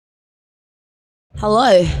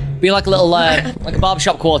Hello. Be like a little, like a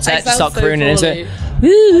barbershop quartet to start crooning into it. Thank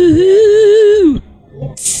you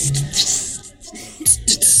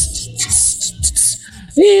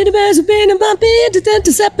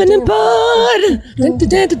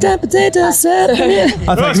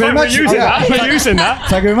very much. We're using that.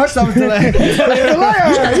 Thank you very much. That was Not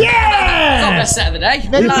best set of the day.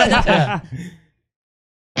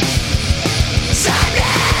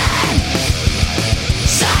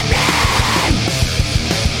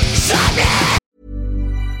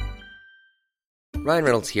 Ryan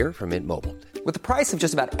Reynolds here from Mint Mobile. With the price of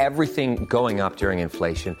just about everything going up during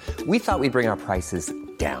inflation, we thought we'd bring our prices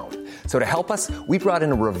down. So to help us, we brought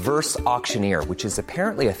in a reverse auctioneer, which is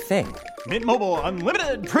apparently a thing. Mint Mobile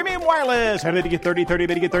Unlimited Premium Wireless. How to get 30, 30,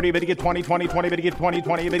 how to get 30, how to get 20, 20, 20, how to get 20,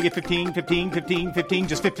 20, how to get 15, 15, 15, 15,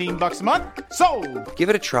 just $15 a month? Sold! Give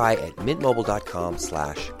it a try at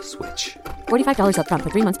mintmobile.com/switch. $45 up front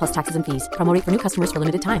for 3 months plus taxes and fees. Promo rate for new customers for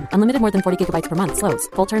limited time. Unlimited more than 40 gigabytes per month. Slows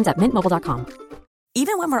full terms at mintmobile.com.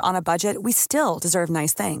 Even when we're on a budget, we still deserve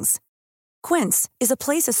nice things. Quince is a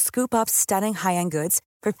place to scoop up stunning high-end goods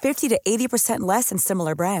for 50 to 80% less than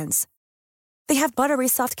similar brands. They have buttery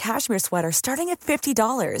soft cashmere sweaters starting at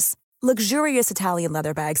 $50, luxurious Italian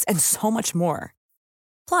leather bags, and so much more.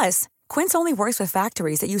 Plus, Quince only works with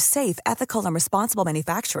factories that use safe, ethical, and responsible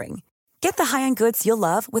manufacturing. Get the high-end goods you'll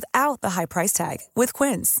love without the high price tag with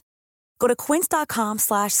Quince. Go to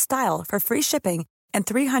quince.com/style for free shipping and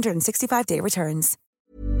 365-day returns.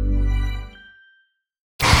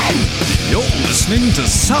 You're listening to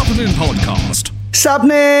Sapnin Podcast.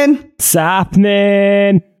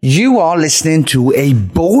 Sapnin! You are listening to a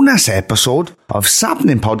bonus episode of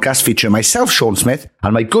Sapnin Podcast featuring myself, Sean Smith,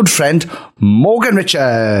 and my good friend, Morgan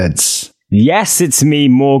Richards. Yes, it's me,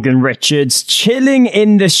 Morgan Richards, chilling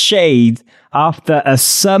in the shade after a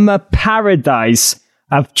summer paradise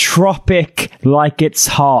of tropic like it's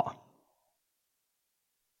hot.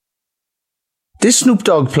 Did Snoop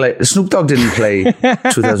Dogg didn't play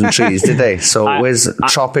 2000 Trees, did they? So where's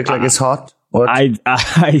Tropic Like It's Hot? What?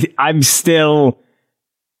 I'm still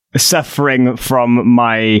suffering from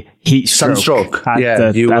my heat stroke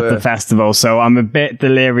at the festival, so I'm a bit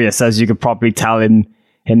delirious, as you could probably tell in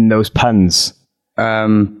those puns.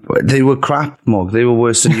 They were crap, Morg. They were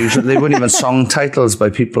worse than usual. They weren't even song titles by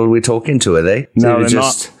people we're talking to, are they? No, they're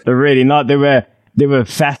not. They're really not. They were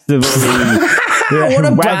festival. What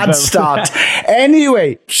a bad start.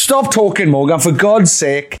 Anyway, stop talking, Morgan, for God's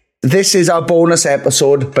sake. This is our bonus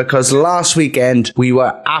episode because last weekend we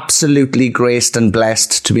were absolutely graced and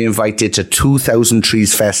blessed to be invited to 2000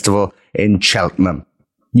 Trees Festival in Cheltenham.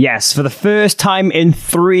 Yes, for the first time in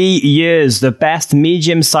 3 years, the best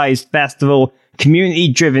medium-sized festival,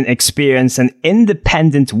 community-driven experience and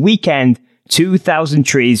independent weekend, 2000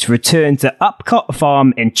 Trees returned to Upcott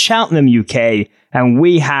Farm in Cheltenham, UK, and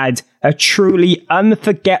we had a truly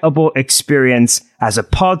unforgettable experience as a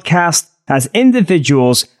podcast, as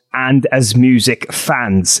individuals, and as music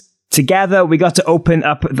fans. Together, we got to open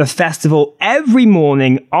up the festival every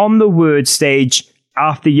morning on the Word stage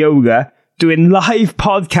after yoga, doing live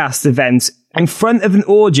podcast events in front of an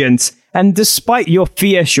audience, and despite your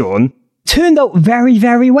fear, Sean, turned out very,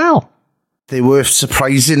 very well. They were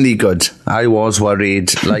surprisingly good. I was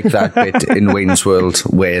worried, like that bit in Wayne's World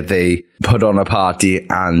where they put on a party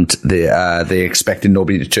and they expected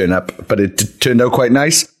nobody to turn up, but it turned out quite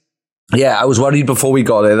nice. Yeah, I was worried before we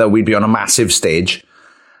got there that we'd be on a massive stage,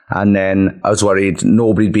 and then I was worried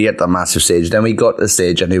nobody'd be at that massive stage. Then we got to the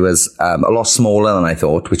stage and it was a lot smaller than I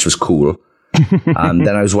thought, which was cool. And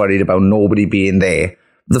then I was worried about nobody being there.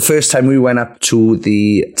 The first time we went up to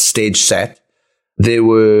the stage set, there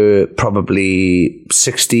were probably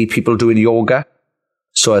 60 people doing yoga.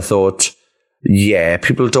 So I thought, yeah,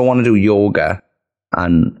 people don't want to do yoga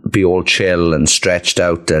and be all chill and stretched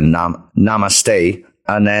out and namaste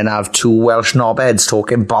and then have two Welsh knobheads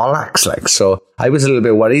talking bollocks. So I was a little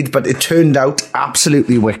bit worried, but it turned out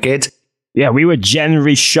absolutely wicked. Yeah, we were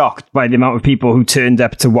generally shocked by the amount of people who turned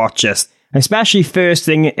up to watch us, especially first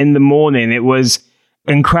thing in the morning. It was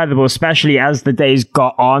incredible, especially as the days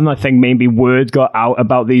got on. I think maybe word got out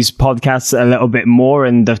about these podcasts a little bit more,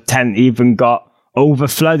 and the tent even got over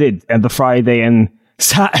flooded at the Friday and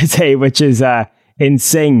Saturday, which is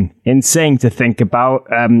insane to think about.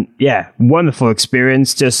 Wonderful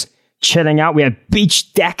experience, just chilling out. We had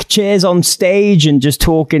beach deck chairs on stage and just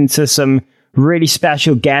talking to some really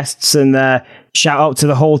special guests, and shout out to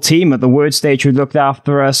the whole team at the Word stage who looked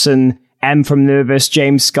after us, and M from Nervous,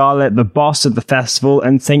 James Scarlett, the boss of the festival,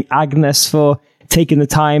 and St. Agnes for taking the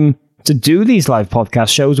time to do these live podcast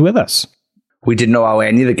shows with us. We didn't know how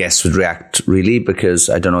any of the guests would react, really,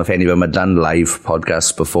 because I don't know if any of them had done live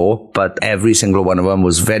podcasts before, but every single one of them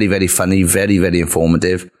was very, very funny, very, very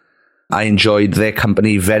informative. I enjoyed their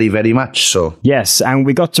company very, very much. So yes, and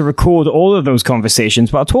we got to record all of those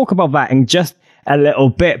conversations, but I'll talk about that in just a little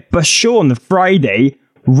bit. But Sean, Friday,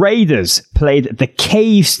 Raiders played the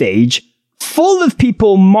Cave stage, full of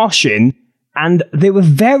people moshing, and they were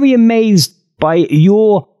very amazed by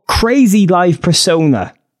your crazy live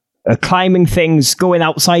persona. Climbing things, going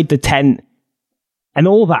outside the tent, and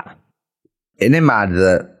all that. Isn't it mad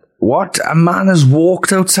that what? A man has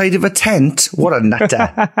walked outside of a tent? What a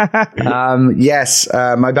nutter. Yes,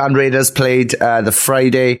 my band Raiders played the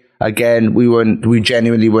Friday. Again, we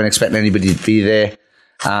genuinely weren't expecting anybody to be there.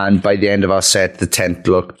 And by the end of our set, the tent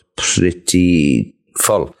looked pretty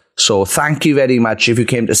full. So thank you very much if you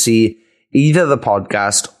came to see either the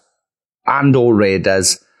podcast and or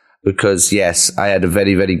Raiders. Because, yes, I had a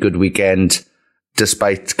very, very good weekend,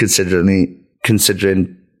 despite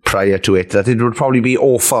considering prior to it that it would probably be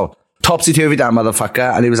awful. Topsy-turvy down,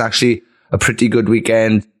 motherfucker. And it was actually a pretty good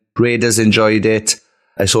weekend. Raiders enjoyed it.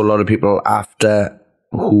 I saw a lot of people after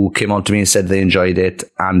who came on to me and said they enjoyed it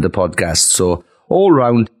and the podcast. So, all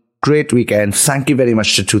round, great weekend. Thank you very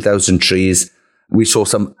much to 2000 Trees. We saw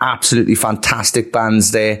some absolutely fantastic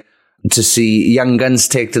bands there. To see Young Guns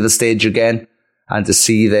take to the stage again. And to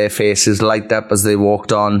see their faces light up as they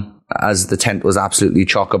walked on, as the tent was absolutely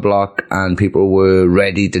chock-a-block and people were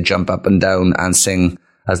ready to jump up and down and sing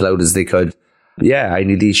as loud as they could. Yeah, I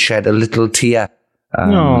nearly shed a little tear.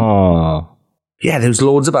 Aww. Yeah, there was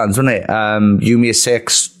loads of bands, wasn't it? Yumi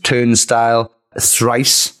 6, Turnstile,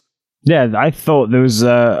 Thrice. Yeah, I thought there was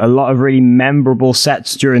a lot of really memorable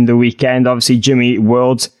sets during the weekend. Obviously, Jimmy Eat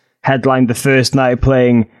World headlined the first night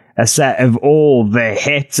playing a set of all the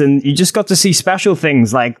hits, and you just got to see special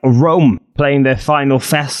things like Rome playing their final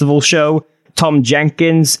festival show, Tom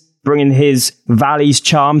Jenkins bringing his Valley's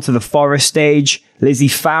Charm to the Forest stage, Lizzie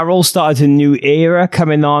Farrell started a new era,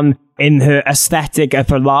 coming on in her aesthetic of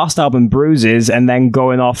her last album, Bruises, and then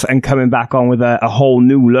going off and coming back on with a whole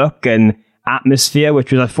new look and atmosphere,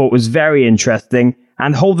 which I thought was very interesting.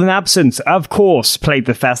 And Holden Absent, of course, played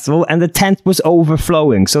the festival, and the tent was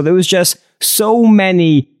overflowing. So there was just so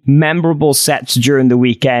many memorable sets during the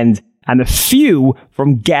weekend, and a few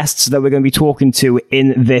from guests that we're going to be talking to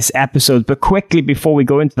in this episode. But quickly, before we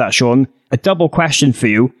go into that, Sean, a double question for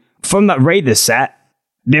you. From that Raiders set,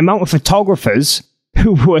 the amount of photographers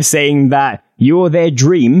who were saying that you're their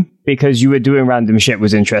dream because you were doing random shit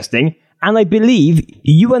was interesting. And I believe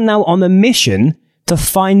you are now on a mission to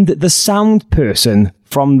find the sound person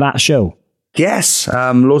from that show. Yes,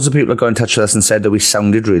 loads of people have got in touch with us and said that we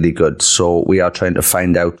sounded really good. So we are trying to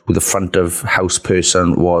find out who the front of house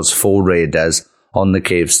person was for Raiders on the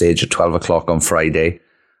Cave stage at 12 o'clock on Friday.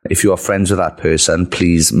 If you are friends with that person,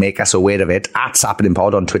 please make us aware of it at Sappening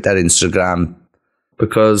Pod on Twitter, Instagram,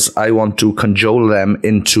 because I want to cajole them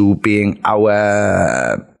into being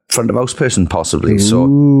our front of house person, possibly. Ooh.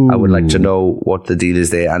 So I would like to know what the deal is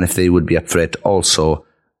there and if they would be up for it. Also,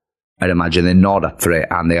 I'd imagine they're not up for it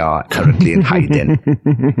and they are currently in hiding.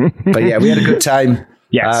 But yeah, we had a good time.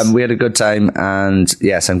 Yes. We had a good time. And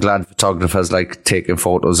yes, I'm glad photographers like taking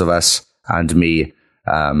photos of us and me.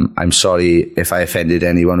 I'm sorry if I offended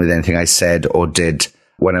anyone with anything I said or did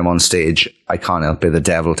when I'm on stage. I can't help it. The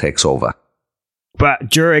devil takes over. But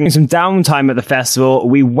during some downtime at the festival,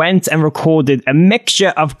 we went and recorded a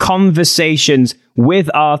mixture of conversations with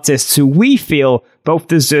artists who we feel both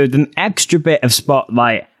deserved an extra bit of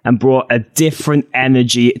spotlight and brought a different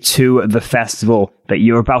energy to the festival that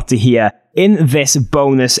you're about to hear in this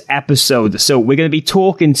bonus episode. So we're going to be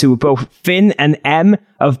talking to both Finn and Em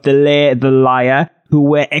of Delay the Liar, who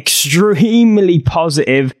were extremely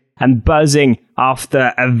positive and buzzing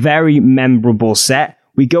after a very memorable set.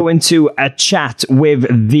 We go into a chat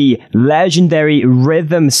with the legendary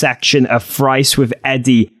rhythm section of Thrice with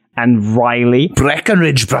Eddie and Riley.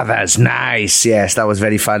 Breckenridge Brothers, nice. Yes, that was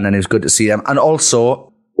very fun and it was good to see them. And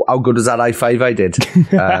also, how good was that I-5 I did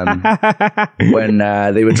when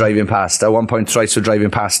they were driving past? At one point, Thrice were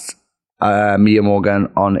driving past me and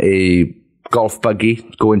Morgan on a golf buggy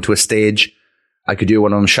going to a stage. I could hear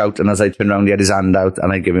one of them shout, and as I turned around, he had his hand out,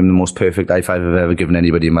 and I gave him the most perfect high five I've ever given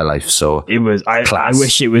anybody in my life. So it was. I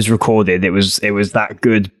wish it was recorded. It was that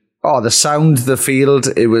good. Oh, the sound, the field.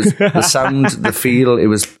 It was the sound, the feel. It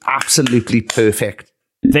was absolutely perfect.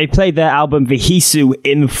 They played their album Vihisu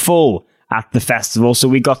in full at the festival, so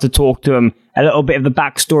we got to talk to them a little bit of the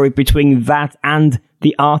backstory between that and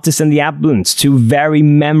The Artist and the Ambulance, two very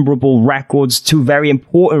memorable records, two very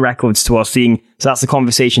important records to our scene. So that's a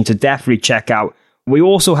conversation to definitely check out. we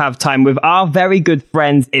also have time with our very good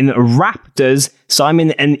friends in Raptors.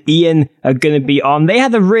 Simon and Ian are going to be on. They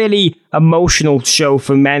had a really emotional show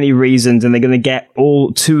for many reasons, and they're going to get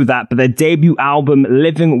all to that. But their debut album,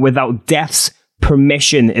 Living Without Death's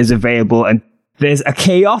Permission, is available. And there's a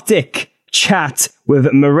chaotic chat with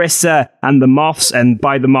Marissa and the Moths. And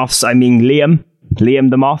by the Moths, I mean Liam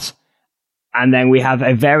the Moth. And then we have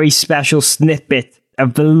a very special snippet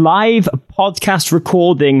of the live podcast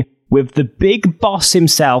recording with the big boss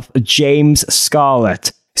himself, James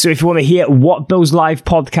Scarlett. So if you want to hear what those live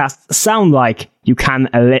podcasts sound like, you can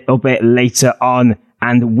a little bit later on.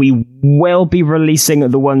 And we will be releasing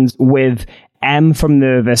the ones with M from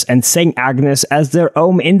Nervous and St. Agnes as their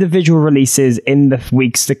own individual releases in the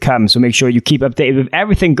weeks to come. So make sure you keep updated with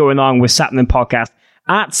everything going on with Sappenin Podcast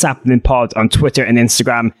at SappeningPod on Twitter and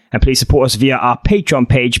Instagram. And please support us via our Patreon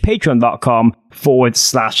page,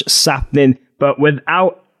 patreon.com/Sappenin. But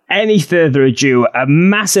without any further ado, a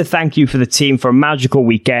massive thank you for the team for a magical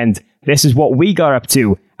weekend. This is what we got up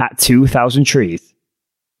to at 2,000 Trees.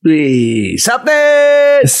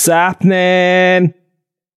 Sappenin! Sappenin!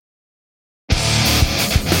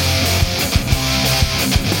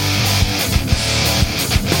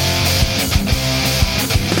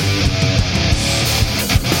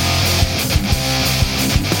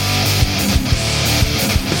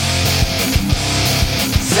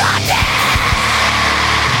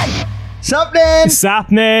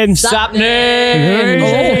 Sappenin!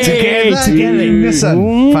 Together.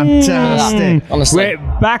 Listen, fantastic. Honestly. We're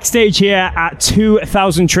backstage here at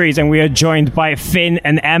 2,000 Trees, and we are joined by Finn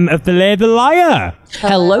and Em of The Lair the Liar.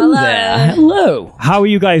 Hello there. Hello. How are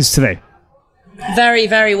you guys today? Very,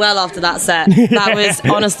 very well after that set. That was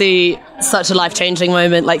honestly such a life-changing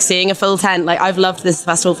moment, like seeing a full tent. Like, I've loved this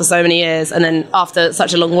festival for so many years, and then after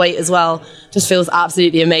such a long wait as well, just feels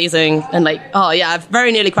absolutely amazing. And like, oh yeah, I've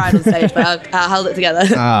very nearly cried on stage, but I held it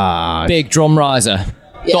together. Big drum riser.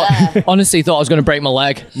 Yeah. Honestly thought I was going to break my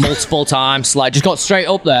leg multiple times. Like, just got straight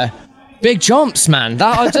up there. Big jumps, man.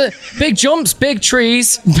 Big jumps, big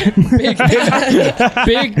trees,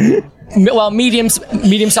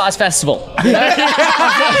 medium-sized festival.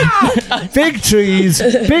 Big trees,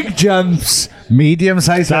 big jumps,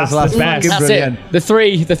 medium-sized festival. That's the best. That's brilliant. it.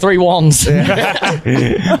 The three ones.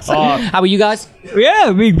 How are you guys? Yeah,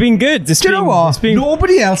 we've been good. Do you know what?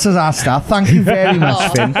 Nobody else has asked that. Thank you very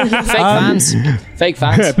much, Finn. Fake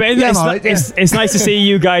fans. But it's nice to see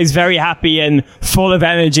you guys very happy and full of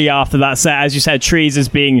energy after that set. As you said, Trees as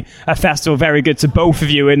being a festival very good to both of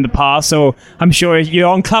you in the past, so I'm sure you're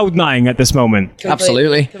on cloud nine at this moment.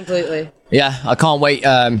 Absolutely. Completely. Yeah, I can't wait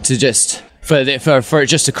to just for it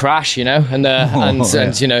just to crash, you know, and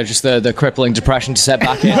you know, just the crippling depression to set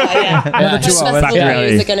back in. Yeah. The festival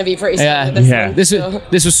views are going to be pretty strong with this one.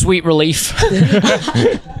 This was sweet relief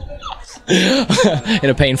in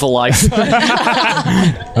a painful life. He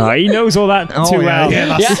knows all that too well.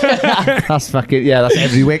 That's fucking that's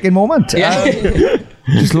every waking moment.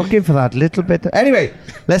 Just looking for that little bit. Anyway,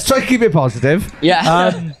 let's try to keep it positive.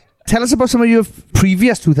 Tell us about some of your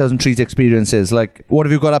previous 2,000 Trees experiences. Like, what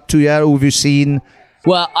have you got up to here? Who have you seen?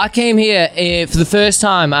 Well, I came here for the first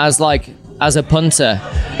time as a punter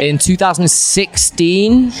in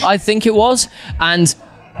 2016, I think it was, and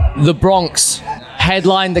the Bronx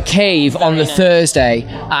headlined the Cave on the Thursday,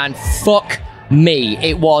 and fuck me,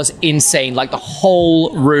 it was insane. Like, the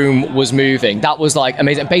whole room was moving. That was like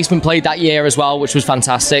amazing. Basement played that year as well, which was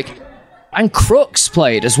fantastic, and Crooks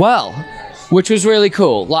played as well, which was really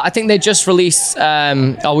cool. Like, I think they just released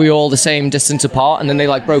Are We All the Same Distance Apart, and then they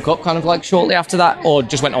like broke up kind of like shortly after that, or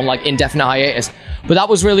just went on like indefinite hiatus. But that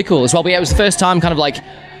was really cool as well. But yeah, it was the first time kind of like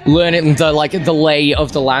learning the lay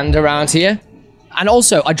of the land around here. And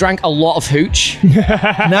also, I drank a lot of hooch.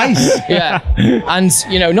 Nice. Yeah. And,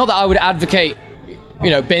 you know, not that I would advocate, you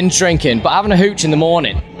know, binge drinking, but having a hooch in the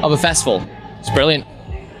morning of a festival, it's brilliant.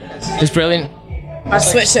 It's brilliant. I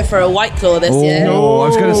switched it for a White Claw this year. No, I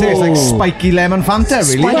was going to say it's like spiky lemon Fanta,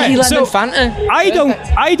 really. Spiky lemon Fanta.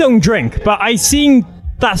 I don't drink, but I've seen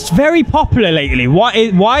that's very popular lately.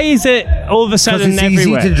 Why is it all of a sudden it's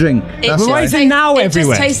everywhere? easy to drink. Why is it now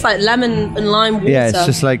everywhere? It just tastes like lemon and lime water. Yeah, it's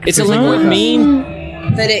just like... It's a liquid meme.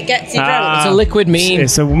 That it gets you drunk. It's a liquid meme.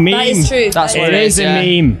 It's a meme. That is true. That's what it is.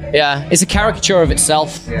 a meme. Yeah, it's a caricature of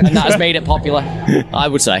itself, and that has made it popular, I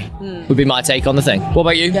would say. Would be my take on the thing. What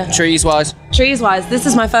about you, trees-wise? Trees-wise, this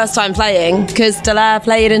is my first time playing, because Delaire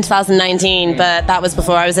played in 2019, but that was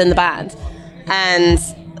before I was in the band. And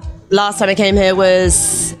last time I came here I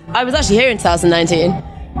was actually here in 2019.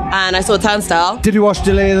 And I saw Turnstile. Did you watch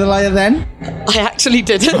Delay the Liar then? I actually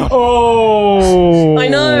didn't. Oh! I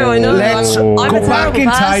know. Let's I'm a go back in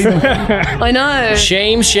time. I know.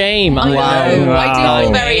 Shame. I know. I do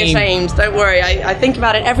feel very ashamed. Don't worry. I think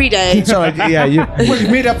about it every day. Sorry, yeah, you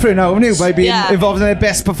made up for it now, haven't you, by being involved in their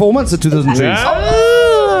best performance of 2003.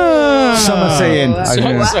 Some are saying.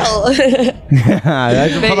 Well. I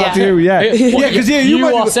can put that to you, yeah. Yeah, because you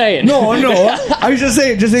are saying. No. I was just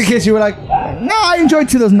saying, just in case you were like, no, I enjoyed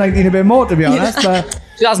 2019 a bit more, to be honest. But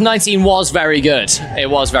 2019 was very good. It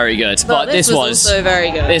was very good. But this was also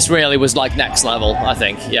very good. This really was like next level, I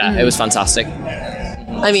think. Yeah, It was fantastic.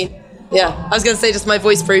 I mean, yeah, I was going to say just my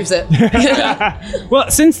voice proves it.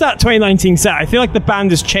 Well, since that 2019 set, I feel like the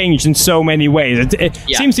band has changed in so many ways. It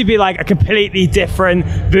seems to be like a completely different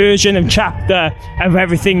version and chapter of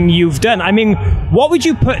everything you've done. I mean, what would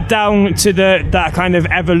you put down to that kind of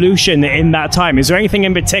evolution in that time? Is there anything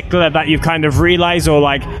in particular that you've kind of realized or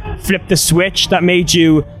like flipped the switch that made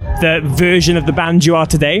you the version of the band you are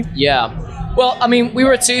today? Yeah. Well, I mean, we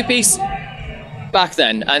were a two-piece back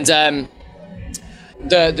then, and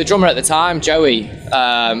the drummer at the time, Joey,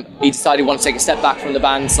 he decided he wanted to take a step back from the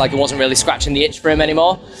band. Like, it wasn't really scratching the itch for him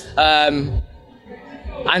anymore. And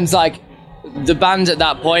like, the band at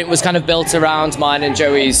that point was kind of built around mine and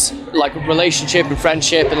Joey's like relationship and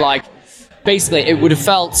friendship, and like, basically it would have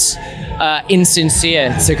felt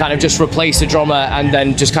insincere to kind of just replace a drummer and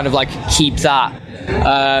then just kind of like keep that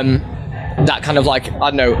kind of like, I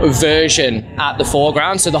don't know, version at the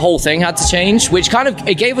foreground. So the whole thing had to change, which kind of,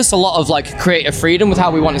 it gave us a lot of like creative freedom with how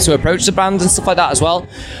we wanted to approach the band and stuff like that as well.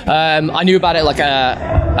 I knew about it like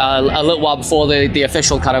a little while before the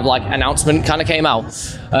official kind of like announcement kind of came out.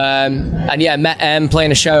 And yeah, met Em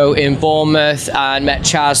playing a show in Bournemouth and met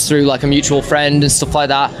Chaz through like a mutual friend and stuff like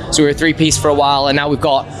that. So we were a three-piece for a while, and now we've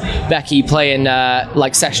got Becky playing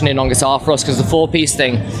like sessioning on guitar for us, because the four-piece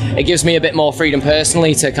thing, it gives me a bit more freedom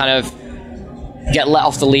personally to kind of get let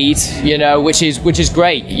off the lead, you know, which is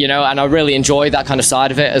great, you know, and I really enjoy that kind of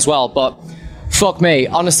side of it as well. But fuck me,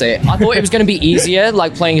 honestly, I thought it was going to be easier,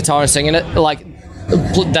 like playing guitar and singing it, like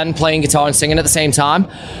than playing guitar and singing at the same time.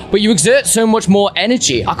 But you exert so much more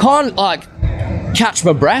energy. I can't like catch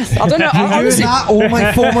my breath. I don't know. Did you hear that? All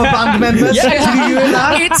my former band members. Yeah. Did you hear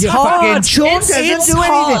that? It's hard. Sean doesn't do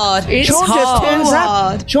anything. Sean just turns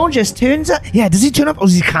up. Sean just turns up. Yeah, does he turn up or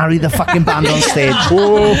does he carry the fucking band on stage?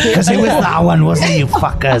 Because he was that one, wasn't he, you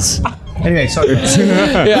fuckers? Anyway, sorry.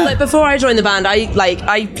 Like before I joined the band,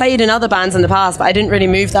 I played in other bands in the past, but I didn't really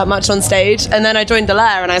move that much on stage. And then I joined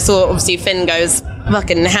Delaire, and I saw obviously Finn goes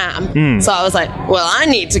fucking ham. So I was like, well, I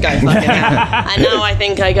need to go fucking ham. And now I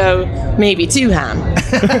think I go maybe too ham.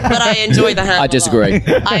 But I enjoy the ham. I disagree.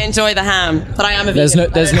 I enjoy the ham, but I am a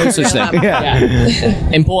vegan. There's no such thing.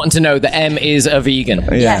 Yeah. Important to know that Em is a vegan.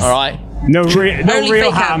 Yes. All right. No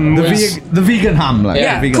real ham. The vegan ham. Like,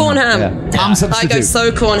 yeah, vegan corn ham. Yeah. Ham substitute. I go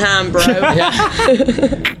so corn ham, bro.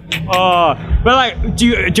 Oh, but like, do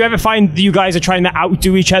you ever find that you guys are trying to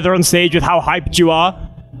outdo each other on stage with how hyped you are?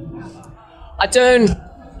 I don't.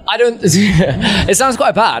 It sounds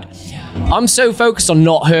quite bad. I'm so focused on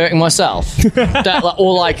not hurting myself, that,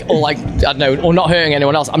 or I don't know, or not hurting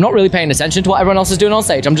anyone else. I'm not really paying attention to what everyone else is doing on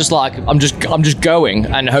stage. I'm just going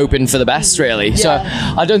and hoping for the best, really. Yeah. So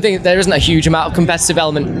I don't think there isn't a huge amount of competitive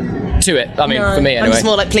element to it. I mean, for me anyway. I'm just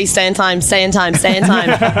more like, please stay in time, and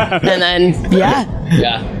then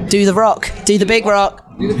do the rock, do the big rock,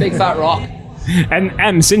 do the big fat rock.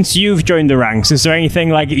 And since you've joined the ranks, is there anything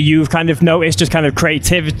like you've kind of noticed, just kind of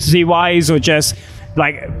creativity wise, or just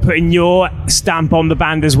like putting your stamp on the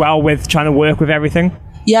band as well with trying to work with everything?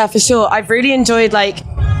 Yeah, for sure. I've really enjoyed like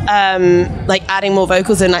adding more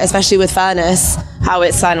vocals in, like especially with Furnace, how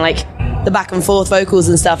it's kind of like the back and forth vocals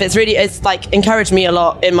and stuff. It's like encouraged me a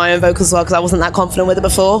lot in my own vocals as well, because I wasn't that confident with it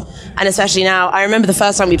before. And especially now, I remember the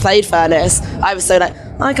first time we played Furnace, I was so like,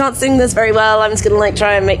 I can't sing this very well, I'm just gonna like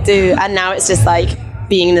try and make do. And now it's just like,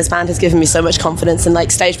 being in this band has given me so much confidence and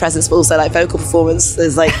like stage presence, but also like vocal performance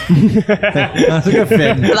is like that's a good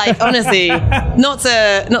thing. Like honestly, not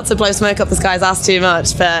to blow smoke up this guy's ass too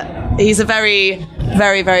much, but he's a very,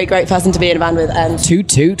 very, very great person to be in a band with. And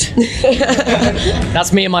toot.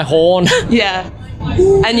 That's me and my horn. Yeah.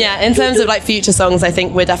 And yeah, in terms of like future songs, I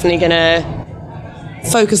think we're definitely gonna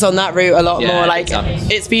focus on that route a lot more. Like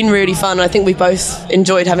it's been really fun. I think we both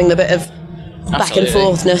enjoyed having the bit of back and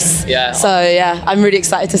forthness. Yeah. So yeah, I'm really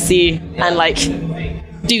excited to see and like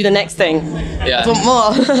do the next thing. Yeah. I want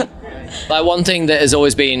more. Like one thing that has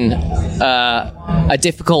always been a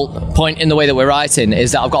difficult point in the way that we're writing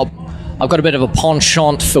is that I've got a bit of a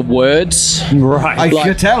penchant for words. Right. I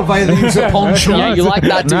can tell by the use of penchant. Yeah, you like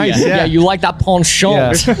that, do nice, you? Yeah, you like that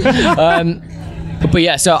penchant. Yeah. But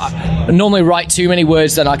yeah, so I normally write too many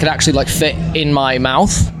words that I could actually like fit in my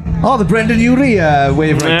mouth. Oh, the Brendan Urie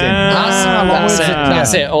wave writing.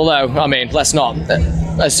 That's it. Although, I mean, let's not.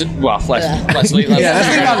 Let's leave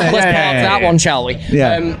that one, shall we?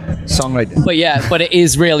 Yeah. Songwriting. But it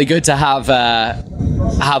is really good to have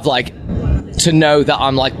like to know that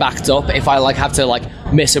I'm like backed up if I like have to like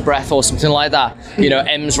miss a breath or something like that. You know,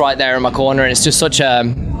 M's right there in my corner, and it's just such a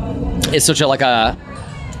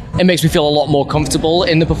it makes me feel a lot more comfortable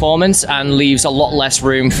in the performance and leaves a lot less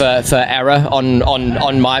room for error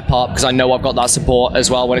on my part, because I know I've got that support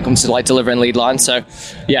as well when it comes to like delivering lead lines. So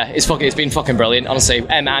yeah, it's been fucking brilliant, honestly.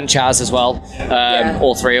 Em and Chaz as well,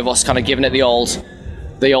 all three of us kind of giving it the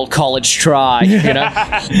old college try, you know.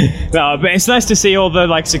 No, but it's nice to see all the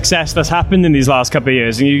like success that's happened in these last couple of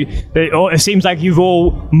years, and it seems like you've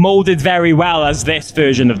all molded very well as this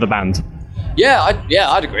version of the band.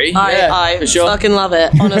 I'd agree. I for sure. fucking love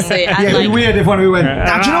it, honestly. And It'd be weird if one of we went, do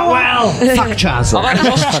you know what? Fuck Chaz. I've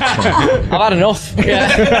had enough. Yeah.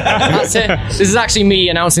 That's it. This is actually me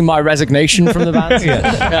announcing my resignation from the band.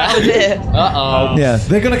 Uh-oh. Yeah,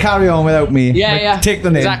 they're going to carry on without me. Yeah. Take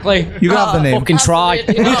the name. Exactly. You can have the name. Fucking try. I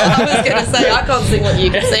was going to say, I can't sing what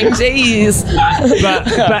you can sing. Jeez.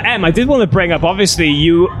 But Em, I did want to bring up, obviously,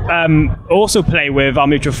 you also play with our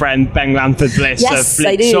mutual friend Ben Lanford Bliss of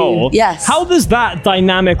Fleet Soul. Yes. How does that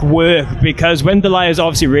dynamic work? Because when Delia is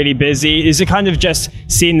obviously really busy, is it kind of just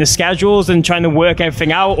seeing the schedules and trying to work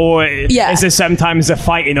everything out, or is there sometimes a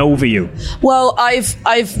fighting over you? Well, I've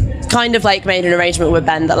kind of like made an arrangement with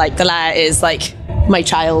Ben that like Delia is like my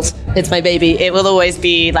child. It's my baby. It will always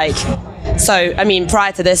be like. So, I mean,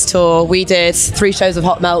 prior to this tour, we did 3 shows of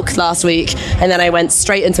Hot Milk last week, and then I went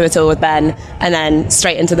straight into a tour with Ben, and then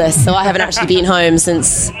straight into this. So I haven't actually been home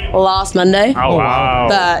since last Monday. Oh, wow.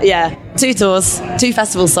 But yeah, 2 tours, 2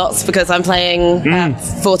 festival slots, because I'm playing at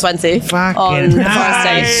 420 on the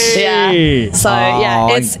first stage. Yeah. So yeah,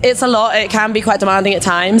 it's a lot. It can be quite demanding at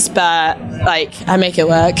times, but like I make it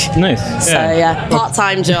work. Nice. So yeah,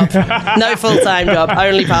 part-time job, no full-time job,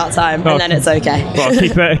 only part-time, and then it's okay.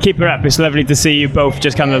 Well, keep her up. It's lovely to see you both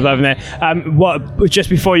just kind of loving it. Just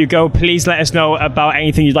before you go, please let us know about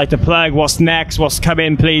anything you'd like to plug. What's next? What's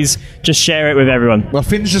coming? Please just share it with everyone. Well,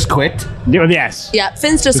 Finn's just quit. Yes. Yeah,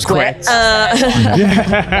 Finn's just quit. That's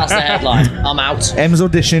the headline. I'm out. Em's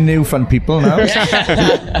auditioning new fun people now.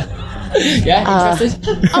 Yeah,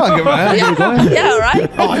 interested? I'll give it a Yeah, all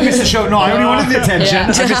right. Oh, I missed the show. No, I only wanted the attention. I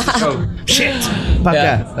missed the show. Shit. But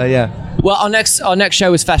yeah. Well, our next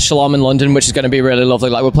show is Fest Shalom in London, which is going to be really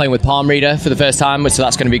lovely. Like, we're playing with Palm Reader for the first time, so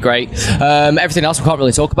that's going to be great. Everything else we can't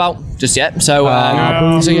really talk about just yet. So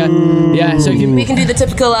so we can do the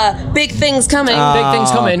typical big things coming. Big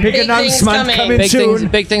things coming. Big announcement coming soon.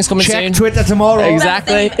 Big things coming soon. Check Twitter tomorrow.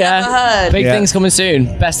 Exactly. Big things coming soon.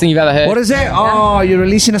 Best thing you've ever heard. What is it? Oh, you're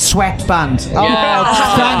releasing a sweatband.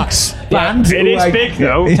 Thanks, band. It is big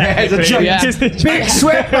though. It's a giant, big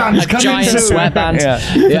sweatband coming giant soon. sweatband.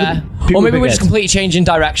 Yeah. Or maybe we're just completely changing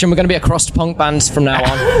direction. We're going to be a crust punk band from now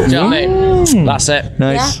on. Do you know what I mean? That's it.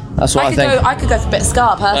 Nice. Yeah. That's what I think. I could go for a bit of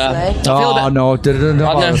ska, personally. No,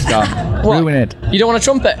 don't ska. Ruin it. You don't want a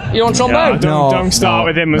trumpet? You don't want trombone? Don't start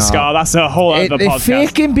with him with ska. That's a whole other podcast. They're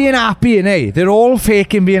faking being happy, innit? They're all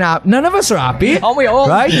faking being happy. None of us are happy. Aren't we all?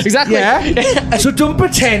 Right? Exactly. Yeah. So don't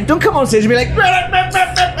pretend. Don't come on stage and be like,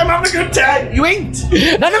 I'm having a good time. You ain't.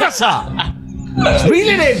 None of us are. Reel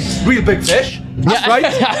it in. Real big fish. That's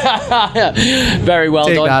right. Very well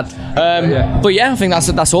Take done. That. But yeah, I think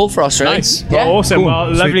that's all for us, really. Nice. Yeah. Well, awesome. Cool.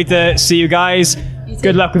 Well, lovely to see you guys.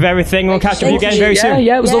 Good luck with everything. We'll catch up with you again very soon.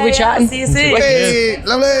 Yeah, it was lovely chatting. See you soon. Hey,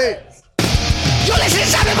 lovely. You're listening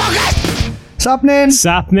to Sapnin Podcast.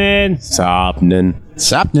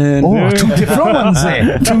 Sapnin. Oh, 2 different ones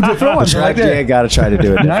there. 2 different ones. Right there. Yeah, gotta try to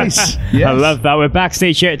do it. Nice. Yes. I love that. We're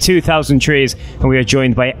backstage here at 2000 Trees, and we are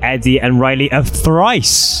joined by Eddie and Riley of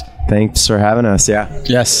Thrice. Thanks for having us. Yeah.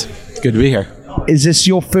 Yes, it's good to be here. Is this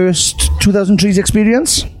your first 2000 Trees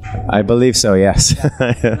experience? I believe so, yes.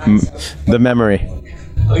 The memory.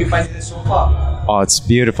 How are you finding it so far? Oh, it's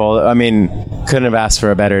beautiful. I mean, couldn't have asked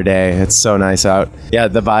for a better day. It's so nice out. Yeah,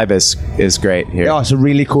 the vibe is great here. Yeah, it's a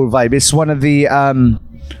really cool vibe. It's one of the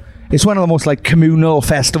most like communal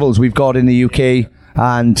festivals we've got in the UK.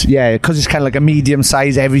 And yeah, because it's kind of like a medium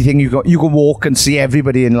size, everything you can walk and see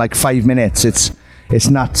everybody in like 5 minutes. It's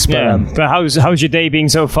nuts. Yeah. But how's your day been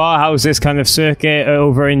so far? How's this kind of circuit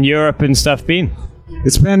over in Europe and stuff been?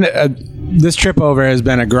 It's been this trip over has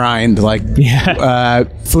been a grind. Like,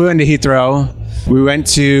 flew into Heathrow. We went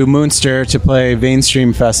to Münster to play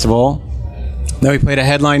Mainstream Festival. Then we played a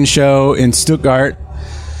headline show in Stuttgart.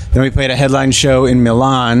 Then we played a headline show in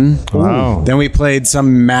Milan. Wow. Then we played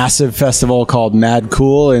some massive festival called Mad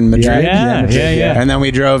Cool in Madrid. Yeah. And then we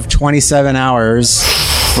drove 27 hours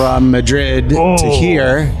from Madrid to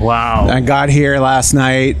here. Wow. I got here last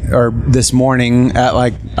night or this morning at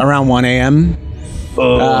like around 1 a.m.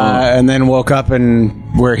 And then woke up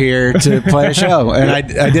and we're here to play a show. And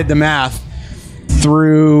I did the math.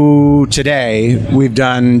 Through today, we've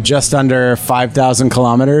done just under 5,000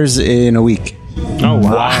 kilometers in a week. Oh,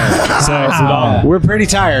 wow. So we're pretty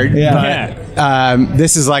tired. But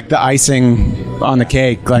this is like the icing on the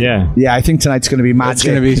cake. Like, yeah, I think tonight's going to be magic. It's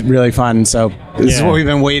going to be really fun. So this is what we've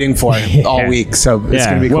been waiting for all week. So it's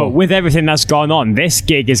going to be cool. Well, with everything that's gone on, this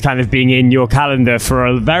gig is kind of being in your calendar for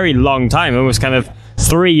a very long time. It was kind of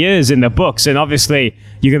 3 years in the books, and obviously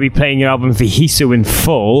you're going to be playing your album Vihisu in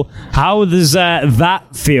full. How does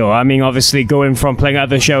that feel? I mean, obviously going from playing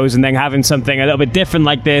other shows and then having something a little bit different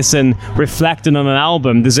like this and reflecting on an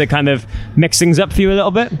album, does it kind of mix things up for you a little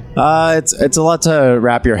bit? It's a lot to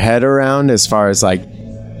wrap your head around as far as like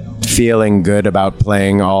feeling good about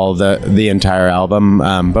playing all the entire album.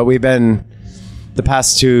 But we've been, the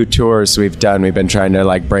past 2 tours we've been trying to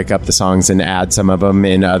like break up the songs and add some of them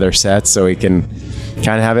in other sets so we can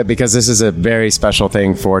kind of have it, because this is a very special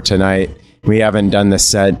thing for tonight. We haven't done this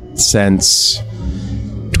set since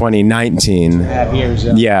 2019.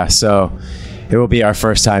 Yeah, so it will be our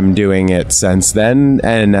first time doing it since then,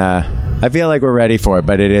 and I feel like we're ready for it,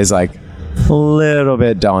 but it is like a little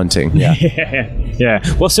bit daunting. Yeah.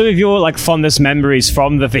 What's some of your like fondest memories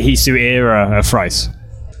from the Vihisu era of Thrice?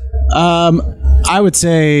 I would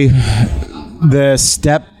say the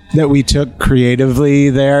step that we took creatively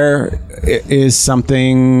there is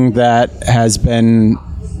something that has been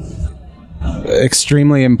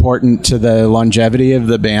extremely important to the longevity of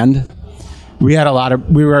the band. We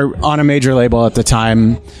were on a major label at the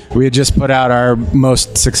time. We had just put out our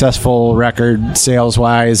most successful record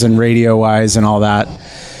sales-wise and radio-wise and all that.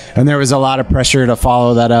 And there was a lot of pressure to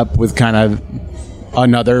follow that up with kind of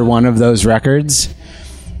another one of those records.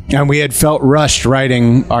 And we had felt rushed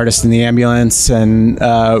writing Artist in the Ambulance, and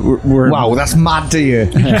wow, that's mad to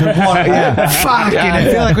you. I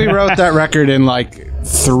feel like we wrote that record in like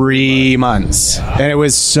 3 months, and it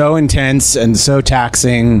was so intense and so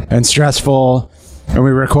taxing and stressful. And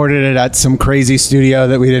we recorded it at some crazy studio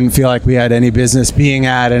that we didn't feel like we had any business being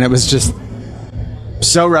at, and it was just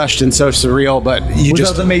so rushed and so surreal. But you was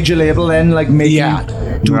just that the major label then, like making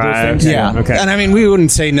do those things? Yeah. Okay. And I mean, we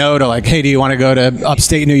wouldn't say no to like, hey, do you want to go to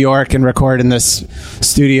upstate New York and record in this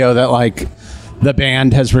studio that like the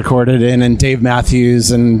band has recorded in, and Dave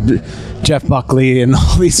Matthews and Jeff Buckley and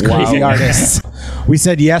all these crazy artists. We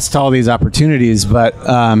said yes to all these opportunities, but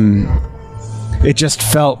it just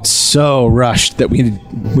felt so rushed that we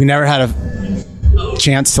never had a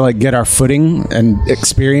chance to like get our footing and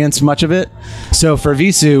experience much of it. So for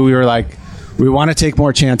Vihisu, we were like, we want to take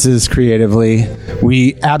more chances creatively.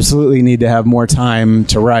 We absolutely need to have more time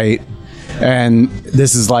to write. And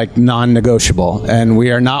this is like non-negotiable. And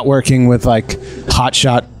we are not working with like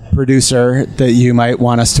hotshot producer that you might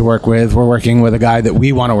want us to work with. We're working with a guy that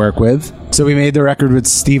we want to work with. So we made the record with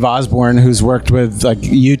Steve Osborne, who's worked with like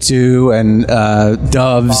U2 and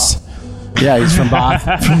Doves. Yeah, he's from Bath.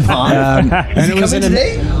 And it was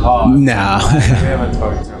today? No.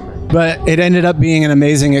 But it ended up being an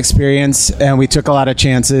amazing experience, and we took a lot of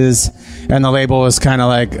chances, and the label was kind of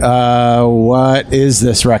like, what is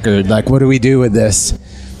this record? Like, what do we do with this?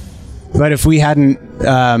 But if we hadn't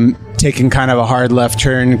taken kind of a hard left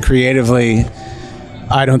turn creatively,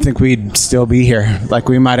 I don't think we'd still be here. Like,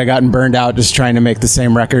 we might have gotten burned out just trying to make the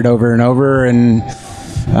same record over and over. And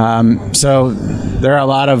so there are a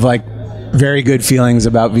lot of like very good feelings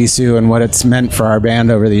about Vihisu and what it's meant for our band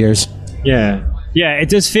over the years. Yeah, it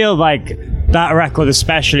does feel like that record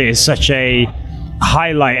especially is such a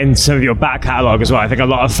highlight in some of your back catalogue as well. I think a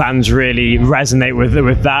lot of fans really resonate with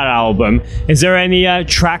that album. Is there any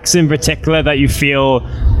tracks in particular that you feel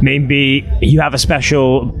maybe you have a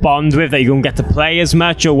special bond with that you don't get to play as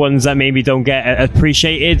much, or ones that maybe don't get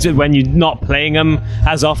appreciated when you're not playing them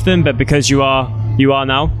as often, but because you are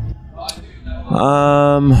now?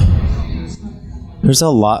 There's a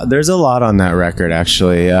lot on that record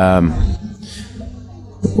actually.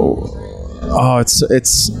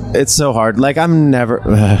 It's so hard. Like, I'm never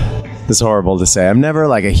it's horrible to say, I'm never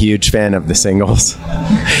like a huge fan of the singles.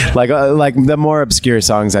 like the more obscure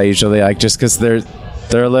songs I usually like, just because they're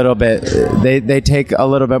a little bit, they take a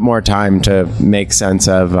little bit more time to make sense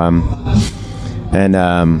of, and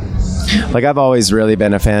like I've always really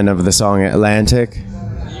been a fan of the song Atlantic,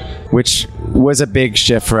 which was a big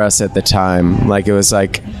shift for us at the time. Like, it was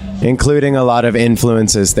like including a lot of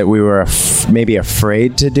influences that we were maybe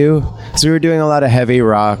afraid to do. So we were doing a lot of heavy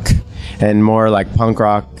rock and more like punk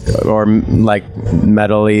rock or like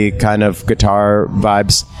metal-y kind of guitar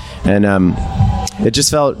vibes. And it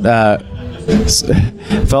just felt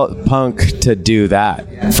punk to do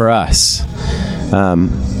that for us.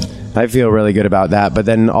 I feel really good about that. But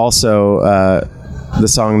then also the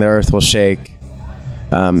song "The Earth Will Shake"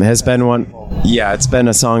 has been one. Yeah, it's been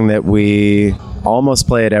a song that we almost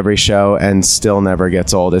play at every show and still never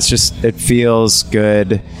gets old. It feels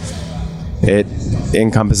good. It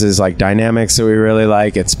encompasses like dynamics that we really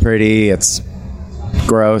like. It's pretty, it's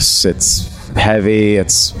gross, it's heavy,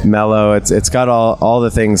 it's mellow, it's got all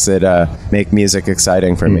the things that make music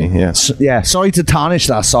exciting for me. Yeah, sorry to tarnish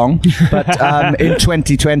that song, but in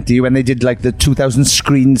 2020 when they did like the 2000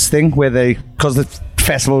 screens thing where because the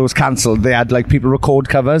festival was cancelled, they had like people record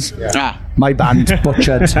covers. My band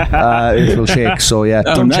butchered Earth Will Shake, so yeah,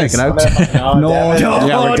 don't check it out. We're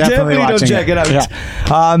definitely don't check it out.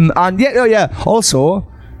 Also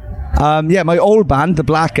my old band, the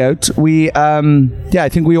Blackout, we I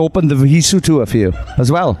think we opened the Visu tour for you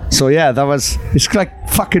as well. So yeah, it's like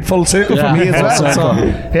fucking full circle for me as well. So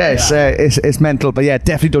yeah, it's mental, but yeah,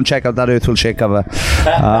 definitely don't check out that Earth Will Shake cover.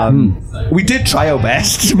 We did try our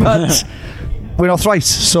best, but we're not thrice,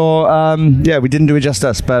 so we didn't do it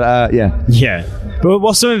justice, but But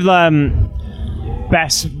what's some of the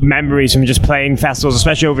best memories from just playing festivals,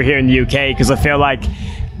 especially over here in the UK? Because I feel like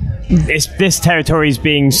this territory is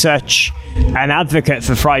being such an advocate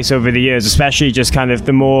for Thrice over the years, especially just kind of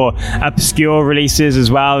the more obscure releases as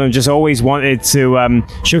well, and just always wanted to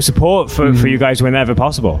show support for you guys whenever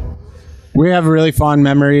possible. We have really fond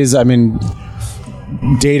memories. I mean,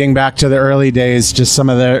 dating back to the early days, just some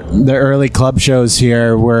of the early club shows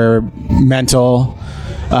here were mental.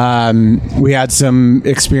 We had some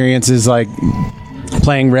experiences like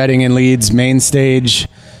playing Reading and Leeds main stage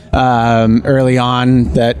early on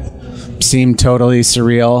that seemed totally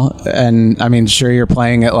surreal. And I mean, sure, you're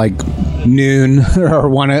playing at like noon or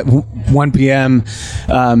 1 p.m.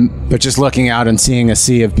 But just looking out and seeing a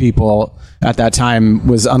sea of people at that time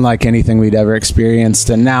was unlike anything we'd ever experienced.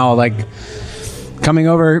 And now, like, coming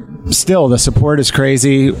over, still the support is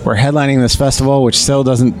crazy. We're headlining this festival, which still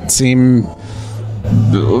doesn't seem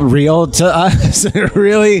real to us,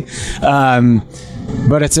 really.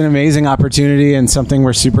 But it's an amazing opportunity and something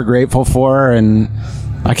we're super grateful for, and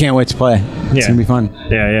I can't wait to play. It's going to be fun.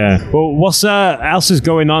 Yeah. Well, what's else is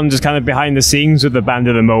going on just kind of behind the scenes with the band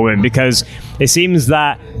at the moment? Because it seems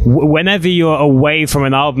that whenever you're away from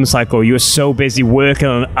an album cycle, you're so busy working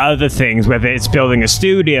on other things, whether it's building a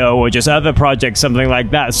studio or just other projects, something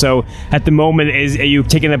like that. So at the moment, are you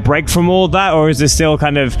taking a break from all that, or is there still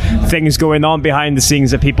kind of things going on behind the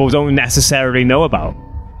scenes that people don't necessarily know about?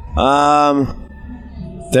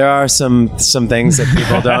 There are some things that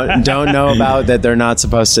people don't know about that they're not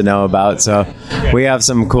supposed to know about. So we have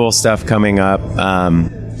some cool stuff coming up.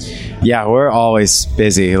 We're always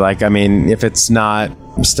busy. Like, I mean, if it's not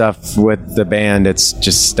stuff with the band, it's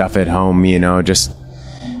just stuff at home, just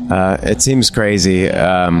it seems crazy.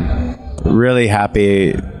 Really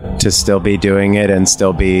happy to still be doing it and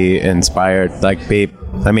still be inspired. I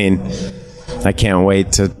can't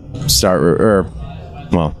wait to start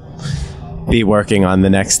be working on the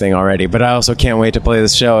next thing already, but I also can't wait to play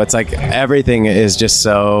this show. It's like everything is just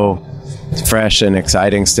so fresh and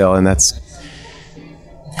exciting still, and that's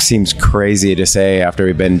seems crazy to say after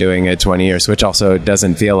we've been doing it 20 years, which also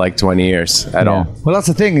doesn't feel like 20 years at all. Well, that's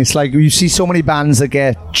the thing. It's like you see so many bands that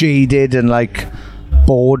get jaded and like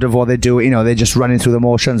bored of what they do. They're just running through the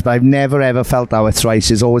motions, but I've never ever felt that with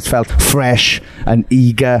Thrice. It's always felt fresh and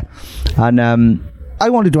eager. And I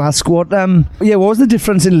wanted to ask what was the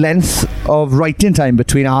difference in length of writing time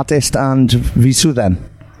between artist and Visu then?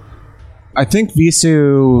 I think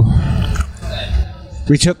Visu,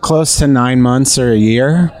 we took close to 9 months or a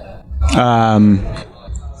year. And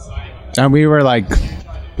we were like,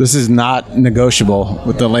 this is not negotiable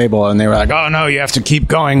with the label. And they were like, oh no, you have to keep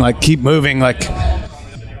going, like keep moving. Like,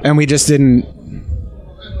 and we just didn't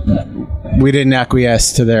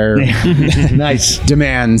acquiesce to their nice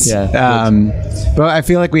demands. But I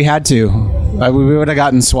feel like we had to. We would have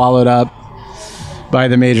gotten swallowed up by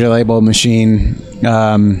the major label machine.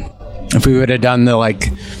 If we would have done the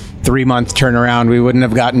 3-month turnaround, we wouldn't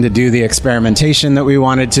have gotten to do the experimentation that we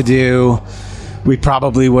wanted to do. We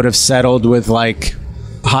probably would have settled with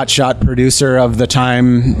hotshot producer of the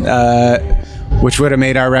time, which would have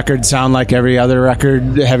made our record sound like every other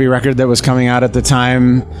heavy record that was coming out at the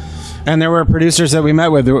time. And there were producers that we met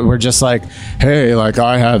with that were just like, hey,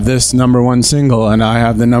 I have this #1 single and I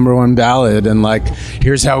have the #1 ballad, and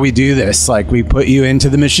here's how we do this. We put you into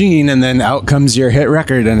the machine and then out comes your hit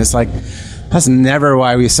record. And it's that's never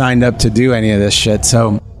why we signed up to do any of this shit.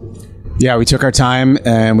 So yeah, we took our time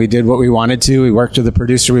and we did what we wanted to. We worked with the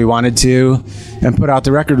producer we wanted to and put out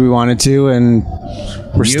the record we wanted to, and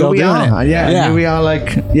we're still doing it. Yeah, here we are.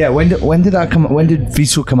 Like, yeah. When did that come? When did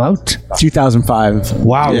Visu come out? 2005.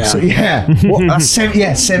 Wow. Yeah. So, that's 7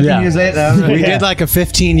 years later. We did like a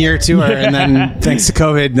 15-year tour, and then thanks to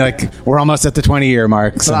COVID, like we're almost at the 20-year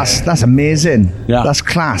mark. So. That's amazing. Yeah, that's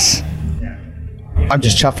class. I'm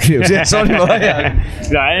just chuffed for you. Sorry about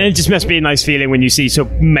that. Yeah, it just must be a nice feeling when you see so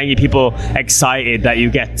many people excited that you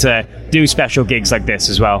get to do special gigs like this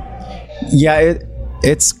as well. Yeah,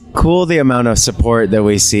 it's cool the amount of support that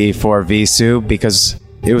we see for Visu, because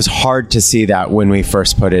it was hard to see that when we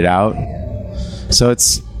first put it out. So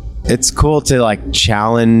it's cool to like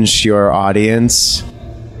challenge your audience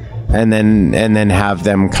and then have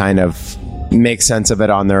them kind of make sense of it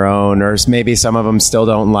on their own, or maybe some of them still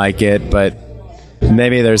don't like it, but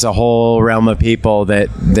maybe there's a whole realm of people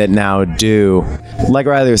that now do. Like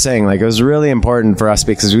Riley was saying, like it was really important for us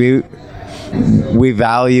because we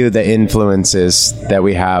value the influences that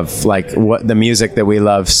we have, like what the music that we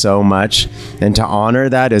love so much, and to honor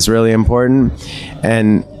that is really important.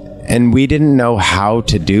 And we didn't know how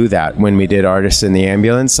to do that when we did Artists in the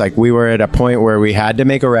Ambulance. Like we were at a point where we had to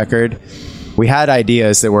make a record. We had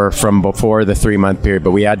ideas that were from before the 3-month period,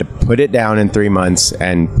 but we had to put it down in 3 months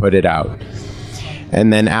and put it out.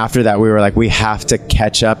 And then after that, we were like, we have to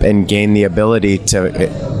catch up and gain the ability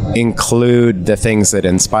to include the things that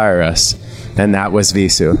inspire us. And that was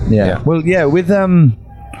Visu. Yeah. Well, yeah, with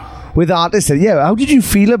Artist, how did you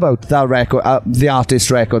feel about that record, the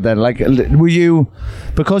Artist record then? Like, were you,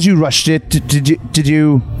 because you rushed it, did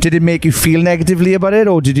it make you feel negatively about it,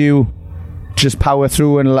 or did you just power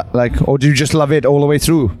through and or do you just love it all the way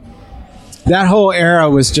through? That whole era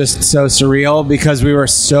was just so surreal because we were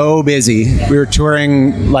so busy. We were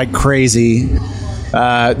touring like crazy.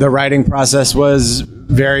 The writing process was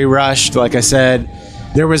very rushed. Like I said,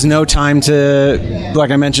 there was no time to, like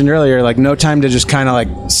I mentioned earlier, like no time to just kind of like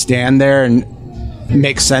stand there and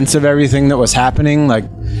make sense of everything that was happening. Like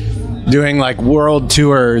doing like world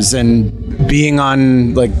tours and being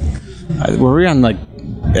on like, were we on like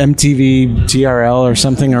MTV TRL or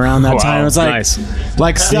something around that time? It was like nice.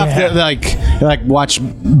 Like stuff that like watch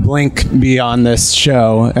Blink be on this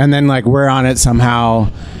show, and then like we're on it somehow,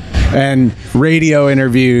 and radio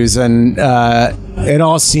interviews, and it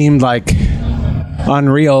all seemed like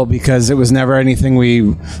unreal because it was never anything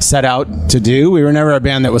we set out to do. We were never a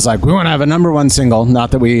band that was like, we want to have a #1 single.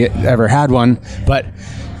 Not that we ever had one, but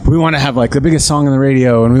we want to have like the biggest song on the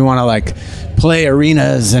radio, and we want to like play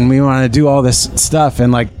arenas, and we want to do all this stuff,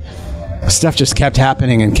 and like stuff just kept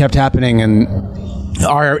happening, and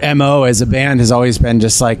our MO as a band has always been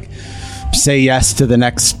just like say yes to the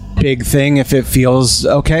next big thing if it feels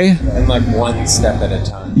okay, and like one step at a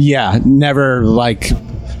time. Yeah, never like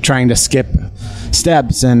trying to skip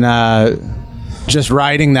steps, and just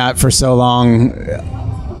riding that for so long,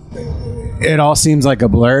 it all seems like a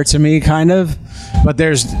blur to me, kind of. But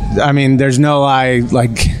there's no lie,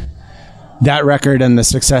 like that record and the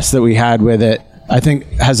success that we had with it, I think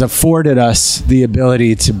has afforded us the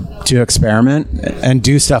ability to experiment and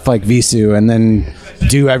do stuff like Visu, and then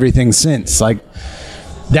do everything since. Like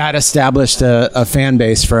that established a fan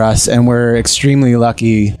base for us, and we're extremely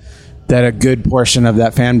lucky that a good portion of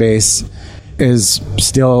that fan base is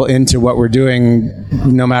still into what we're doing,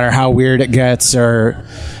 no matter how weird it gets or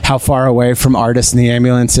how far away from Artists in the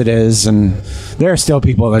Ambulance it is. And there are still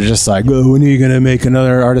people that are just like, oh, when are you going to make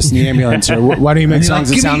another Artists in the Ambulance? Or why don't you make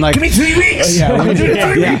songs that sound like... Give me 3 weeks!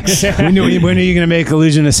 When are you going to make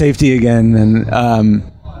Illusion of Safety again? And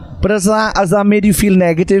but has that made you feel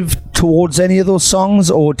negative towards any of those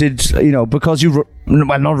songs, or did because you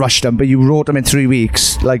not rushed them, but you wrote them in 3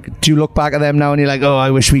 weeks? Like, do you look back at them now and you're like, oh,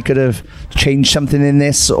 I wish we could have changed something in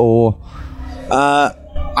this? Or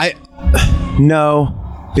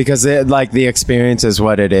no, because the experience is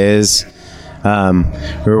what it is. We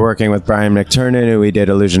were working with Brian McTernan, who we did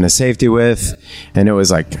Illusion of Safety with, and it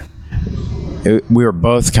was like we were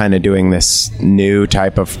both kind of doing this new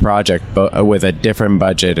type of project, but with a different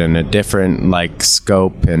budget and a different like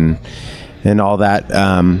scope and all that.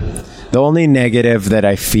 The only negative that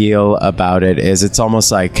I feel about it is it's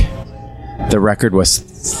almost like the record was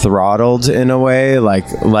throttled in a way, like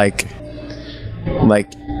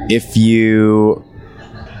if you,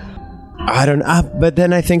 I don't know, but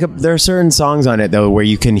then I think there are certain songs on it though where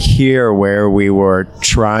you can hear where we were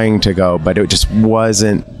trying to go, but it just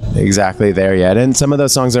wasn't exactly there yet. And some of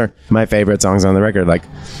those songs are my favorite songs on the record, like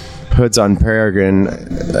Hoods on Peregrine,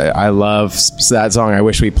 I love that song. I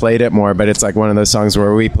wish we played it more, but it's like one of those songs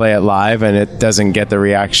where we play it live and it doesn't get the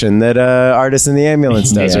reaction that Artist in the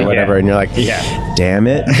Ambulance does or whatever. And you're like, damn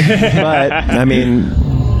it. But I mean,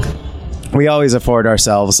 we always afford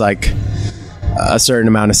ourselves like a certain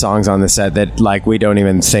amount of songs on the set that like we don't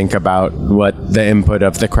even think about what the input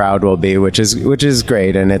of the crowd will be, which is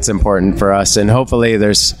great, and it's important for us. And hopefully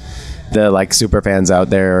there's the like super fans out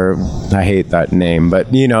there, I hate that name,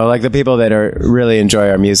 but you know, like the people that are really enjoy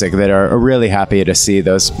our music, that are really happy to see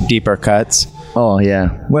those deeper cuts. Oh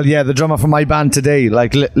yeah. Well, yeah, the drummer for my band today,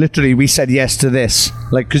 like literally we said yes to this,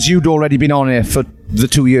 like because you'd already been on it for the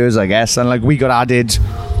 2 years, I guess, and like we got added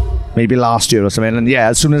maybe last year or something, and yeah,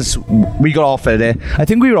 as soon as we got offered it, I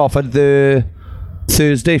think we were offered the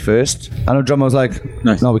Thursday first, and the drummer was like,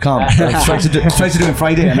 no, we can't. Try to do it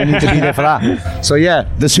Friday, and I need to be there for that. So yeah,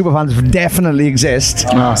 the superfans definitely exist.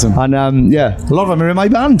 Awesome. And yeah, a lot of them are in my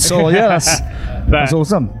band, so yeah, that's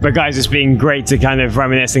awesome. But guys, it's been great to kind of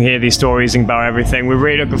reminisce and hear these stories about everything. We're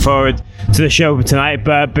really looking forward to the show tonight,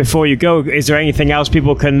 but before you go, is there anything else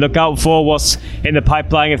people can look out for? What's in the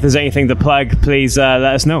pipeline? If there's anything to plug, please let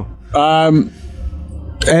us know.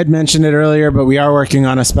 Ed mentioned it earlier, but we are working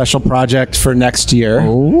on a special project for next year.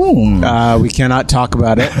 We cannot talk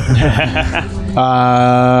about it.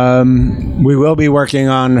 We will be working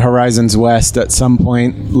on Horizons West at some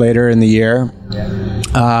point later in the year.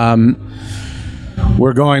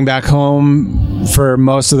 We're going back home for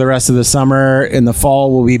most of the rest of the summer. In the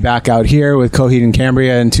fall, we'll be back out here with Coheed and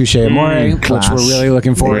Cambria and Touche Amore, which we're really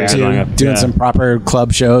looking forward to. Doing some proper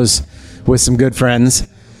club shows with some good friends.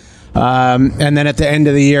 And then at the end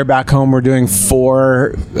of the year back home, we're doing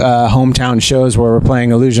 4 hometown shows where we're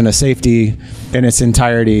playing Illusion of Safety in its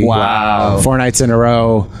entirety. Wow. 4 nights in a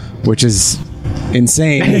row, which is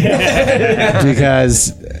insane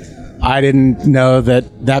because I didn't know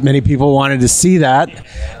that many people wanted to see that.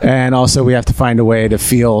 And also we have to find a way to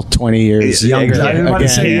feel 20 years younger.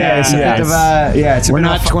 We're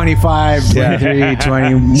not 25, 23,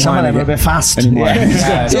 21. Some of them are a bit fast.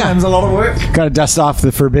 Sometimes a lot of work. Got to dust off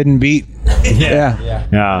the forbidden beat.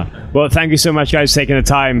 Yeah. Well, thank you so much, guys, for taking the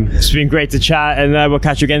time. It's been great to chat, and we'll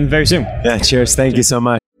catch you again very soon. Yeah, cheers. Thank you so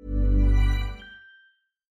much.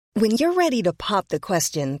 When you're ready to pop the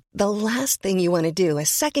question, the last thing you want to do is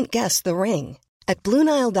second-guess the ring. At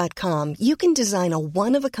BlueNile.com, you can design a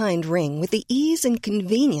one-of-a-kind ring with the ease and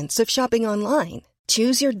convenience of shopping online.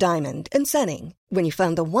 Choose your diamond and setting. When you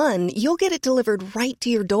find the one, you'll get it delivered right to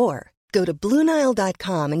your door. Go to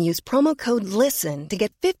BlueNile.com and use promo code LISTEN to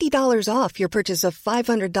get $50 off your purchase of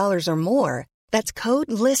 $500 or more. That's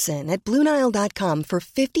code LISTEN at BlueNile.com for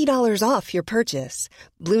 $50 off your purchase.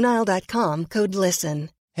 BlueNile.com, code LISTEN.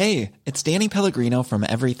 Hey, it's Danny Pellegrino from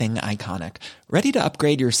Everything Iconic. Ready to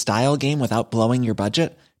upgrade your style game without blowing your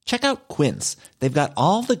budget? Check out Quince. They've got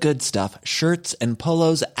all the good stuff, shirts and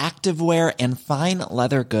polos, activewear, and fine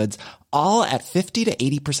leather goods, all at 50 to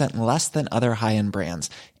 80% less than other high-end brands.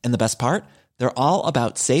 And the best part? They're all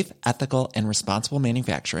about safe, ethical, and responsible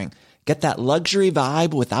manufacturing. Get that luxury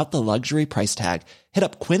vibe without the luxury price tag. Hit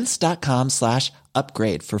up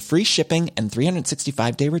quince.com/upgrade for free shipping and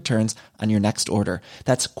 365-day returns on your next order.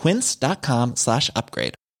 That's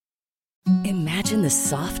quince.com/upgrade. Imagine the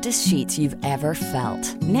softest sheets you've ever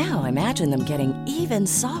felt. Now imagine them getting even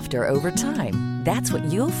softer over time. That's what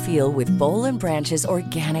you'll feel with Boll & Branch's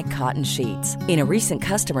organic cotton sheets. In a recent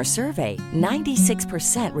customer survey,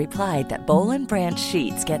 96% replied that Boll & Branch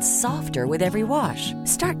sheets get softer with every wash.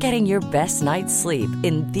 Start getting your best night's sleep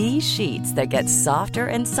in these sheets that get softer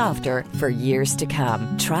and softer for years to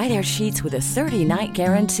come. Try their sheets with a 30-night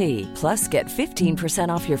guarantee. Plus, get 15%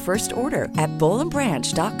 off your first order at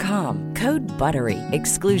bollandbranch.com. Code BUTTERY.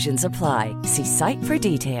 Exclusions apply. See site for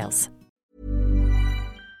details.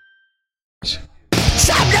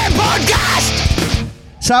 Sapnin Podcast!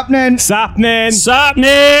 Sapnin!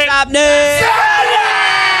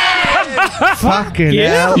 Fucking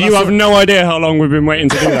hell. You have no idea how long we've been waiting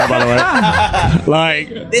to do that, by the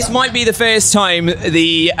way. This might be the first time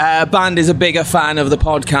the band is a bigger fan of the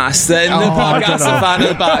podcast than the podcast is a fan of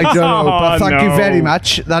the band. I don't know, but thank you very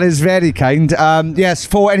much. That is very kind. Yes,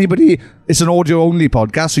 for anybody, it's an audio-only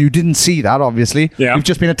podcast, so you didn't see that, obviously. Yeah. You've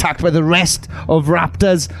just been attacked by the rest of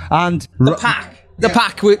Raptors and... The pack. The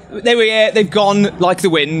pack, they were here, they've gone like the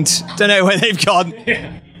wind. Don't know where they've gone.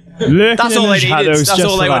 That's all they needed. That's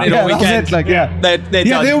all they wanted all weekend. That's it, They're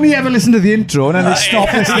done. They only ever listen to the intro and then they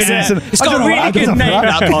stop listening. It's got a really good name,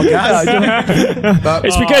 that podcast.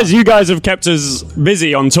 It's because you guys have kept us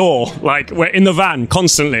busy on tour. Like, we're in the van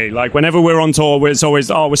constantly. Like, whenever we're on tour, it's always,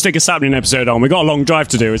 we'll stick a Sapnin episode on. We've got a long drive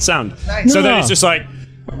to do. It's sound. So then it's just like,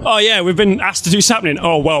 oh yeah, we've been asked to do Sappening.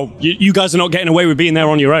 Oh well, you guys are not getting away with being there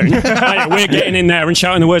on your own. We're getting in there and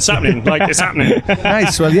shouting the word Sappening like it's happening.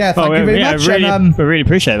 Nice. Well, yeah, thank you very much. We really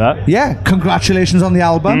appreciate that. Yeah, congratulations on the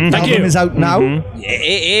album. The album is out now.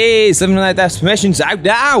 It is. Living Without Permission's out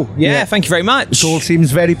now. Yeah, thank you very much. It all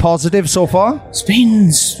seems very positive so far. It's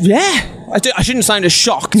been, I shouldn't sound as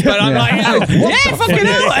shocked, but I'm like, fucking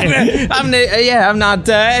hell. I haven't had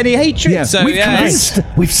any hatred. Yeah. So,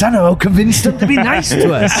 We've somehow convinced them to be nice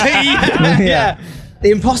to us. yeah. The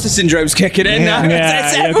imposter syndrome's kicking in now.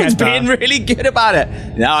 Everyone's being really good about it.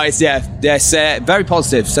 No, it's very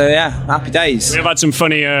positive. So happy days. We've had some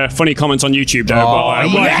funny comments on YouTube though.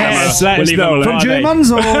 We'll leave them alone. From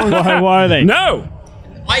Germans or why are they? No.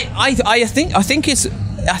 I think it's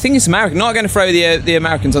American. Not going to throw the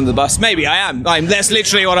Americans under the bus. Maybe I am. That's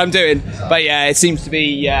literally what I'm doing. But yeah, it seems to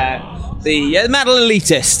be the metal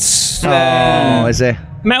elitists. Is it?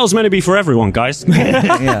 Metal's meant to be for everyone, guys.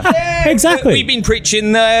 Exactly. We've been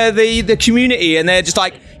preaching the community, and they're just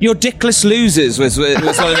like, "You're dickless losers." Was one of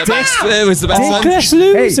the best. Was the best one. Dickless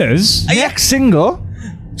losers. Next single.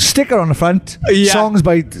 Sticker on the front. Songs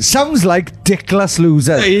by sounds like Dickless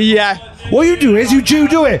Losers. What you do is you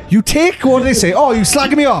do it. You take what they say. Oh, you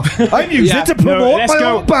slagging me off. I'm using it to promote my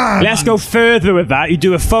own band. Let's go further with that. You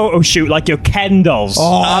do a photo shoot like your Ken dolls.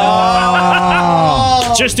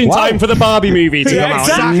 Just in time for the Barbie movie to come out.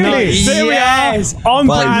 Exactly. There we are. On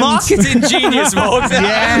brand. Marketing genius mode.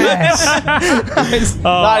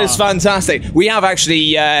 That is fantastic. We have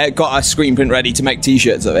actually got a screen print ready to make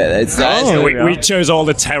T-shirts of it. We chose all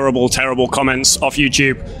the terrible comments off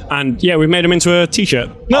YouTube, and we made them into a T-shirt.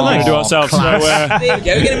 We're going to do ourselves. So, there you go. We're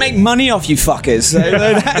going to make money off you fuckers. So,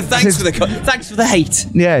 thanks for the hate.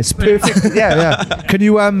 Yes, perfect. Yeah. Can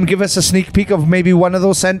you give us a sneak peek of maybe one of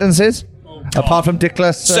those sentences? Apart from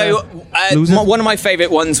Dickless. One of my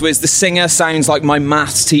favourite ones was the singer sounds like my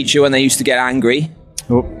maths teacher when they used to get angry.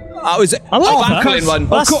 I like that one.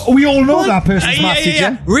 We all know that person's maths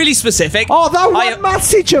teacher. Really specific. Oh, that one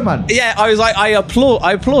maths teacher, man. Yeah, I was like, I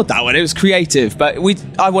applaud that one. It was creative, but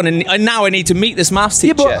now I need to meet this maths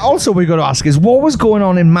teacher. Yeah, but also we got to ask is what was going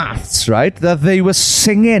on in maths, right? That they were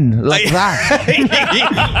singing like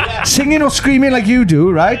that, singing or screaming like you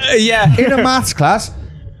do, right? In a maths class.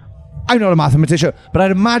 I'm not a mathematician, but I'd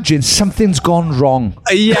imagine something's gone wrong.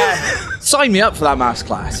 Sign me up for that maths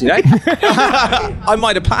class, you know? I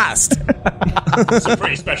might have passed. Some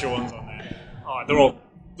pretty special ones on there. Oh, they're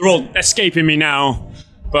all escaping me now.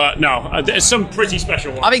 But no, there's some pretty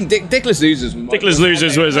special ones. I think Dickless Losers. Dickless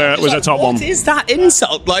Losers was a top one. What is that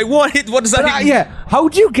insult? Like, what does that mean? How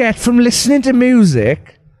do you get from listening to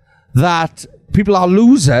music that people are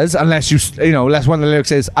losers, unless unless one of the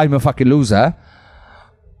lyrics is, I'm a fucking loser.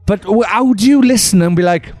 But how do you listen and be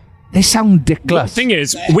like, they sound dickless? The thing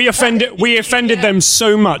is, we offended them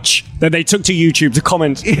so much that they took to YouTube to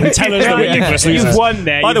comment and tell us that we're dickless losers. You've won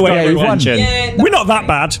there. By the way, everyone, we're not that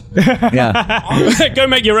bad. Go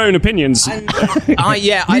make your own opinions. Leave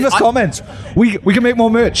us comments. We can make more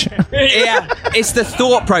merch. It's the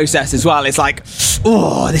thought process as well. It's like,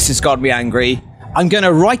 oh, this has got me angry. I'm going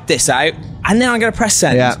to write this out, and then I'm going to press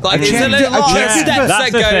send. Like,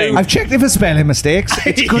 I've checked it for spelling mistakes.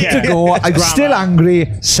 It's good to go. I'm still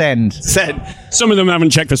angry. Send. Some of them haven't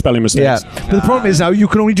checked for spelling mistakes. But the problem is now you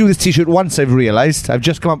can only do this T-shirt once, I've realised. I've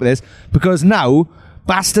just come up with this. Because now,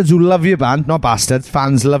 bastards who love your band, not bastards,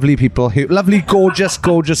 fans, lovely people, lovely, gorgeous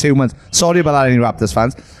humans. Sorry about that, any Raptors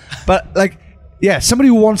fans. But, somebody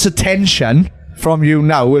who wants attention from you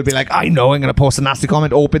now will be like, I know, I'm going to post a nasty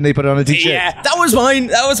comment, open, they put it on a T-shirt. Yeah, that was mine.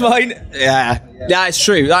 Yeah, it's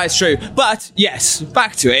true. But yes,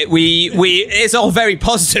 back to it. It's all very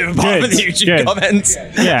positive apart from the YouTube comments.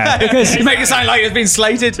 Yeah, because you make it sound like it's been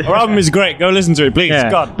slated. Our album is great. Go listen to it, please. Yeah.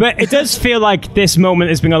 God. But it does feel like this moment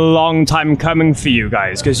has been a long time coming for you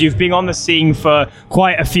guys, because you've been on the scene for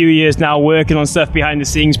quite a few years now, working on stuff behind the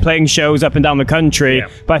scenes, playing shows up and down the country. Yeah.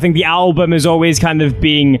 But I think the album has always kind of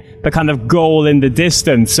been the kind of goal in the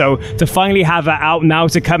distance. So to finally have that out now,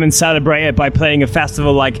 to come and celebrate it by playing a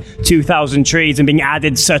festival like 2000 Trees and being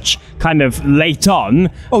added such kind of late on.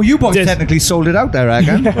 Oh, you boys technically sold it out there, I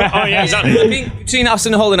reckon. Exactly. Between us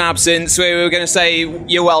and Holden Absence, we were going to say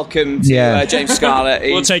you're welcome to James Scarlett.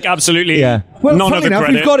 We'll take absolutely none of the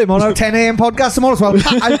credit. We've got him on our 10 a.m. podcast tomorrow as well.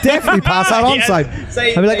 I'll definitely pass that on side.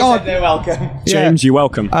 I'll be like, they're welcome. James, you're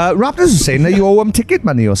welcome. Raptors was saying that you owe them ticket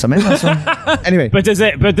money or something. Anyway. But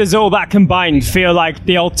does all that combined feel like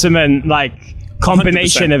the ultimate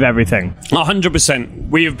combination 100%. of everything? 100%.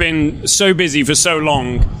 We have been so busy for so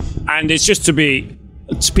long, and it's just to be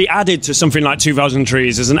added to something like 2000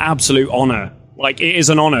 Trees is an absolute honour. Like, it is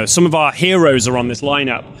an honour. Some of our heroes are on this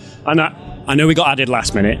lineup, and I know we got added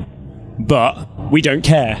last minute, but we don't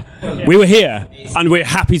care. We were here, and we're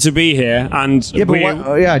happy to be here. And Yeah, but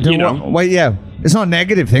it's not a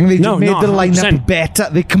negative thing. They just made the lineup better.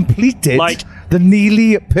 They completed the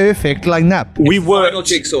nearly perfect lineup. We worked final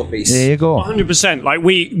jigsaw piece. There you go. 100%. Like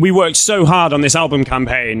we worked so hard on this album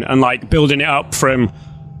campaign and like building it up from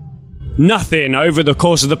nothing over the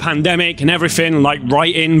course of the pandemic and everything, like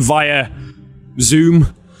writing via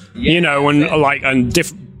Zoom, and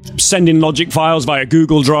sending Logic files via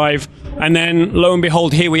Google Drive. And then, lo and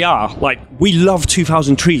behold, here we are. Like, we love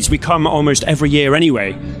 2000 Trees. We come almost every year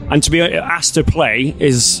anyway. And to be asked to play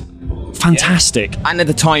is fantastic. Yeah. And at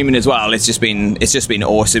the timing as well, it's just been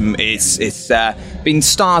awesome. It's been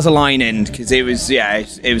stars aligning because it was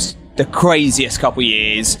the craziest couple of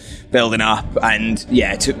years building up, and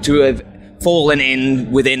to have fallen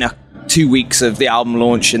in within 2 weeks of the album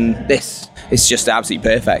launch, and this. It's just absolutely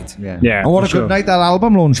perfect. Yeah. And what a good night that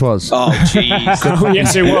album launch was. Oh, jeez.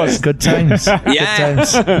 Yes, it was. Good times. Yeah. Good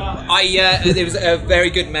times. There was a very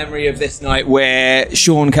good memory of this night where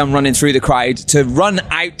Sean came running through the crowd to run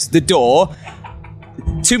out the door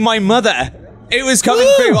to my mother. It was coming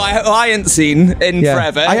through. I hadn't seen in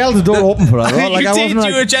forever. I held the door open for her. Like, you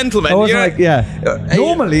were a gentleman. I wasn't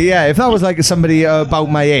normally, if that was like somebody about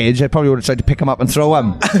my age, I probably would have tried to pick him up and throw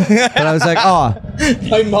him. But I was like,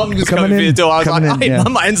 my mum was coming through the door. I was like,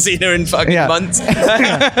 Mum, I hadn't seen her in fucking months.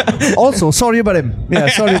 Also, sorry about him. Yeah,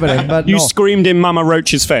 sorry about him. But you screamed in Mama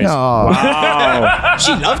Roach's face. Oh. Wow.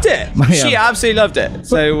 She loved it. She absolutely loved it.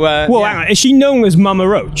 So, hang on. Is she known as Mama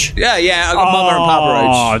Roach? Yeah. I got Mama and Papa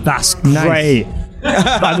Roach. Oh, that's great.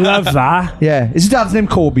 I love that. Yeah. Is his dad's name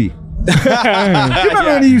Kobe? Do you remember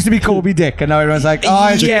when he used to be Kobe Dick, and now everyone's like,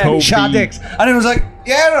 it's Shad Dicks, and everyone's like,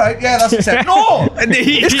 yeah, right, yeah, that's what said. No,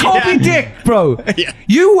 it's Kobe Dick, bro. Yeah.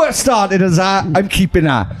 You were started as I'm keeping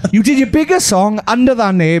that. You did your biggest song under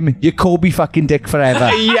that name. You're Kobe fucking Dick forever.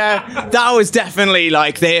 Yeah, that was definitely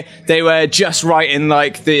like they were just writing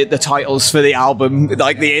like the titles for the album,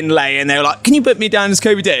 like the inlay, and they were like, "Can you put me down as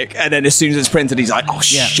Kobe Dick?" And then as soon as it's printed, he's like, "Oh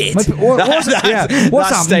shit!" What's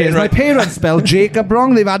happening is my parents spelled Jacob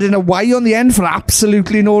wrong. They've added a Y on the end for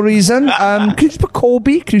absolutely no reason. Can you just put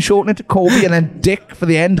Kobe? Can you shorten it to Kobe and then Dick for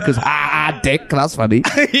the end? Because Dick, that's funny.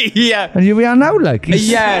 Yeah. And here we are now, like.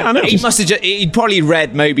 He must have he'd probably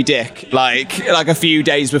read Moby Dick like a few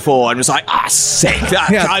days before and was like, sick.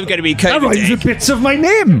 I'm going to be Kobe Dick. That rhymes with bits of my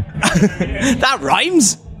name. That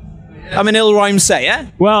rhymes. I'm an ill rhyme sayer.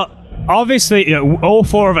 Well, obviously, all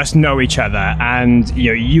four of us know each other, and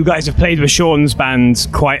you guys have played with Sean's band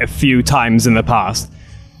quite a few times in the past.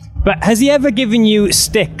 But has he ever given you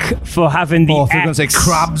stick for having the X? I was going to say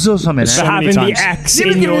crabs or something. For having the X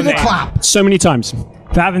in your name. So many times.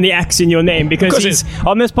 For having the X in your name. Because he's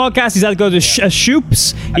on this podcast, he's had to go to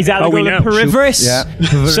Shoops. He's had to go to Periveris. Yeah.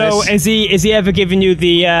 So is he ever given you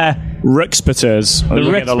the... Ruxputers. The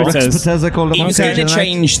Ruxputers, I call them. He was going to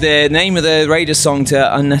change the name of the Raiders song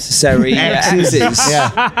to Unnecessary X's. Yeah,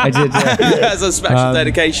 I did. Yeah. As a special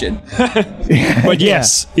dedication. But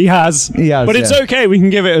yes, he has. But it's okay. We can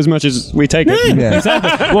give it as much as we take it. Yeah.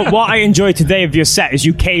 Exactly. What I enjoyed today of your set is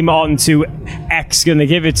you came on to X gonna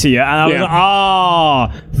give it to you, and I was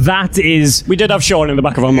like, that is. We did have Sean in the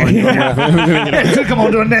back of our mind. You could come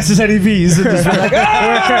on to Unnecessary V's and just be like,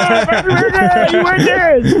 you were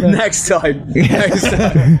dead. Next time.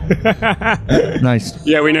 Nice.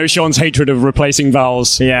 Yeah, we know Sean's hatred of replacing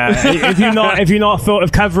vowels. Yeah. Have you not thought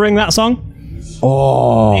of covering that song?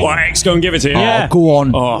 Oh. Well, X, go and give it to you. Yeah. Go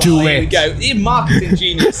on. Do Here we it. go. You're marketing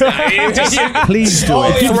genius now. Please do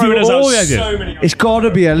it. It's got to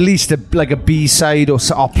be at least a B-side or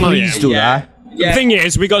so. Please do that. Yeah. The thing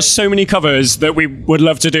is, we got so many covers that we would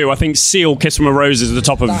love to do. I think Seal, Kiss from a Rose is at the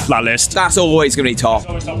top of that list. That's always going to be top.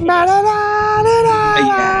 Exactly.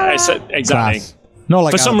 Class. Not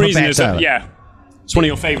like for some reason, it's one of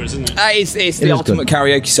your favourites, isn't it? It's the ultimate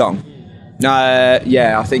karaoke song.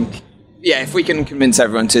 I think. Yeah, if we can convince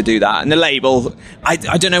everyone to do that, and the label, I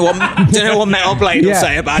don't know what Metal Blade will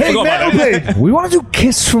say about it. Hey, Metal Blade, we want to do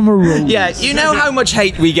Kiss from a Rose. Yeah, you know how much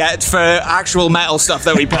hate we get for actual metal stuff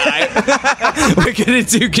that we put out. We're going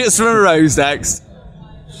to do Kiss from a Rose next.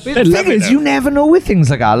 The thing is, you never know with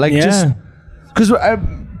things like that. Like just because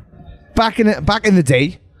back in the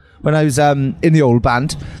day when I was in the old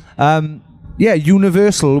band,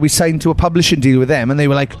 Universal, we signed to a publishing deal with them, and they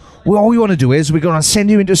were like, well, all we want to do is we're going to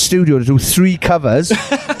send you into a studio to do 3 covers,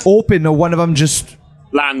 hoping that one of them just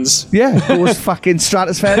lands. Yeah, goes fucking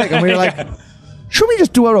stratospheric, and we were like, should we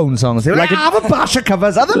just do our own songs? They were like, have a bash of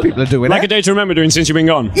covers. Other people are doing like A Day to Remember doing Since You've Been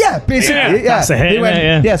Gone. Yeah, basically. Yeah. That's a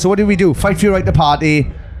hit. So what did we do? Fight for Your Right to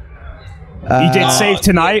Party. You did Save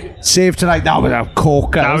Tonight? Save Tonight, that was a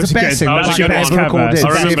corker. That was the best thing. That was a good one. Recorded. I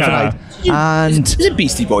remember Save Tonight. And is it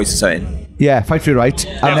Beastie Boys or something? yeah, Fight for Your Right.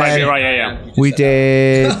 Yeah, Fight for Your Right, yeah. We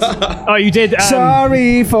did... Oh, you did...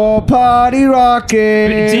 Sorry for Party Rocking.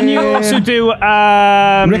 Didn't you also do...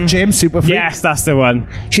 Rick James, Super Freak? Yes, that's the one.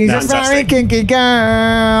 She's a very kinky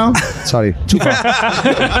girl. Sorry, too far.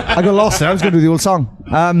 I got lost there. I was going to do the old song.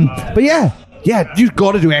 But yeah, you've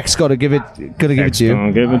got to do X. Got to give it to you.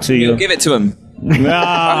 I'll give it to you. Give it to him.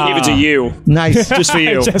 I'll give it to you. Nice. Just for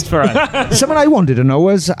you. Just for us. Something I wanted to know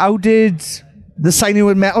was, how did the signing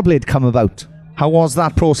with Metal Blade come about? How was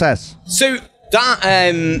that process? So that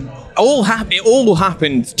it all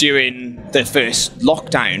happened during the first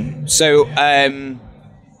lockdown. So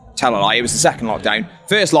tell a lie, it was the second lockdown.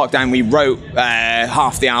 First lockdown, we wrote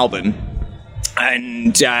half the album,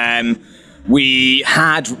 and we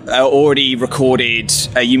had already recorded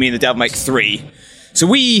You Me and the Devil Make 3. So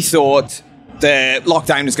we thought the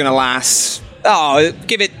lockdown was going to last,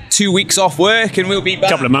 give it 2 weeks off work and we'll be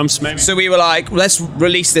back. Couple of months, maybe. So we were like, let's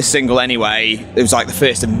release this single anyway. It was like the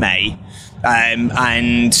 1st of May.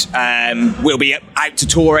 And we'll be out to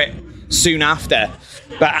tour it soon after.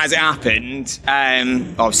 But as it happened,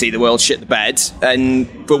 obviously the world shit the bed,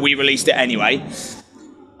 but we released it anyway.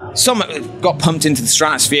 Some got pumped into the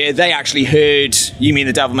stratosphere. They actually heard You Me and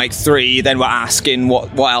the Devil Make 3, then were asking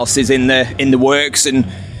what else is in the works, and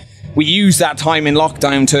we used that time in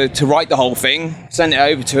lockdown to write the whole thing, sent it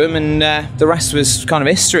over to him, and the rest was kind of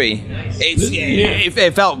history.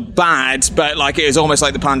 It felt bad, but like it was almost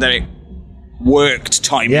like the pandemic worked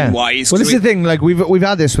timing wise. Well, this is the thing. Like we've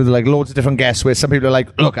had this with like loads of different guests, where some people are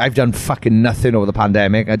like, "Look, I've done fucking nothing over the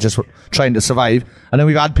pandemic. I just trying to survive." And then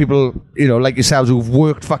we've had people, like yourselves, who've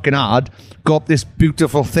worked fucking hard, got this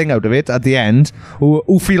beautiful thing out of it at the end,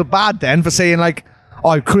 who feel bad then for saying like, "Oh,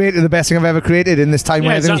 I've created the best thing I've ever created in this time."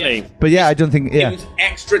 Yeah, exactly. But yeah, I don't think. Yeah, it was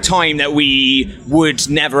extra time that we would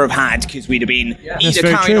never have had because we'd have been either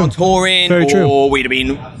very carrying true. on touring Very true. or we'd have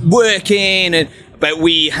been working, but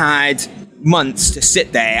we had months to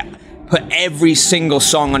sit there, put every single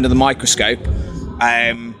song under the microscope.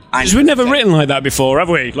 Because we've never written like that before, have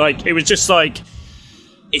we? Like, it was just like...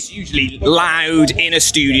 It's usually loud in a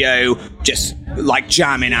studio, just like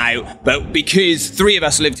jamming out. But because 3 of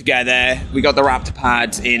us live together, we got the Raptor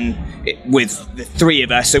pad in with the 3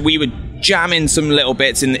 of us, so we would jam in some little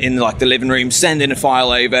bits in like the living room, send in a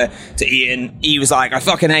file over to Ian. He was like, "I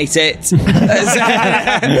fucking hate it."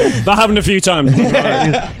 That happened a few times.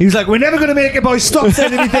 He was like, "We're never going to make it, boys. Stop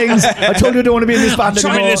sending me things. I told you I don't want to be in this band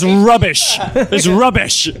anymore." This rubbish. This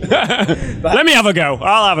rubbish. Let me have a go.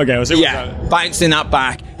 I'll have a go. See what's bouncing that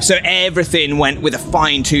back. So everything went with a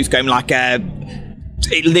fine tooth comb, like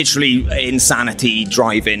literally insanity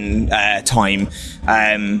driving time.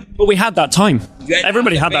 But we had that time.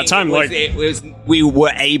 Everybody had that time. We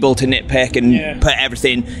were able to nitpick and put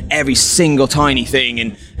every single tiny thing,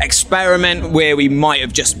 and experiment where we might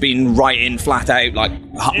have just been writing flat out like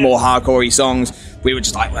more hardcore-y songs. We were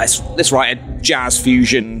just like, let's write a jazz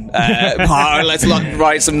fusion part. Let's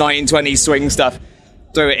write some 1920s swing stuff.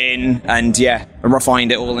 Throw it in and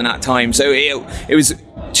refined it all in that time. So it was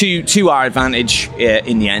to our advantage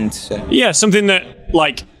in the end. So. Yeah, something that,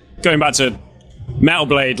 like, going back to Metal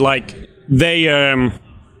Blade, like, they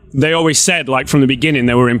always said, like, from the beginning,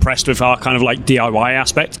 they were impressed with our kind of, like, DIY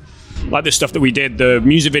aspect. Like, the stuff that we did, the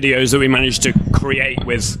music videos that we managed to create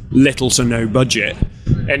with little to no budget.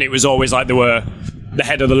 And it was always like the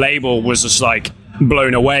head of the label was just, like,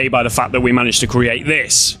 blown away by the fact that we managed to create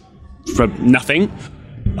this for nothing.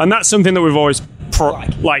 And that's something that we've always, You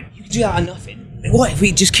can do that on nothing. What if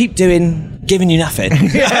we just keep giving you nothing?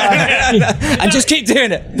 And just keep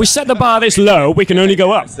doing it. We set the bar this low, we can only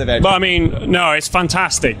go up. But I mean, no, it's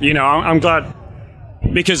fantastic. I'm glad,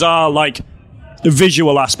 because our, like, the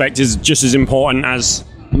visual aspect is just as important as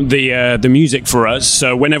the music for us.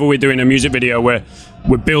 So whenever we're doing a music video,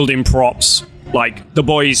 we're building props. Like the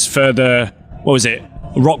boys for the,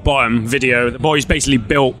 Rock Bottom video, the boys basically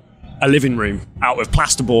built a living room out of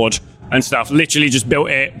plasterboard and stuff. Literally just built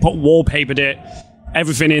it, wallpapered it,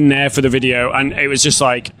 everything in there for the video, and it was just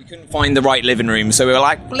like... We couldn't find the right living room, so we were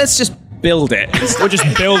like, well, let's just build it. We'll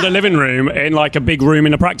just build a living room in like a big room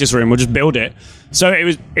in a practice room. We'll just build it. So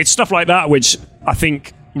it's stuff like that which I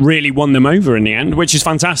think really won them over in the end, which is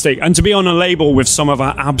fantastic. And to be on a label with some of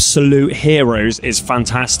our absolute heroes is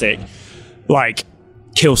fantastic. Like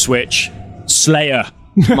Killswitch, Slayer,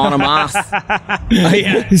 Monomath.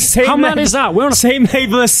 How mad is that? We're on same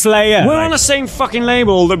label as Slayer. We're on the same fucking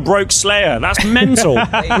label that broke Slayer. That's mental.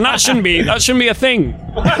 And that shouldn't be a thing.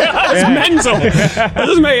 That's mental. That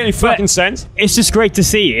doesn't make any fucking sense. It's just great to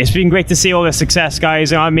see. It's been great to see all the success,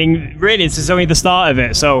 guys. I mean, really, this is only the start of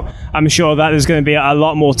it. So I'm sure that there's going to be a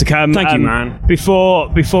lot more to come. Thank you, man. Before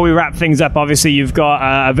we wrap things up, obviously you've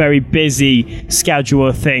got a very busy schedule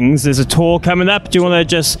of things. There's a tour coming up. Do you want to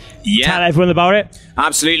just tell everyone about it?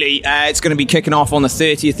 Absolutely. It's going to be kicking off on the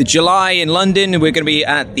 30th of July in London. We're going to be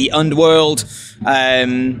at the Underworld.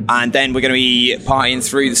 And then we're going to be partying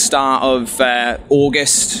through the start of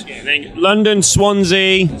August. London,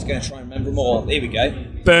 Swansea. I was going to try and remember them all. Here we go.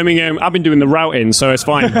 Birmingham. I've been doing the routing, so it's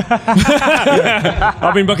fine.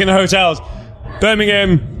 I've been booking the hotels.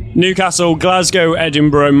 Birmingham, Newcastle, Glasgow,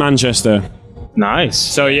 Edinburgh, Manchester. Nice.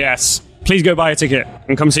 So yes, please go buy a ticket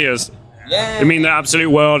and come see us. Yeah. I mean the absolute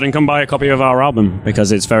world, and come buy a copy of our album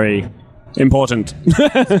because it's very important.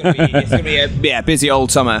 It's going to be a busy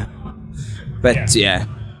old summer. But yeah.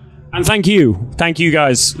 And thank you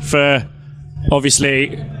guys for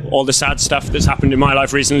obviously all the sad stuff that's happened in my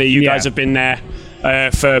life recently. You guys have been there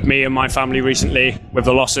for me and my family recently with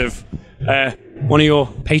the loss of one of your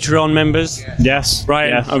Patreon members. Yes. Brian,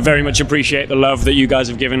 yes. I very much appreciate the love that you guys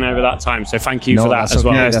have given over that time. So thank you for that as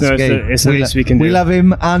well. Yeah, it's the least we can do. We love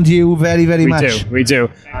him and you very, very much. We do.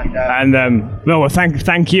 And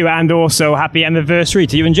thank you, and also happy anniversary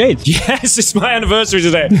to you and Jade. Yes, it's my anniversary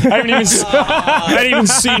today. I haven't even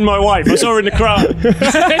seen my wife. I saw her in the crowd.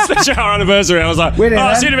 It's literally our anniversary. I was like, see you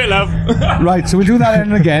in a bit, love. Right, so we'll do that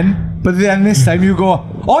in again. But then this time you go,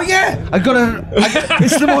 oh yeah,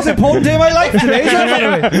 it's the most important day of my life today,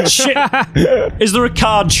 isn't it? Shit. Is there a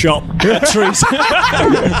card shop at trees?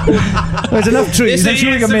 There's enough trees. I'm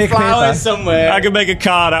sure you can make flowers somewhere. I can make a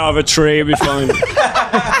card out of a tree. It'll be fine.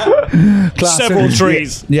 Several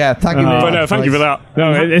trees. Yeah, thank you very much. Thank you for that.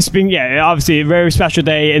 No, it's been, obviously a very special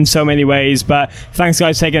day in so many ways, but thanks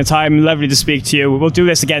guys for taking the time. Lovely to speak to you. We'll do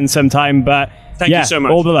this again sometime, but thank you so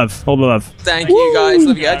much. All the love. Thank you guys.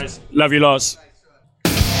 Love you guys. Love you lots.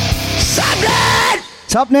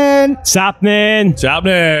 Sapnin!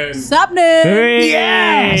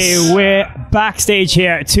 Yes! We're backstage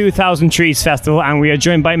here at 2000 Trees Festival, and we are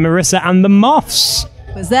joined by Marissa and the Moths.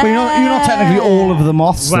 But you're not technically all of the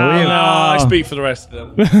Moths, though, are you? No, I speak for the rest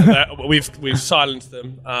of them. We've silenced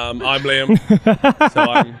them. I'm Liam, so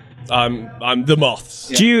I'm the Moths.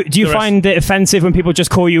 Do you find it offensive when people just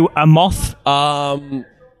call you a moth?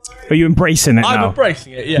 Are you embracing it now? I'm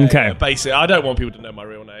embracing it, yeah. Okay. Yeah, basically, I don't want people to know my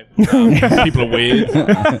real name. People are weird.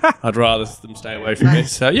 I'd rather them stay away from me.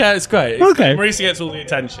 So, yeah, it's great. Okay. Marissa gets all the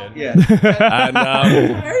attention. Yeah. And,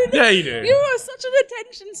 yeah, you do. You are such an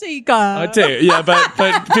attention seeker. I do, yeah, but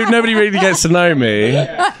dude, nobody really gets to know me.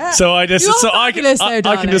 So I just, I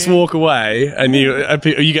can just walk away, and you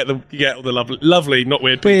get all the lovely, not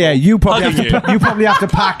weird people. But yeah, you probably have to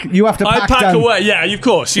pack. You have to pack. I pack down. away. Yeah, of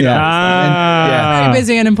course. You know. Very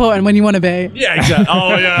busy and important when you want to be. Yeah, exactly.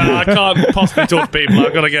 Oh, yeah, I can't possibly talk to people.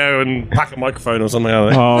 I've got to go and pack a microphone or something.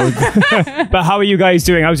 But how are you guys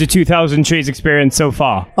doing? How's your 2000 Trees experience so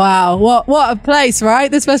far? Wow, what a place,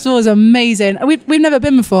 right? This festival is amazing. We've never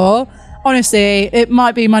been before. Honestly, it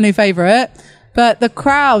might be my new favourite. But the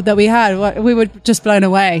crowd that we had, we were just blown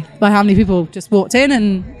away by how many people just walked in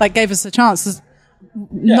and gave us a chance.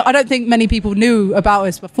 I don't think many people knew about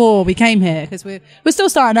us before we came here, because we're still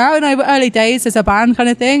starting out in our early days as a band kind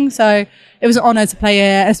of thing. So it was an honour to play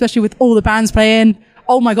here, especially with all the bands playing.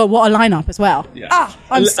 Oh my God, what a lineup as well. Yeah.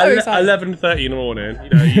 I'm so excited. 11:30 in the morning.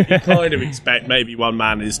 You kind of expect maybe one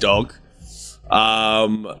man and his dog. A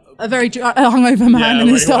very hungover man and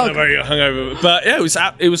his dog. Very hungover. But yeah,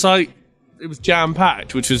 it was jam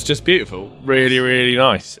packed, which was just beautiful. Really, really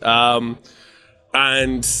nice.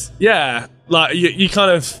 And yeah, you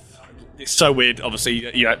kind of, it's so weird.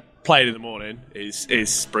 Obviously, playing in the morning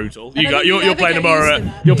is brutal. You're playing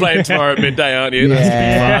tomorrow. You're playing tomorrow at midday, aren't you?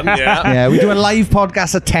 That's fun. Yeah, we do a live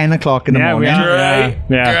podcast at 10 o'clock in the morning.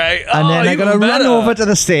 Great. And then they're going to run over to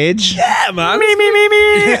the stage. Yeah, man. Me.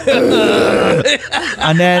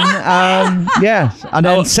 And then, and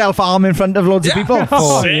then self-harm in front of loads of people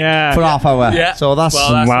for half hour. Yeah. So that's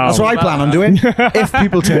what I plan on doing. If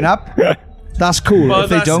people turn up. That's cool. Well, if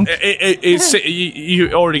they don't,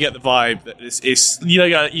 you already get the vibe that it's you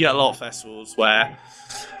get a lot of festivals where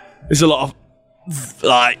there's a lot of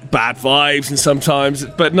bad vibes, and sometimes,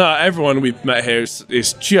 but no, everyone we've met here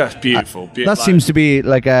is just beautiful. That seems to be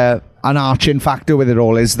an arching factor with it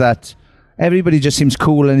all, is that everybody just seems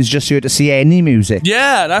cool and is just here to see any music.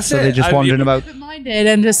 Yeah, that's so it. they're just wandering about. Minded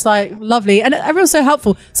and just like lovely, and everyone's so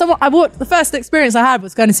helpful. The first experience I had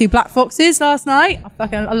was going to see Black Foxes last night.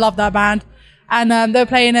 I love that band, and they were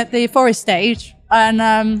playing at the Forest stage. And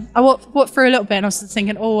I walked through a little bit, and I was just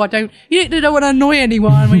thinking, you don't want to annoy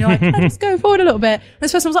anyone when you're like, can I just go forward a little bit? And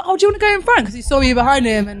this person was like, do you want to go in front? Because he saw me behind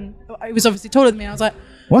him, and he was obviously taller than me. I was like,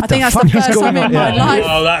 I think that's the first time in my life.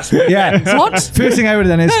 Oh, that's weird. Yeah. What? First thing I would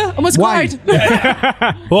have done is, almost why?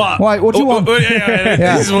 What? Why? What do you want?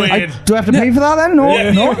 This is weird. Do I have to pay for that then?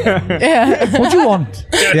 No. No. Yeah. What do you want?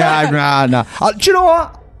 Nah. Do you know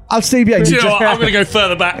what? I'll stay behind you. Do you know what? I'm going to go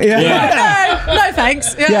further back. No,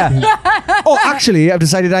 thanks. Oh, actually, I've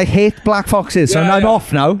decided I hate Black Foxes, so I'm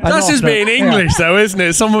off now. That's just being English, though, isn't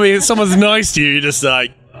it? Someone's nice to you, you're just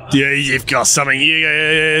like, yeah, you've got something.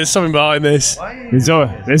 There's something behind this. There's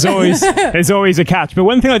always a catch. But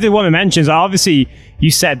one thing I did want to mention is obviously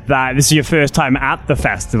you said that this is your first time at the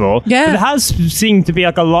festival. Yeah. But there has seemed to be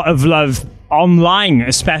like a lot of love online,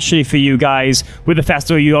 especially for you guys with the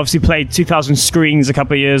festival. You obviously played 2,000 screens a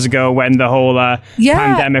couple of years ago when the whole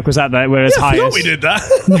pandemic was at its highest. I thought we did that.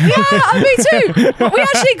 Me too. But we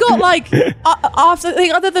actually got like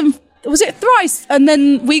other than. Was it Thrice? And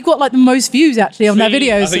then we got like the most views actually on their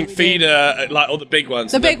videos. I think Feeder, like all the big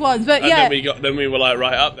ones. The big ones, but yeah. Then we were like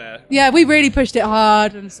right up there. Yeah, we really pushed it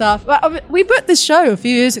hard and stuff. But we booked this show a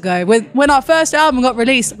few years ago. When our first album got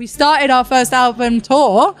released, we started our first album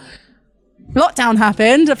tour. Lockdown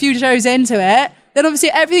happened, a few shows into it. Then obviously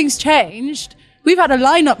everything's changed. We've had a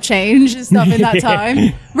lineup change and stuff in that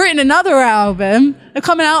time. Written another album. And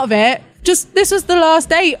coming out of it. This was the last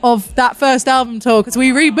date of that first album tour because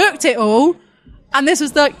we rebooked it all, and this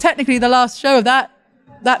was technically the last show of that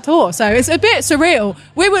tour. So it's a bit surreal.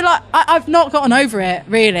 We were like, I've not gotten over it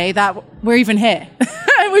really that we're even here.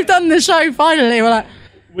 We've done the show finally. We're like,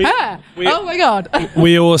 oh my god.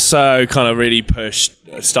 We also kind of really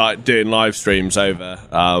started doing live streams over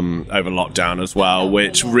lockdown as well,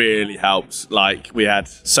 which really helped. Like we had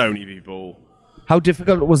so many people. How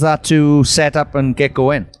difficult was that to set up and get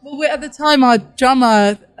going? Well, at the time, our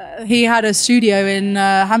drummer, he had a studio in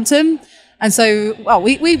Hampton. And so,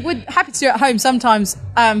 we were happy to do it at home sometimes.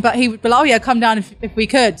 But he would be like, come down if we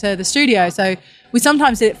could to the studio. So we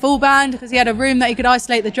sometimes did it full band because he had a room that he could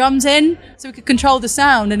isolate the drums in. So we could control the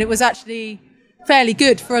sound. And it was actually fairly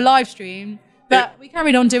good for a live stream. But we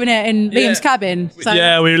carried on doing it in Liam's cabin. So.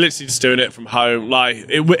 Yeah, we were literally just doing it from home. Like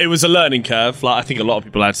it was a learning curve. Like I think a lot of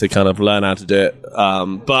people had to kind of learn how to do it.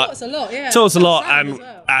 But taught us a lot, yeah. Taught us a lot,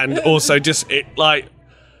 and also just it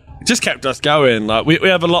just kept us going. Like we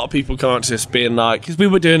have a lot of people come up to us being like, because we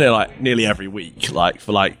were doing it like nearly every week, like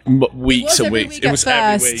for like weeks and weeks. It was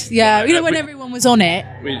every week. Yeah, like, when everyone was on it.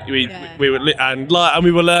 We were and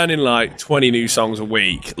we were learning like 20 new songs a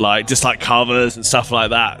week, like just like covers and stuff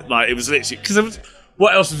like that. Like it was literally because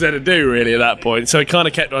what else was there to do really at that point? So it kind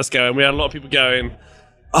of kept us going. We had a lot of people going.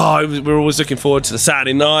 We're always looking forward to the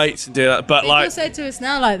Saturday nights and do that. But people said to us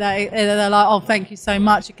now like that, they're like, "Oh, thank you so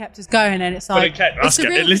much. It kept us going." And it's like, it kept us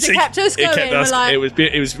going. It kept us going. It was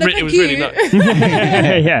really nice.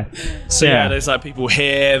 Yeah. So there's like people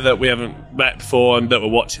here that we haven't met before and that we're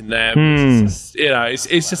watching them. It's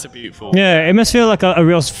just a beautiful. Yeah, it must feel like a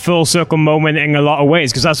real full circle moment in a lot of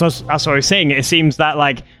ways because that's what I was saying. It seems that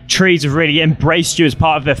like Trees have really embraced you as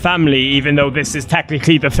part of their family, even though this is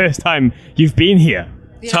technically the first time you've been here.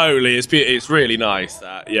 Yeah. Totally, it's really nice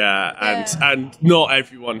that and not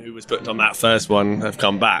everyone who was booked on that first one have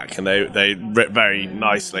come back, and they very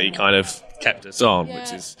nicely kind of kept us on,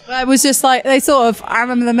 which is. Well, it was just like I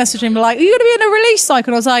remember the messaging were like, "Are you going to be in a release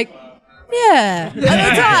cycle?" And I was like, "Yeah." At the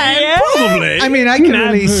time, probably. I mean, I can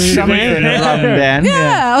release something around then.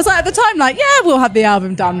 Yeah, I was like at the time, like, we'll have the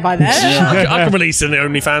album done by then. I can release an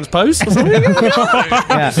OnlyFans post or something.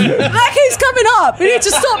 That keeps coming up. We need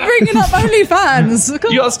to stop bringing up OnlyFans.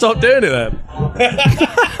 You got to stop doing it then.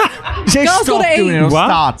 Stop doing it.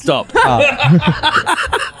 Stop.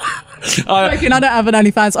 I don't have an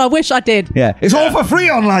OnlyFans. I wish I did. Yeah, it's all for free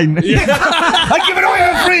online. I give it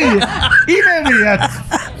away for free. Email me at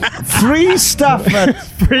free stuff at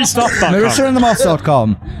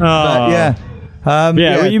marissaandthemoss.com.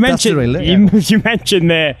 Well, you mentioned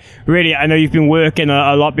there. Really, I know you've been working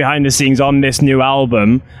a lot behind the scenes on this new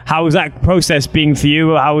album. How is that process being for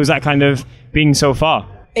you? How is that kind of being so far?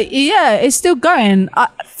 It's still going.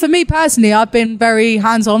 For me personally, I've been very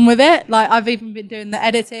hands-on with it. Like I've even been doing the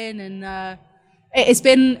editing, and it's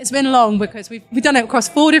been long because we've done it across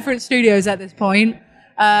 4 different studios at this point.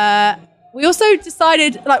 We also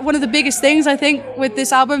decided, like one of the biggest things I think with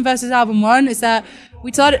this album versus album 1 is that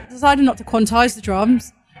we decided not to quantize the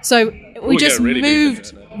drums. So we just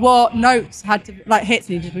moved what notes had to, like, hits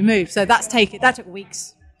needed to be moved. So that took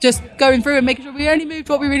weeks. Just going through and making sure we only moved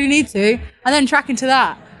what we really need to, and then tracking to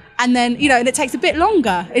that. And then, and it takes a bit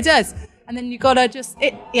longer. It does. And then you gotta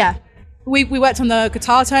We worked on the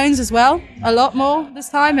guitar tones as well, a lot more this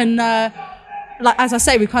time. And like, as I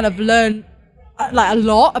say, we kind of learned like a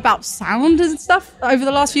lot about sound and stuff over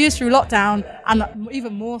the last few years through lockdown, and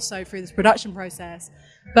even more so through this production process.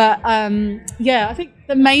 But I think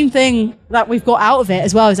the main thing that we've got out of it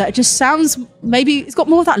as well is that it just sounds, maybe it's got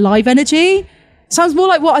more of that live energy. It sounds more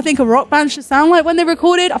like what I think a rock band should sound like when they're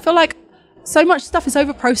recorded. I feel like so much stuff is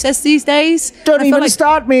over-processed these days. Don't even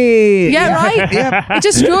start me. Yeah, right? Yeah. It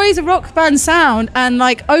destroys a rock band sound, and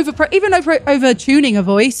like over-tuning a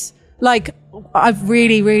voice. Like, I've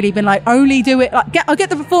really, really been like, only do it, like, I'll get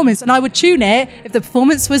the performance, and I would tune it if the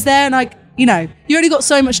performance was there, and like, you only got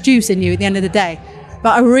so much juice in you at the end of the day.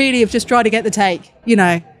 But I really have just tried to get the take,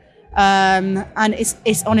 and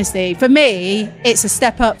it's honestly, for me, it's a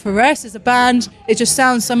step up for us as a band. It just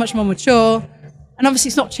sounds so much more mature. And obviously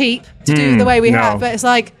it's not cheap to do it the way we have, but it's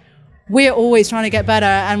like, we're always trying to get better,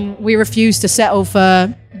 and we refuse to settle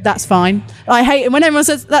for that's fine. I hate it when everyone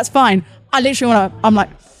says that's fine. I literally I'm like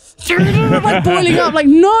boiling up, like,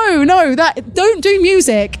 no, don't do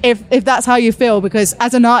music if that's how you feel, because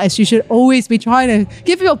as an artist, you should always be trying to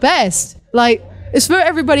give your best. Like, it's for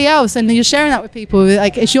everybody else, and you're sharing that with people.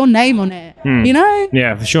 Like, it's your name on it,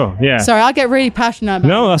 Yeah, for sure. Yeah. Sorry, I get really passionate about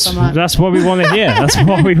No, that's what we want to hear. That's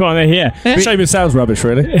what we want to hear. Shame it sounds rubbish,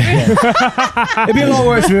 really. It'd be a lot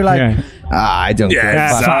worse if we were like, I don't care.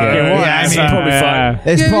 Probably fine.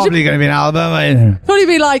 It's probably going to be an album. Probably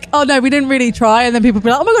be like, oh no, we didn't really try, and then people be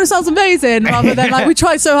like, oh my god, it sounds amazing. Rather than like, we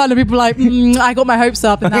tried so hard, and people are like, I got my hopes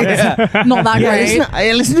up, and that was not that great.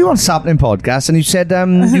 I listened to you on Sampling Podcast, and you said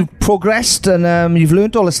you've progressed and you've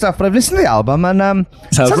learned all this stuff. But I've listened to the album, and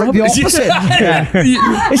sounds like the opposite.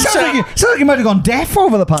 It sounds like you might have gone deaf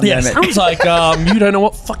over the pandemic. Yeah, sounds like you don't know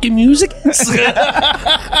what fucking music is.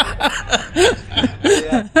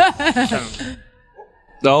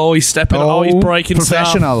 Oh, he's stepping. Oh, he's breaking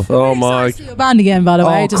professional stuff. Oh my! Your band again, by the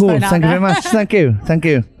way. Just cool. Thank you very much. Thank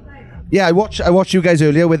you. Yeah, I watched you guys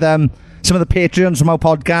earlier with some of the Patreons from our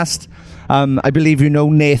podcast. I believe you know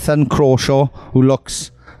Nathan Crawshaw, who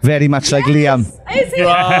looks very much like Liam. Is he?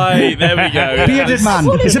 Right, there we go. Bearded man.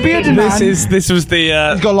 It's a bearded man. This was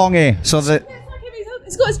the. He's got long hair, so that.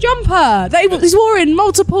 He's got his jumper that he's wore in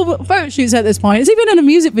multiple photo shoots at this point. It's even in a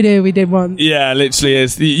music video we did once. Yeah, literally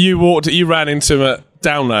is. You ran into him at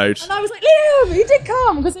Download. And I was like, Liam, he did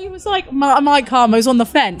come, because he was like, I might come. I was on the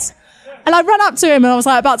fence. And I ran up to him and I was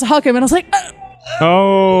like about to hug him, and I was like,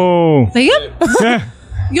 oh. Liam?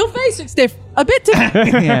 Your face looks a bit different.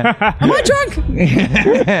 Am I drunk?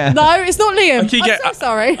 No, it's not Liam. I'm so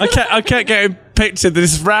sorry. I kept getting pictured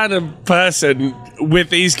this random person with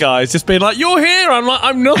these guys just being like, you're here. I'm like,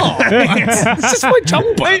 I'm not. It's just my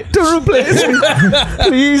jumper. Don't replace me.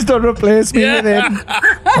 Please don't replace me with him.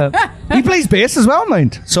 He plays bass as well,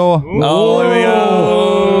 mind. So, there we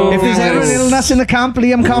go. If there's ever an illness in the camp,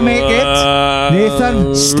 Liam can't make it.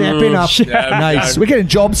 Nathan, stepping up. Nice. We're getting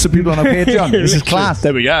jobs for people on our Patreon. This is class.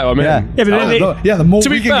 There we go. I mean, the more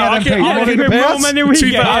we can get them paid, the better.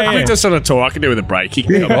 We're just on a tour. I can do with a break. He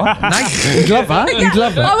can come on. Nice. You'd love that. You'd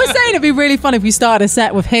love that. I was saying it'd be really fun if we started a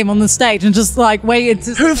set with him on the stage and just like waited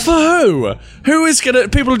to. Who for who? Who is gonna?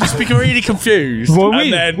 People would just be really confused. Well,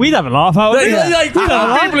 we'd have a laugh out of it.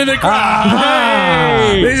 People in the crowd.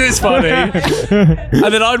 Hey, this is funny.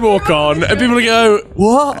 And then I'd walk on, and people would go,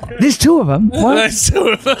 "What? There's two of them. What? There's two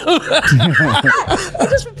of them."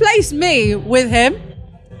 Just replace me with him.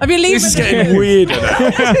 I mean, this is getting weirder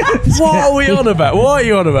now. What are we on about? What are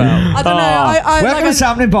you on about? I don't know. Welcome to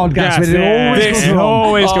Sampling Podcast. It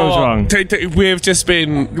always goes wrong. We've just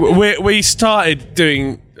been. We started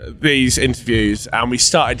doing these interviews, and we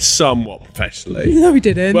started somewhat professionally. No, we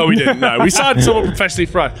didn't. Well, we didn't. No, we started somewhat professionally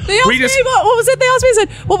for us. They asked me what was it? They asked me, said,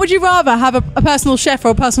 "What would you rather have, a personal chef or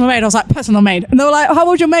a personal maid?" I was like, "Personal maid." And they were like, "How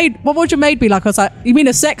would your maid? What would your maid be like?" I was like, "You mean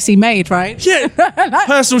a sexy maid, right?" Yeah,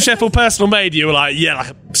 personal chef or personal maid. You were like, "Yeah, like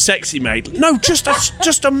a sexy maid." No, just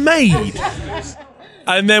a maid.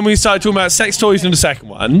 And then we started talking about sex toys in the second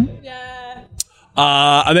one. Yeah.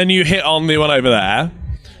 And then you hit on the one over there.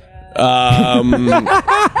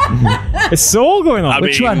 It's all going on.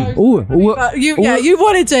 Which one? You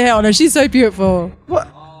wanted to hit on her. She's so beautiful. What?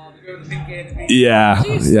 Yeah.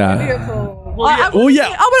 She's so beautiful. I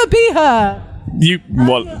want to be her. You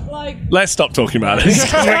what? Let's stop talking about this.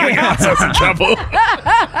 We're going to get ourselves in trouble.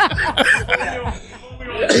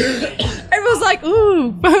 Everyone's like,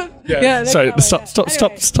 ooh. Yeah, Sorry, stop.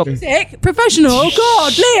 Sick, professional.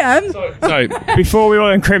 God, Liam. Sorry. Before we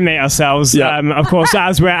all incriminate ourselves, of course,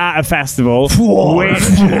 as we're at a festival,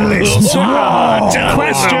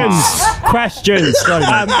 questions.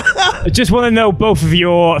 I just want to know both of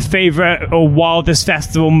your favourite or wildest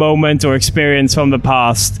festival moment or experience from the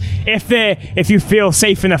past, if you feel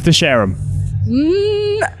safe enough to share them.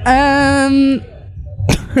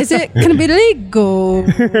 Is it going to be legal?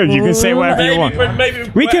 You can say whatever you want. Maybe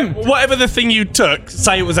whatever the thing you took,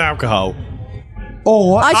 say it was alcohol.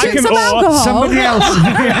 Or I took some alcohol. Somebody else.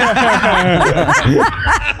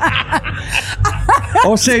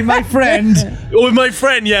 Or say my friend. Or my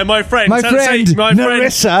friend, My friend,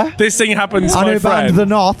 Narissa. This thing happens to And my her friend. band, The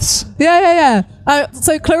Knots. Yeah.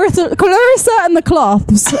 So Clarissa and the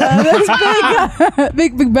Cloths.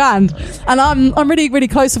 Big band. And I'm really, really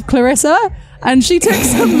close with Clarissa. And she took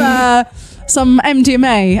some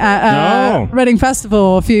MDMA at Reading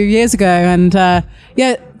Festival a few years ago. And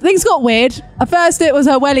things got weird. At first it was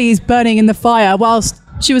her wellies burning in the fire whilst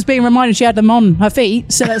she was being reminded she had them on her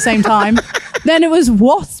feet still at the same time. Then it was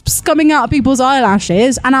wasps coming out of people's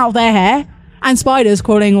eyelashes and out of their hair, and spiders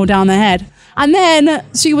crawling all down their head. And then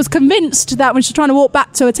she was convinced that when she was trying to walk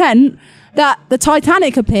back to a tent, that the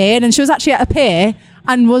Titanic appeared, and she was actually at a pier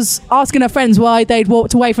and was asking her friends why they'd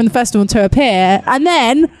walked away from the festival to a pier. And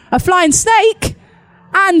then a flying snake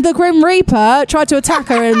and the Grim Reaper tried to attack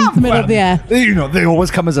her in the middle of the air. You know, they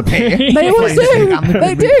always come as a pair. They always do.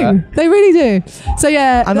 They do. They really do. So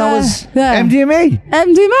yeah. And that was MDMA.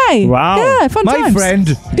 MDMA. Wow. Yeah, fun My times.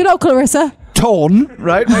 friend. Good old Clarissa. Torn,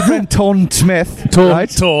 right? My friend Torn Smith.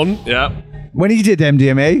 Torn, yeah. When he did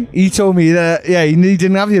MDMA, he told me that, he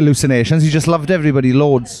didn't have the hallucinations. He just loved everybody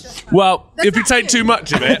loads. Well, if you take too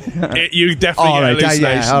much of it, you definitely get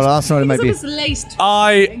hallucinations. That's what it might be.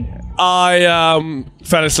 I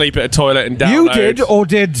fell asleep at a toilet and download. You did or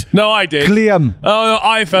did? No, I did. Liam. Oh,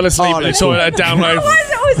 I fell asleep at a toilet and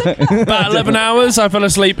download. About 11 hours, I fell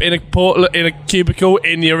asleep in a cubicle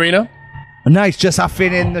in the arena. Nice, just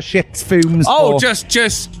huffing in the shit fumes. Oh, just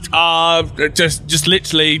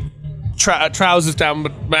literally trousers down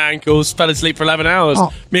my ankles. Fell asleep for 11 hours.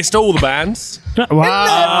 Missed all the bands.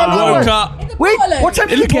 Wow. Woke up. Wait, what time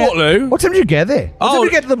did you get? Portaloo. What time did you get there? What time did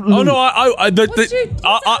you get to the? Oh no,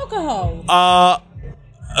 alcohol?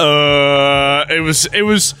 It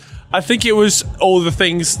was. I think it was all the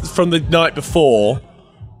things from the night before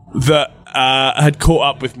that had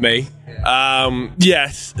caught up with me.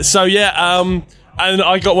 Yes. So and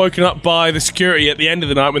I got woken up by the security at the end of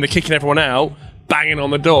the night when they're kicking everyone out, banging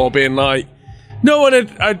on the door, being like, no one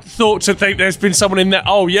had thought to think there's been someone in there.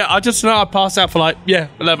 Oh yeah, I just know I passed out for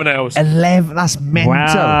 11 hours. 11. That's mental.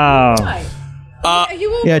 Wow. Are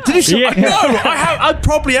you all Did you? No, I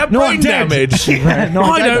probably have brain damage. I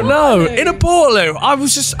don't know. In a Portaloo, I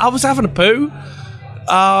was having a poo.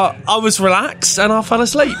 I was relaxed and I fell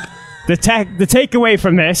asleep. The takeaway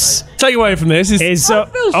from this is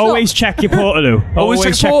always check your Portaloo. Always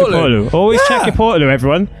check your Portaloo. Always check your Portaloo,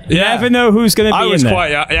 everyone. You never know who's going to be in there.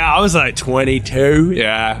 I was like 22.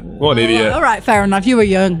 Yeah, what an idiot. All right, fair enough. You were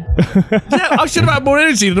young. Yeah, I should have had more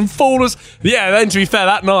energy than fall as. Yeah, then to be fair,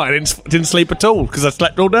 that night I didn't sleep at all because I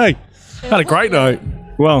slept all day. Had a great night.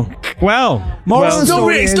 Well. It's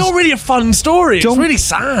not really a fun story. It's really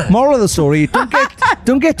sad. Moral of the story: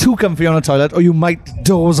 don't get too comfy on a toilet, or you might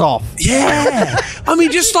doze off. Yeah, I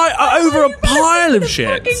mean, just like over a pile of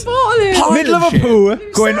shit. Middle of a poo,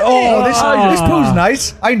 going, this poo's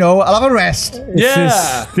nice. I know, I'll have a rest.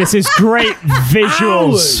 This is great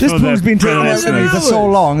visuals. This poo's been taking this to me for so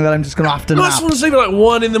long that I'm just going to have to nap. I just want to sleep at like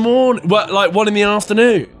 1 in the morning, like 1 in the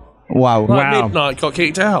afternoon. Wow. Midnight, got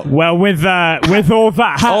kicked out. Well, with all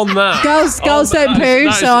that. On that. Girls don't poo,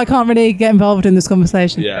 so I can't really get involved in this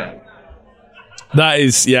conversation. Yeah. That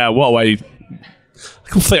is, what a way. I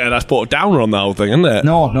can think that's put a downer on the whole thing, isn't it?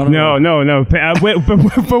 No. But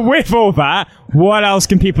with all that, what else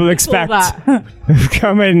can people expect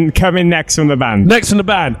coming next from the band? Next from the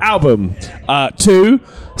band, album 2,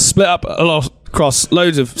 split up across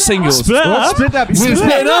loads of singles. Split up. Next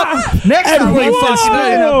time we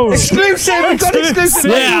splitting up. Exclusive. We've got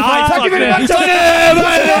exclusive. Thank you very much.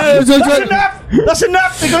 That's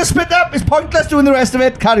enough. They're going to split up. It's pointless doing the rest of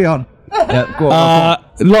it. Carry on. Yeah, go on.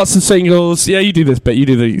 Lots of singles. Yeah, you do this bit. You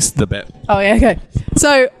do the bit. Oh, yeah, okay.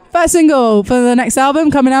 So, first single for the next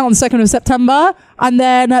album coming out on the 2nd of September. And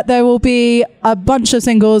then there will be a bunch of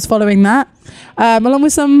singles following that, along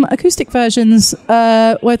with some acoustic versions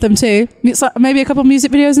with them too. It's like maybe a couple of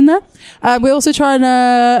music videos in there. We're also trying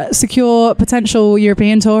to secure potential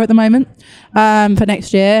European tour at the moment for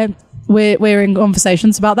next year. We're in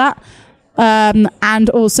conversations about that. and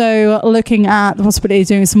also looking at the possibility of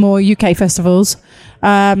doing some more UK festivals.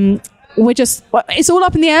 It's all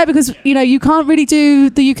up in the air because, you can't really do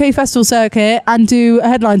the UK festival circuit and do a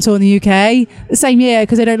headline tour in the UK the same year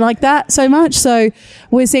because they don't like that so much. So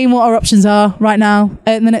we're seeing what our options are right now.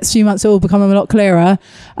 In the next few months, it will become a lot clearer.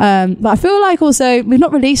 But I feel like also we've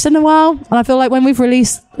not released in a while. And I feel like when we've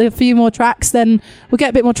released a few more tracks, then we'll get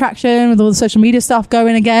a bit more traction with all the social media stuff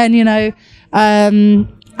going again,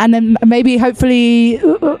 and then maybe, hopefully,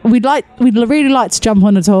 we'd really like to jump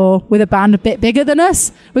on a tour with a band a bit bigger than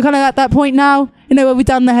us. We're kind of at that point now, where we've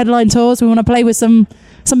done the headline tours. We want to play with some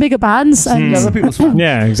bigger bands. And other people's fun.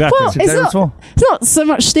 Yeah, exactly. Well, it's not so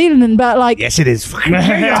much stealing them, but like... Yes, it is. Fucking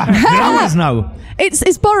no.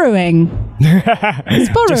 It's borrowing. It's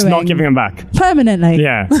borrowing. Just not giving them back. Permanently.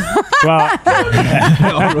 Yeah.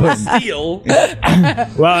 Well, steal.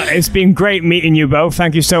 Well, it's been great meeting you both.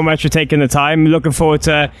 Thank you so much for taking the time. Looking forward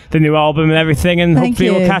to the new album and everything, and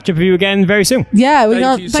hopefully we'll catch up with you again very soon. Yeah,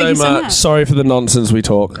 thank you so much. Sorry for the nonsense we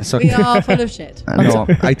talk. We are full of shit. No,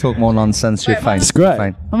 I talk more nonsense. You're fine. It's great.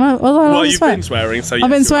 Fine. Well, you've been swearing, so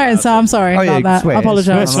I've been swearing, so I'm sorry about that. I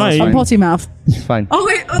apologise. I'm potty mouth. It's fine. Oh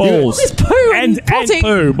wait, balls. It's poo.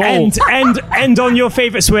 End on your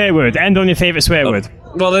favourite swear word. End on your favourite swear word.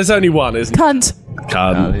 Well, there's only one, isn't it? Cunt.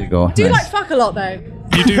 Cunt. There you go. Do you like fuck a lot though?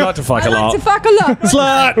 You do like to fuck a lot. I like to fuck a lot.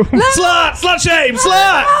 Slut! Slut! Slut shame!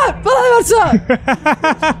 Slut!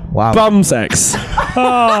 Wow. Bum sex.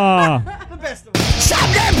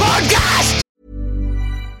 Saturday Podcast!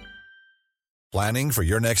 Planning for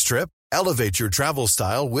your next trip? Elevate your travel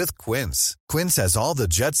style with Quince. Quince has all the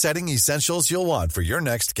jet-setting essentials you'll want for your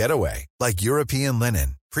next getaway, like European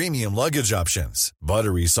linen, premium luggage options,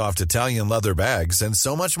 buttery soft Italian leather bags, and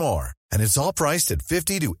so much more. And it's all priced at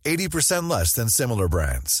 50 to 80% less than similar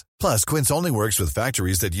brands. Plus, Quince only works with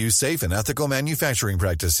factories that use safe and ethical manufacturing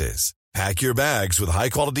practices. Pack your bags with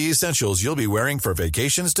high-quality essentials you'll be wearing for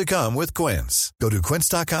vacations to come with Quince. Go to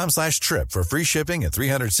quince.com/trip for free shipping and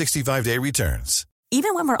 365-day returns.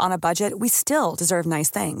 Even when we're on a budget, we still deserve nice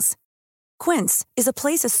things. Quince is a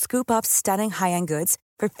place to scoop up stunning high-end goods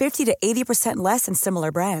for 50 to 80% less than similar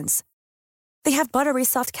brands. They have buttery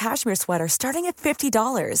soft cashmere sweaters starting at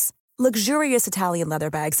 $50, luxurious Italian leather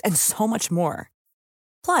bags, and so much more.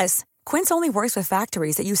 Plus, Quince only works with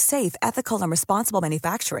factories that use safe, ethical, and responsible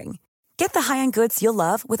manufacturing. Get the high-end goods you'll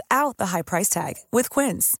love without the high price tag with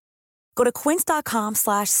Quince. Go to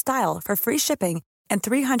quince.com/style for free shipping and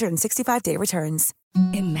 365-day returns.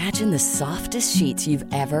 Imagine the softest sheets you've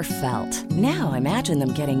ever felt. Now imagine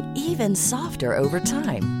them getting even softer over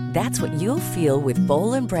time. That's what you'll feel with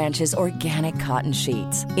Boll & Branch's organic cotton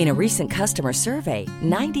sheets. In a recent customer survey,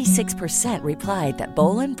 96% replied that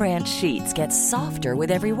Boll & Branch sheets get softer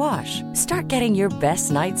with every wash. Start getting your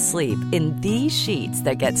best night's sleep in these sheets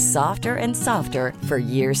that get softer and softer for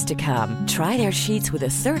years to come. Try their sheets with a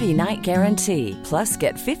 30-night guarantee. Plus,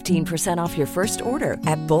 get 15% off your first order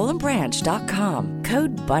at bollandbranch.com.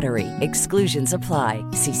 Code BUTTERY. Exclusions apply.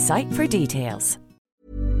 See site for details.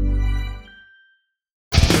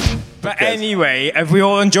 But anyway, have we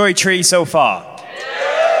all enjoyed Tree so far?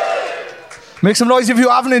 Make some noise if you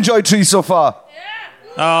haven't enjoyed Tree so far.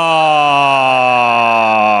 Oh.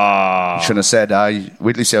 You shouldn't have said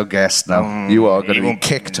wait till you see our guest now. You are going to be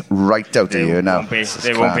kicked right out of here now.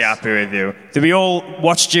 They won't be happy with you. Did we all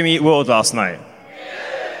watch Jimmy Eat World last night?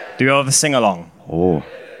 Did we all have a sing-along? Oh,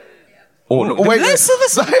 no, wait.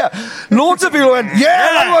 Loads of people went,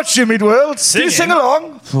 I watched Jimmy Eat World. Did you sing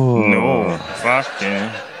along? No. Fuck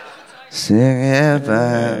yeah. Sing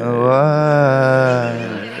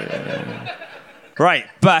Right,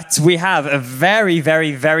 but we have a very,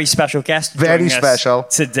 very, very special guest joining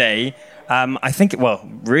us today. I think,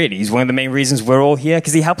 really, he's one of the main reasons we're all here,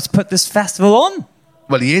 because he helps put this festival on.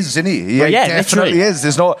 Well, he is, isn't he? He definitely is.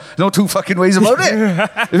 There's no two fucking ways about it.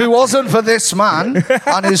 If it wasn't for this man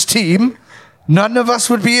and his team, none of us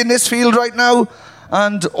would be in this field right now,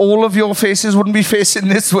 and all of your faces wouldn't be facing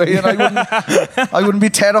this way, and I wouldn't be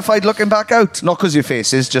terrified looking back out. Not because your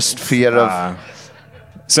faces, just fear of...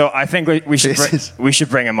 So I think we should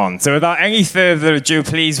bring him on. So without any further ado,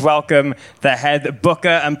 please welcome the head booker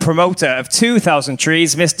and promoter of 2000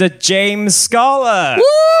 Trees, Mr. James Scala.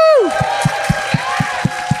 Woo!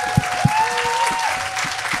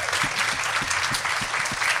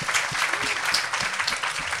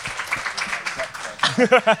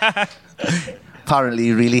 Apparently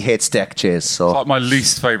he really hates deck chairs, so... It's like my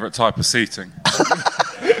least favourite type of seating.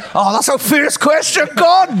 Oh, that's our first question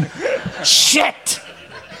gone! Shit!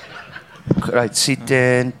 Right, seat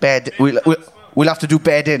in, bed. We'll have to do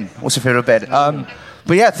bed in. What's your favourite bed?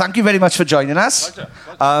 But yeah, thank you very much for joining us.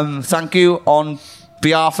 Thank you on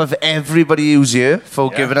behalf of everybody who's here for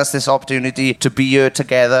giving us this opportunity to be here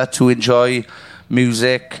together to enjoy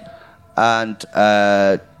music and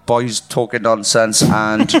boys talking nonsense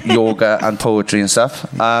and yoga and poetry and stuff.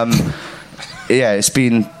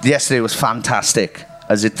 Yesterday was fantastic.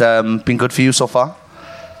 Has it been good for you so far?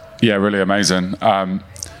 Yeah, really amazing.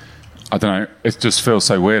 I don't know, it just feels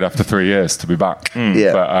so weird after 3 years to be back.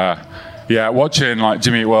 Yeah. But watching like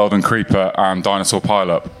Jimmy Eat World and Creeper and Dinosaur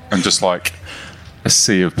Pile Up and just like a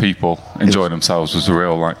sea of people enjoying themselves was a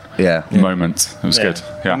real moment. It was good.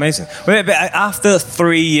 Yeah. Amazing. But after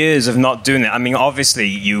 3 years of not doing it, I mean, obviously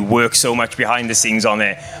you work so much behind the scenes on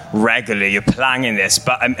it regularly, you're planning this,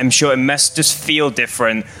 but I'm sure it must just feel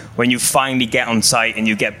different when you finally get on site and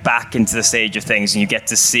you get back into the stage of things and you get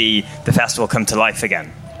to see the festival come to life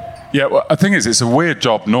again. Yeah, well, the thing is, it's a weird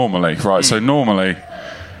job normally, right? So normally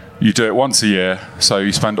you do it once a year, so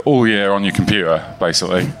you spend all year on your computer,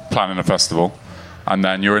 basically, planning a festival. And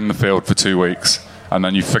then you're in the field for 2 weeks, and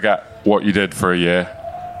then you forget what you did for a year.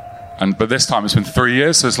 But this time it's been 3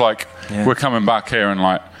 years, so it's like we're coming back here and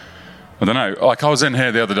like, I don't know, like I was in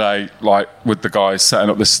here the other day, like with the guys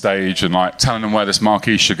setting up this stage and like telling them where this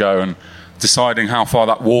marquee should go and deciding how far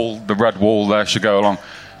that wall, the red wall there, should go along.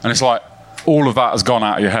 And it's like all of that has gone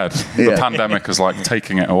out of your head. The pandemic is like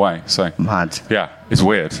taking it away. So mad. Yeah, it's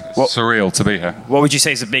weird. It's surreal to be here. What would you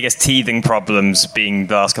say is the biggest teething problems being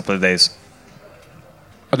the last couple of days?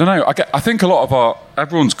 I don't know. I think a lot of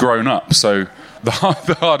everyone's grown up, so the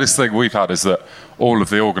hardest thing we've had is that all of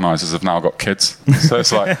the organisers have now got kids. So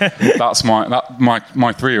it's like that's my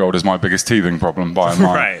 3-year-old is my biggest teething problem by and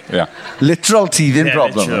large. Right. Yeah. Literal teething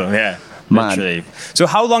problem. Literal, yeah. Man. Literally. So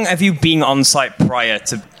how long have you been on site prior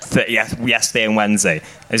to yesterday and Wednesday?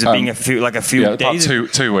 Has it been a few days?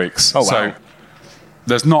 About 2 weeks. Oh wow. So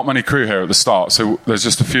there's not many crew here at the start, so there's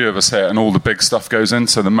just a few of us here, and all the big stuff goes in.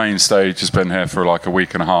 So the main stage has been here for like a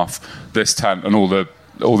week and a half. This tent and all the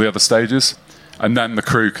other stages, and then the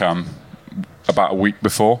crew come about a week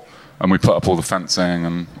before, and we put up all the fencing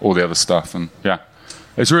and all the other stuff. And yeah,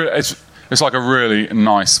 it's like a really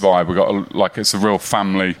nice vibe. We got it's a real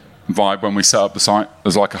family vibe when we set up the site.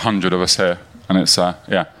 There's like 100 of us here, and it's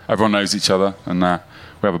everyone knows each other, and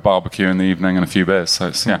we have a barbecue in the evening and a few beers. So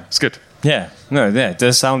it's good. Yeah, it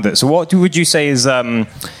does sound it. So what would you say is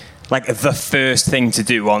like the first thing to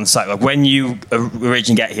do on site? Like when you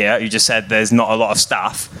originally get here, you just said there's not a lot of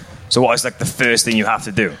staff. So what is like the first thing you have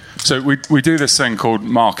to do? So we do this thing called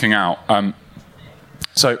marking out.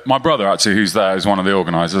 So my brother actually, who's there, is one of the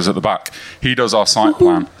organisers at the back. He does our site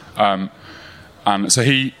plan, and so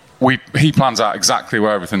he plans out exactly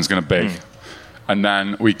where everything's going to be, and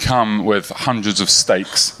then we come with hundreds of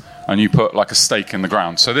stakes. And you put like a stake in the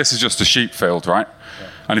ground. So this is just a sheep field, right? Yeah.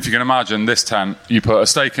 And if you can imagine this tent, you put a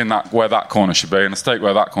stake in that where that corner should be, and a stake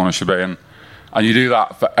where that corner should be, and you do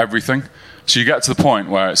that for everything. So you get to the point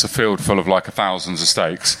where it's a field full of like thousands of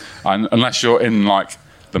stakes, and unless you're in like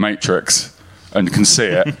the Matrix and can see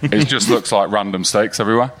it, it just looks like random stakes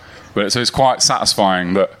everywhere. But so it's quite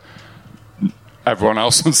satisfying that everyone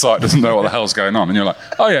else on site doesn't know what the hell's going on, and you're like,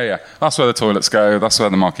 oh yeah, that's where the toilets go, that's where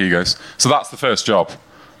the marquee goes. So that's the first job.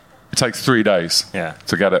 It takes 3 days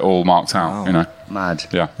to get it all marked out, you know. Mad.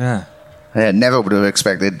 Yeah. Yeah, never would have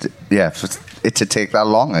expected, for it to take that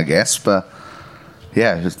long, I guess. But,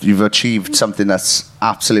 you've achieved something that's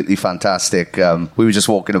absolutely fantastic. We were just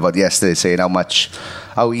walking about yesterday saying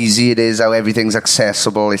how easy it is, how everything's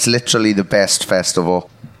accessible. It's literally the best festival.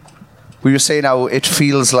 We were saying how it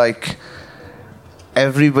feels like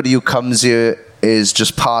everybody who comes here is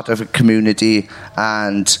just part of a community,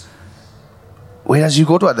 and whereas you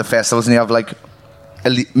go to other festivals and you have like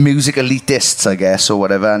music elitists, I guess, or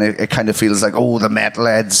whatever, and it kind of feels like, the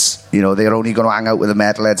metalheads, they're only going to hang out with the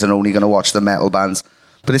metalheads and only going to watch the metal bands.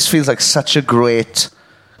 But this feels like such a great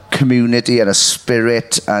community and a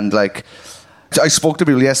spirit, and like I spoke to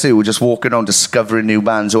people yesterday who were just walking around discovering new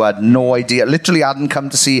bands who had no idea, literally hadn't come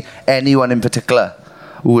to see anyone in particular,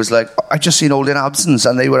 who was like, I just seen Old in Absence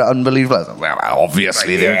and they were unbelievable. I was like, well,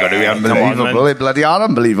 obviously they're going to be unbelievable. They bloody are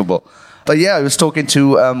unbelievable. But yeah, I was talking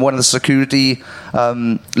to one of the security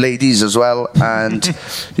ladies as well, and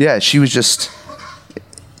she was just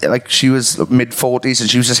she was mid-40s, and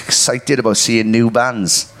she was just excited about seeing new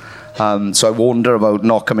bands. So I warned her about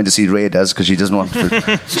not coming to see Raiders because she doesn't want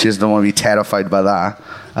to be terrified by that.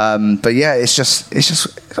 But yeah, it's just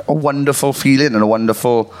a wonderful feeling and a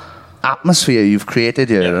wonderful atmosphere you've created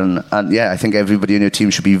here, and I think everybody in your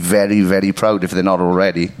team should be very, very proud if they're not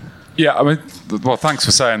already. Yeah, I mean, well, thanks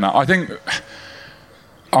for saying that. I think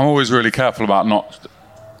I'm always really careful about not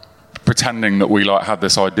pretending that we had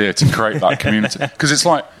this idea to create that community, because it's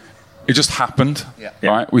like it just happened,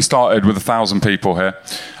 right? We started with 1,000 people here.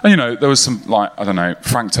 And, there was some, I don't know,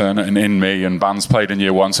 Frank Turner and In Me and bands played in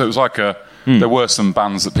year one. So it was like there were some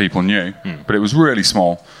bands that people knew, but it was really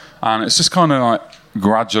small. And it's just kind of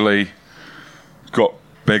gradually got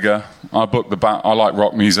bigger. I booked the band. I like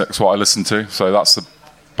rock music, it's what I listen to. So that's the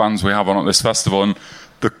bands we have on at this festival. And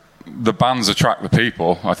the bands attract the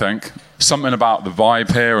people, I think. Something about the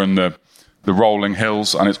vibe here and the rolling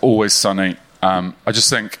hills, and it's always sunny. I just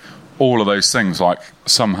think all of those things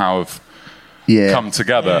somehow have come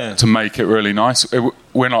together to make it really nice.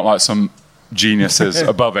 We're not like some geniuses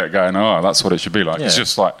above it going, oh, that's what it should be like. It's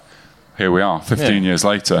just here we are 15 years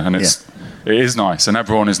later, and it is nice, and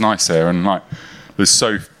everyone is nice here, and there's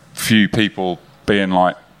so few people being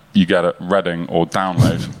you get it Reading or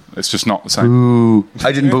Download. It's just not the same. Ooh.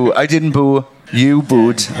 I didn't boo. You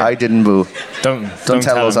booed. I didn't boo. Don't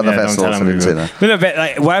tell us on the festival. I didn't say that. No,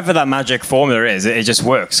 but whatever that magic formula is, it just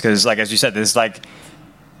works because, as you said, there's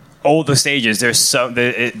all the stages.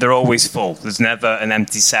 They're always full. There's never an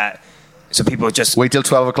empty set. So people just wait till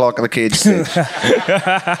 12 o'clock at the cage stage.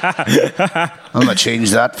 I'm gonna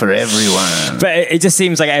change that for everyone. But it just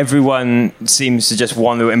seems like everyone seems to just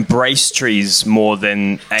want to embrace trees more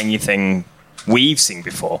than anything we've seen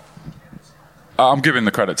before. I'm giving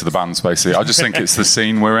the credit to the bands, basically. I just think it's the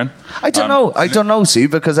scene we're in. I don't know, see,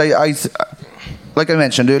 because I like I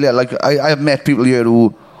mentioned earlier, I have met people here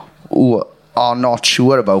who are not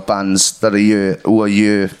sure about bands that are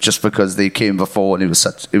here just because they came before and it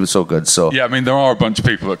was so good. So yeah, I mean there are a bunch of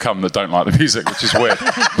people that come that don't like the music, which is weird.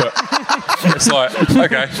 But it's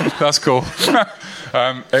okay, that's cool.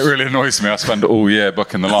 It really annoys me. I spend all year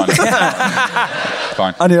booking the line.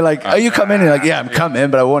 Fine. And you're like, are you coming? And you're like, yeah, I'm coming,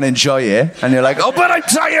 but I won't enjoy it. And you're like, oh, but I'm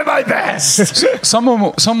trying my best.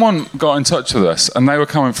 Someone got in touch with us, and they were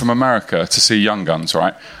coming from America to see Young Guns,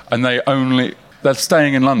 right? And they're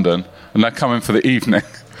staying in London, and they're coming for the evening.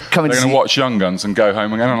 They're going to watch Young Guns and go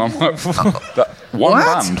home again. And I'm like, one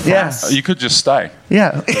band? Yes. You could just stay.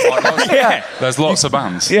 Yeah. There's lots of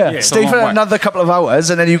bands. Yeah. Stay for another couple of hours,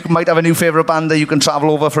 and then you might have a new favourite band that you can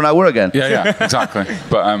travel over for an hour again. Yeah, exactly.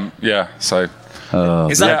 But, so...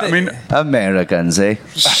 is that Americans, eh?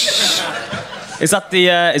 Is that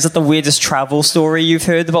the weirdest travel story you've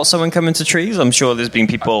heard about someone coming to trees? I'm sure there's been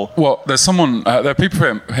people... Well, there's someone... there are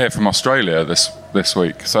people here from Australia this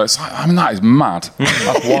week. So it's that is mad.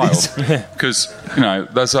 That's wild. Because,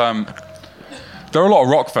 there's... there are a lot of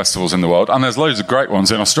rock festivals in the world, and there's loads of great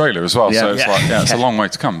ones in Australia as well. So it's it's a long way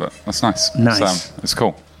to come, but that's nice. Nice. It's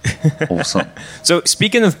cool. Awesome. So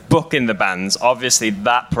speaking of booking the bands, obviously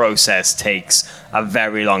that process takes a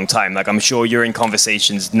very long time. I'm sure you're in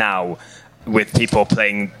conversations now with people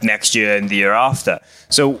playing next year and the year after.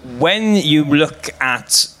 So when you look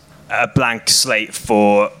at a blank slate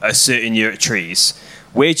for a certain year at Trees,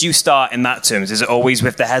 where do you start in that terms? Is it always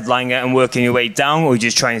with the headliner and working your way down, or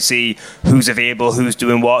just trying to see who's available, who's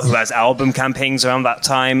doing what, who has album campaigns around that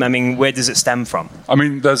time? I mean, where does it stem from? I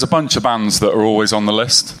mean, there's a bunch of bands that are always on the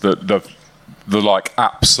list that the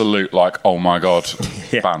absolute oh my god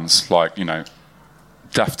bands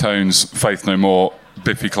Deftones, Faith No More,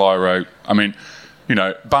 Biffy Clyro. I mean,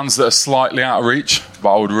 bands that are slightly out of reach,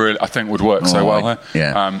 but I think would work so well here.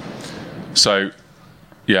 Yeah. So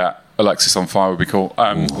yeah. Alexis on Fire would be cool.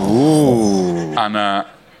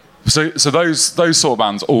 So those sort of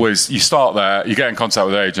bands always, you start there, you get in contact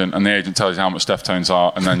with the agent, and the agent tells you how much Deftones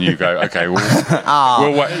are, and then you go, okay, we'll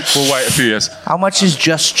wait a few years. How much is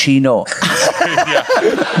Just Chino?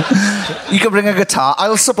 You can bring a guitar.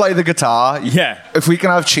 I'll supply the guitar. Yeah. If we can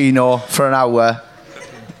have Chino for an hour,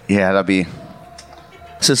 that'd be...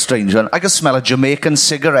 It's a strange one. I can smell a Jamaican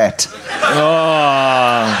cigarette.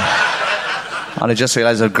 And I just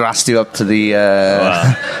realised I've grassed you up to the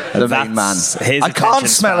main man. I can't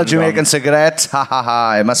smell a Jamaican cigarette. Ha ha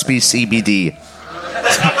ha. It must be CBD.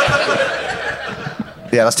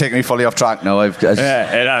 That's taking me fully off track now. It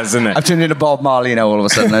has, isn't it? I've turned into Bob Marley now all of a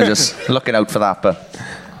sudden. I'm just looking out for that.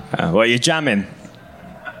 But you're jamming.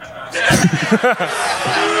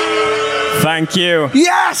 Thank you.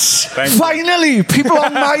 Yes! Finally! People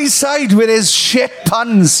on my side with his shit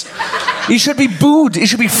puns. He should be booed. He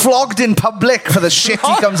should be flogged in public for the shit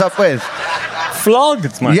he comes up with.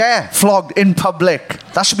 Flogged, man? Yeah, flogged in public.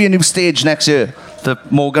 That should be a new stage next year. The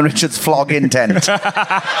Morgan Richards flog-in tent.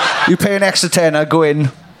 You pay an extra tenner, go in,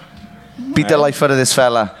 beat the life out of this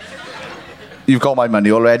fella. You've got my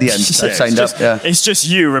money already, and I've signed up. Yeah. It's just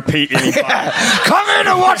you repeating. Come in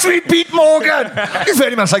and watch me beat Morgan. It's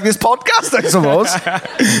very much like this podcast, I suppose.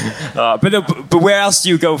 But where else do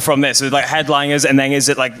you go from this? So headliners, and then is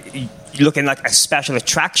it you look in like a special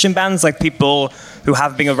attraction bands, like people who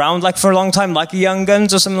have been around like for a long time, like Young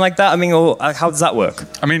Guns or something like that? I mean, or how does that work?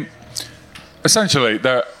 I mean, essentially,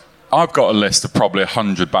 I've got a list of probably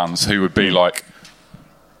 100 bands who would be like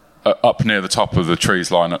up near the top of the Trees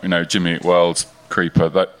lineup. You know, Jimmy Eat World, Creeper,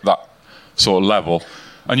 that sort of level.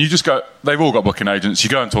 And you just go, they've all got booking agents. You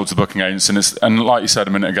go and talk to the booking agents, and like you said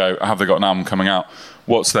a minute ago, have they got an album coming out?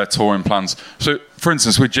 What's their touring plans? So, for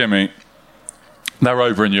instance, with Jimmy, they're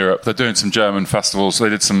over in Europe. They're doing some German festivals. They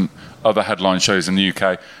did some other headline shows in the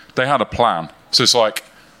UK. They had a plan. So it's like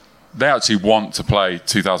they actually want to play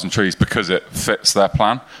 2000 Trees because it fits their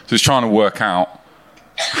plan. So it's trying to work out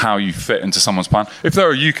how you fit into someone's plan. If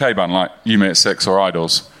they're a UK band like You Me at Six or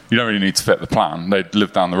Idols, you don't really need to fit the plan. They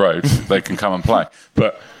live down the road. They can come and play.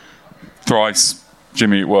 But Thrice,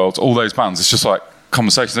 Jimmy Eat World, all those bands, it's just like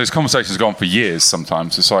conversations. Those conversations go on for years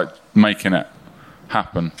sometimes. It's like making it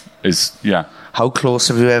happen is, yeah. How close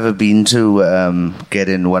have you ever been to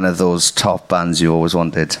getting one of those top bands you always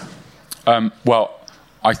wanted? Well,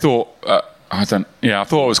 I thought, I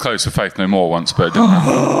thought I was close to Faith No More once, but it didn't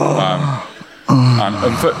happen.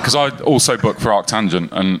 Because I also booked for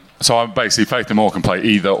Arctangent, and so I basically Faith No More can play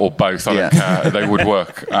either or both. I don't care. They would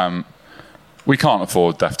work. We can't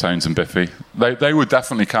afford Deftones and Biffy. They would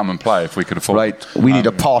definitely come and play if we could afford. Right, we need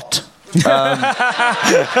a pot.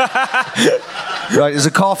 Right, there's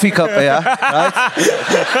a coffee cup here.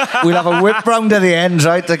 Right, we'll have a whip round at the end,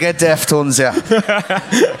 right, to get Deftones here.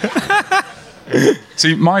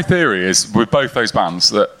 See, my theory is with both those bands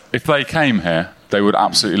that if they came here, they would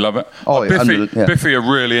absolutely love it. Oh, Biffy are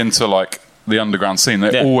really into like the underground scene.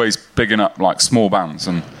 They're always bigging up like small bands,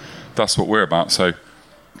 and that's what we're about. So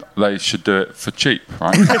they should do it for cheap,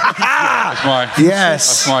 right?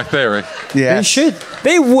 That's my theory. Yes. They should.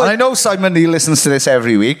 They would. And I know Simon Neil listens to this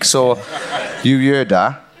every week, so you heard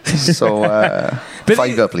that. So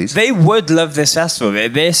 $5, please. They would love this festival.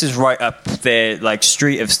 This is right up their like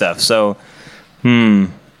street of stuff. So,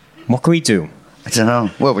 what can we do? I don't know.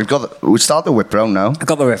 Well, we start the whip round now. I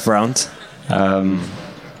got the whip round.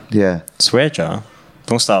 Yeah. Swear jar.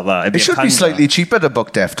 Don't start that. It should be slightly cheaper to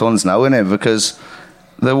book Deftones now, isn't it? Because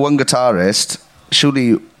the one guitarist,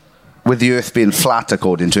 surely, with the earth being flat,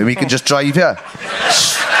 according to him, he can just drive here.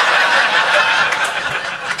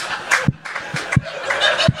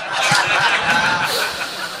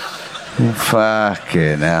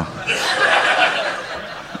 Fucking hell.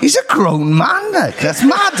 He's a grown man, Nick. That's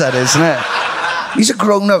mad, that, isn't it? He's a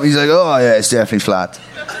grown-up. He's like, oh, yeah, it's definitely flat.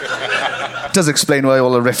 Does explain why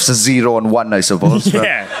all the riffs are 0 and 1, I suppose.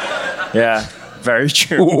 Yeah, very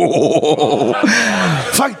true.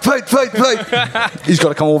 Fight. He's got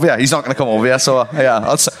to come over here. He's not going to come over here, so,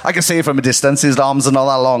 yeah. I can see it from a distance. His arms are not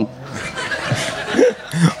that long.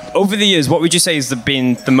 Over the years, what would you say has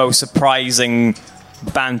been the most surprising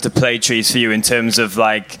band to play Trees for you in terms of,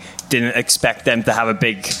 like, didn't expect them to have a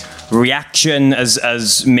big reaction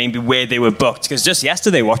as maybe where they were booked? Because just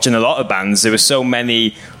yesterday, watching a lot of bands, there were so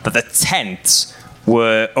many that the tents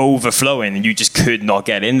were overflowing and you just could not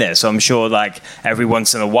get in there. So I'm sure, like, every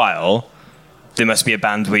once in a while there must be a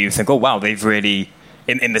band where you think, oh wow, they've really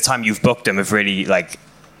in the time you've booked them have really like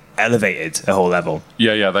elevated a whole level.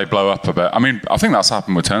 Yeah, they blow up a bit. I mean, I think that's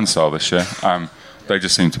happened with Turnstile this year. They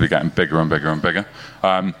just seem to be getting bigger and bigger and bigger.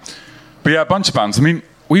 But yeah, a bunch of bands. I mean,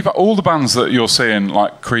 we've all the bands that you're seeing,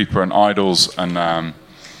 like Creeper and Idols, and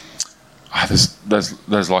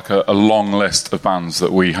there's like a long list of bands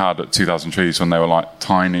that we had at 2000 Trees when they were like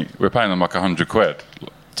tiny. We're paying them like £100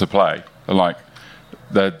 to play.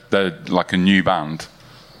 They're like a new band,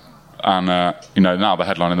 and now they're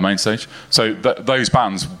headlining the main stage. So those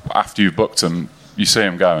bands, after you've booked them, you see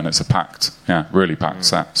them go, and it's a really packed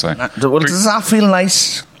set. So does that feel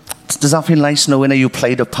nice? Does that feel nice knowing that you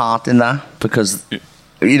played a part in that? Because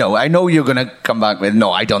I know you're going to come back with,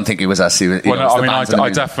 no, I don't think it was us. I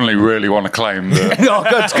definitely really want to claim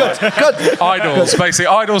that. Good. Idols, basically,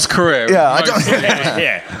 Idols' career.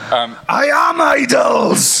 Yeah, I am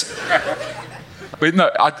Idols. But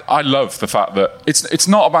no, I love the fact that it's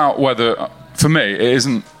not about whether, for me, it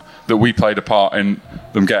isn't that we played a part in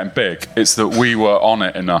them getting big. It's that we were on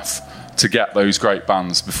it enough to get those great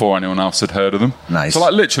bands before anyone else had heard of them. Nice. So,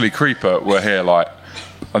 like, literally, Creeper were here, like,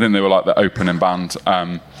 I think they were like the opening band.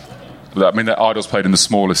 The Idols played in the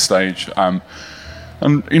smallest stage. And,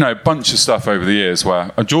 a bunch of stuff over the years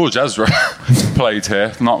where George Ezra played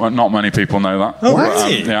here. Not many people know that. Oh,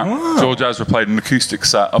 really? Yeah. Wow. George Ezra played an acoustic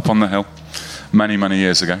set up on the hill many, many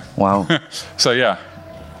years ago. Wow. So, yeah,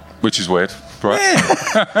 which is weird,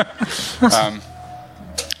 right?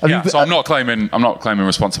 So I'm not claiming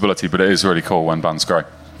responsibility, but it is really cool when bands grow.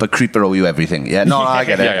 But Creeper owe you everything. Yeah, no, I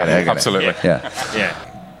get it. Absolutely. Yeah.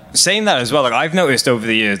 saying that as well, like I've noticed over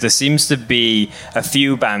the years, there seems to be a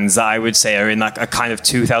few bands that I would say are in like a kind of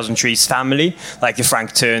 2000 Trees family, like your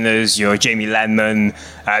Frank Turners, your Jamie Lenman,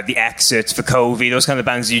 the Exits, for Covey, those kind of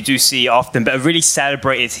bands you do see often, but are really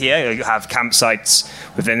celebrated here. You have campsites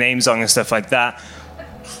with their names on and stuff like that.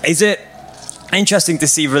 Is it interesting to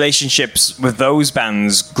see relationships with those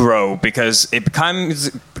bands grow because it kind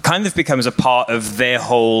of becomes a part of their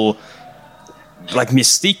whole like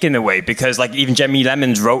mystique in a way, because like even Jamie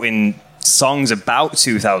Lemons wrote in songs about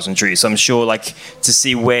 2000 Trees, so I'm sure like to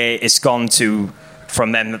see where it's gone to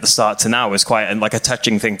from then at the start to now is quite like a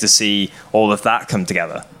touching thing to see all of that come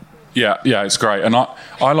together. Yeah, it's great, and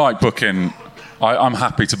I like booking. I'm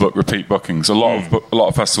happy to book repeat bookings. A lot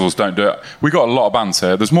of festivals don't do it. We got a lot of bands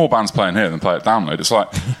here. There's more bands playing here than play at Download. It's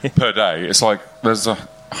like per day. It's like there's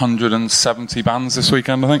 170 bands this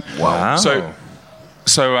weekend, I think. Wow.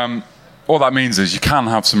 So all that means is you can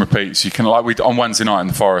have some repeats. You can on Wednesday night in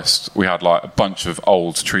the Forest, we had like a bunch of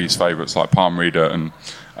old Trees favourites like Palm Reader and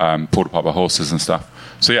Porta Papa Horses and stuff.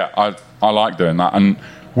 So yeah, I like doing that. And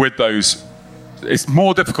with those, it's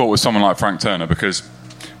more difficult with someone like Frank Turner because,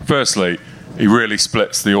 firstly, he really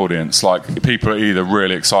splits the audience. Like people are either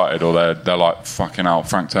really excited or they're like fucking hell,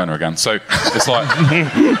 Frank Turner again. So it's like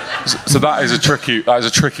so that is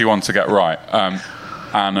a tricky one to get right.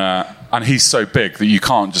 And he's so big that you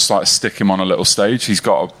can't just like stick him on a little stage. He's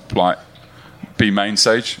got to like be main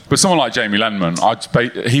stage. But someone like Jamie Lenman,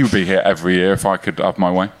 he would be here every year if I could have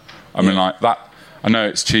my way. I mean, like that. I know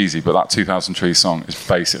it's cheesy, but that 2000 Trees song is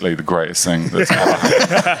basically the greatest thing that's ever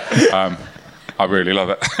happened. I really love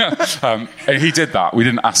it. And he did that. We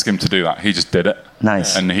didn't ask him to do that. He just did it.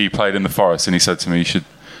 Nice. And he played in the Forest, and he said to me, "You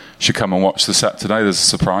should come and watch the set today. There's a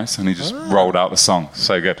surprise." And he just rolled out the song.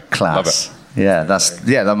 So good. Class. Love it. Yeah,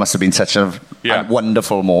 that must have been such a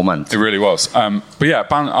wonderful moment. It really was. But yeah,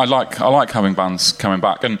 I like having bands coming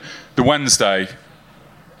back. And the Wednesday,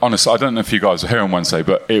 honestly, I don't know if you guys were here on Wednesday,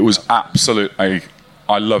 but it was absolutely.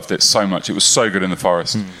 I loved it so much. It was so good in the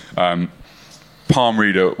Forest. Palm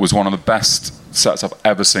Reader was one of the best sets I've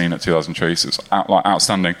ever seen at 2000 Trees. It's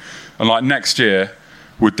outstanding. And like next year,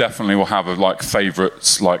 we definitely will have like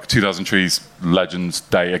favourites, like 2000 Trees Legends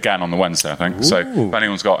Day again on the Wednesday, I think. Ooh. So if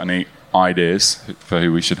anyone's got any ideas for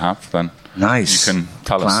who we should have, then nice. You can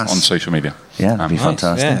tell us on social media. Yeah, that'd be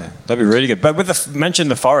fantastic. Yeah, that'd be really good. But with mention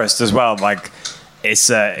the Forest as well, like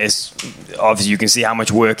it's obviously you can see how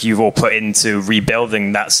much work you've all put into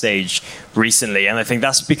rebuilding that stage recently, and I think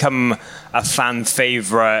that's become a fan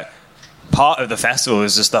favourite part of the festival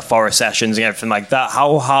is just the Forest sessions and everything like that.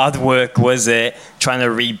 How hard work was it trying to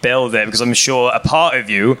rebuild it? Because I'm sure a part of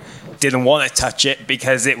you didn't want to touch it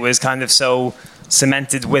because it was kind of so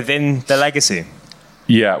cemented within the legacy.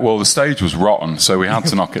 Yeah, well, the stage was rotten, so we had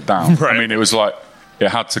to knock it down. Right. I mean, it was like, it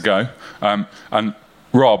had to go. And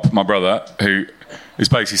Rob, my brother, who is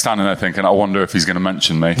basically standing there thinking, I wonder if he's going to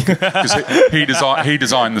mention me. Because he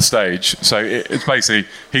designed the stage, so it's basically,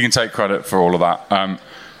 he can take credit for all of that.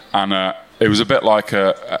 And it was a bit like,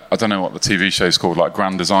 I don't know what the TV show's called, like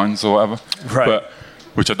Grand Designs or whatever. Right.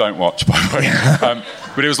 Which I don't watch, by the way.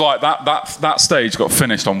 But it was like that stage got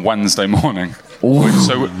finished on Wednesday morning.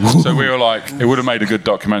 So we were like, it would have made a good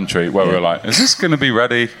documentary where we were like, is this going to be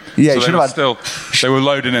ready? Yeah, so they were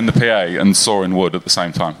loading in the PA and sawing wood at the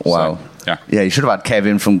same time. Wow. So, yeah. Yeah, you should have had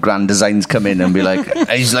Kevin from Grand Designs come in and be like,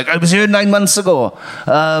 he's like, I was here 9 months ago.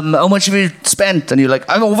 How much have you spent? And you're like,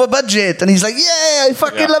 I'm over budget. And he's like, yeah, I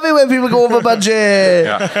fucking love it when people go over budget.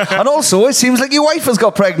 Yeah. And also, it seems like your wife has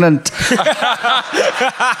got pregnant.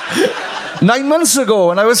 9 months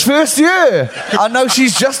ago, and I was first year. And now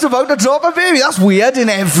she's just about to drop a baby. That's weird in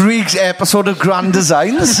every episode of Grand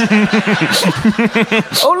Designs.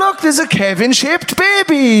 Oh, look, there's a Kevin-shaped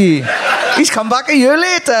baby. He's come back a year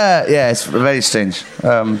later. Yeah, it's very strange.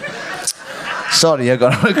 Sorry, I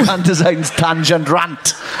got a Grand Designs tangent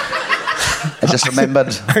rant. I just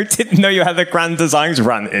remembered. I didn't know you had the Grand Designs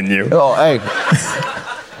rant in you. Oh, hey.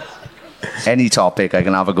 Any topic I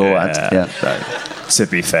can have a go at. Yeah. Right. To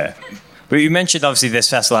be fair. But you mentioned, obviously, this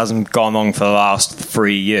festival hasn't gone on for the last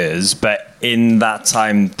 3 years, but in that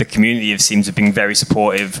time, the community have seemed to have been very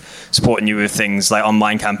supportive, supporting you with things like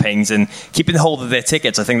online campaigns and keeping hold of their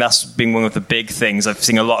tickets. I think that's been one of the big things. I've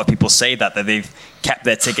seen a lot of people say that they've kept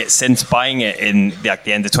their tickets since buying it in like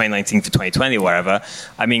the end of 2019 for 2020 or wherever.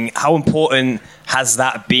 I mean, how important has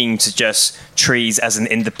that been to just Trees as an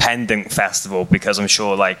independent festival? Because I'm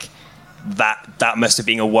sure, like, that must have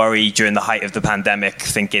been a worry during the height of the pandemic,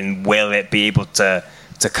 thinking, will it be able to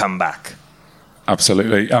come back?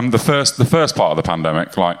 Absolutely. The first part of the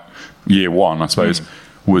pandemic, like year one, I suppose,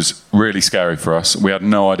 was really scary for us. We had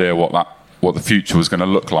no idea what the future was going to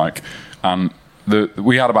look like, and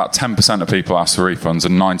we had about 10% of people ask for refunds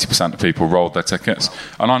and 90% of people rolled their tickets.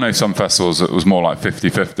 And I know some festivals it was more like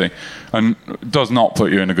 50-50, and it does not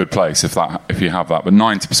put you in a good place if you have that. But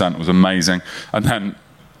 90% was amazing. And then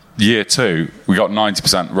year 2, we got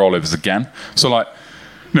 90% rollovers again. So like,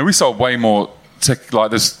 we sold way more.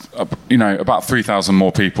 There's about 3,000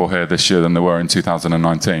 more people here this year than there were in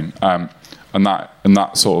 2019. And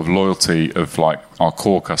that sort of loyalty of like our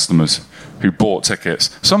core customers who bought tickets.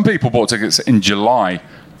 Some people bought tickets in July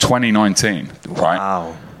 2019, right?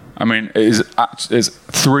 Wow. I mean, it's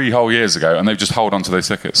 3 whole years ago, and they've just held on to those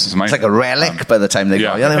tickets. It's amazing. It's like a relic by the time they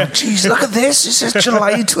go. Yeah, they're like, geez, look at this. This is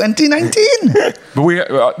July 2019. But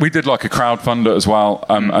we did like a crowdfunder as well.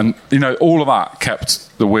 And, all of that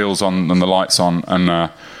kept the wheels on and the lights on. And,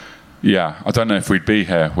 I don't know if we'd be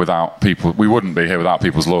here without people. We wouldn't be here without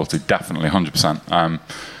people's loyalty, definitely, 100%.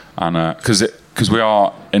 Because we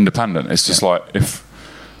are independent. It's just like if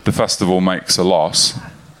the festival makes a loss,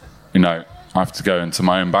 I have to go into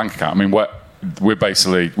my own bank account. I mean, we're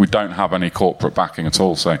basically, we don't have any corporate backing at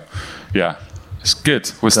all. So, yeah, it's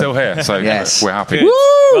good. We're still here, so yes. We're happy. Woo!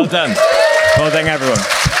 Well done. Well done, everyone.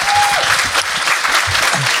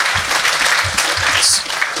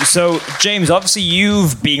 So, James, obviously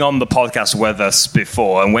you've been on the podcast with us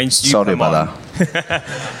before, and when you Sorry about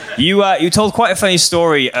that. You told quite a funny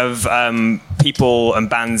story of people and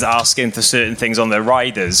bands asking for certain things on their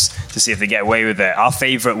riders to see if they get away with it. Our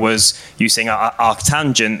favourite was you saying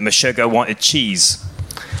Arctangent, Meshuggah wanted cheese.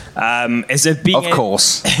 Is there being Of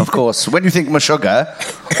course. When you think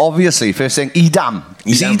Meshuggah, obviously, first thing, Edam.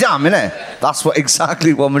 It's Edam, innit? That's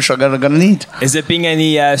exactly what Meshuggah are going to need. Is there being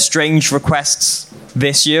any strange requests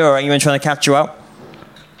this year, or anyone trying to catch you out?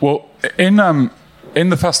 Well, in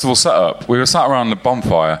the festival setup, we were sat around the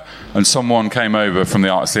bonfire, and someone came over from the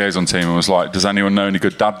artist liaison team and was like, "Does anyone know any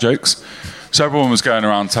good dad jokes?" So everyone was going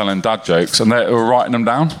around telling dad jokes, and they were writing them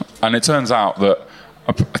down. And it turns out that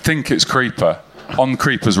I think it's Creeper on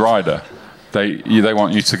Creeper's rider. They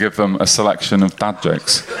want you to give them a selection of dad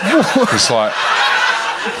jokes. It's like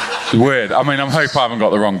weird. I mean, I hope I haven't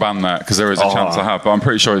got the wrong band there, because there is a chance I have, but I'm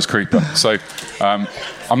pretty sure it's Creeper. So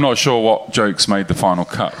I'm not sure what jokes made the final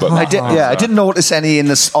cut. But I didn't notice any in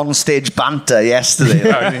the on-stage banter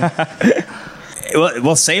yesterday.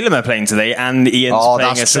 Well, Salem are playing today, and Ian's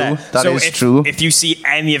playing a set. That is true. If you see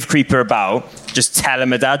any of Creeper about, just tell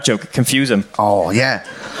him a dad joke, confuse him. Oh, yeah.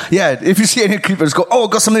 Yeah, if you see any Creepers go, "Oh,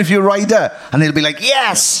 got something for your rider," and they'll be like,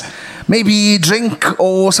 "Yes, maybe drink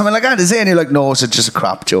or something like that, is it?" And you're like, "No, it's just a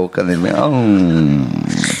crap joke." And they'll be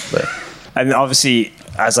like, And obviously,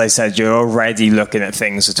 as I said, you're already looking at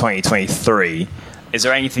things for 2023. Is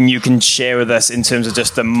there anything you can share with us in terms of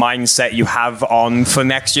just the mindset you have on for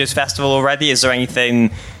next year's festival already? Is there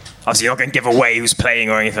anything... Obviously, you're not going to give away who's playing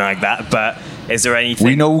or anything like that, but is there anything...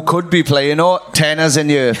 We know who could be playing, tenors in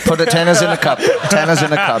you. Put the tenors in a cup. Tenors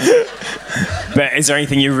in a cup. But is there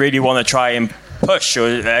anything you really want to try and push or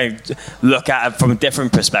look at from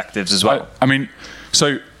different perspectives as well? I mean,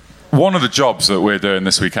 so one of the jobs that we're doing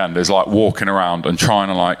this weekend is like walking around and trying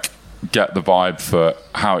to like get the vibe for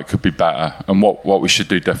how it could be better and what we should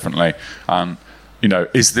do differently. And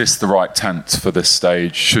is this the right tent for this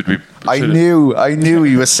stage? Should we? I knew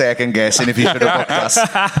you were second guessing if you should have booked us.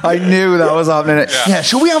 I knew that was happening. Yeah.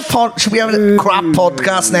 Should we have a crap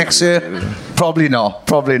podcast next year? Probably not.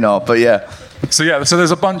 But yeah. So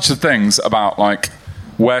there's a bunch of things about like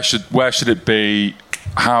where should it be?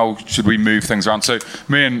 How should we move things around? So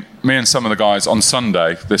me and some of the guys on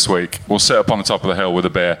Sunday this week will sit up on the top of the hill with a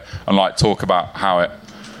beer and like talk about how it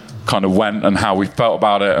kind of went and how we felt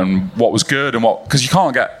about it and what was good and what, because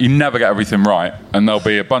you never get everything right, and there'll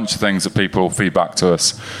be a bunch of things that people feed back to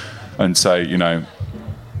us and say,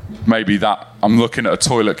 maybe that I'm looking at a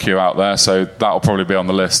toilet queue out there, so that'll probably be on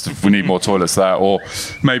the list if we need more toilets there, or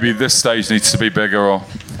maybe this stage needs to be bigger, or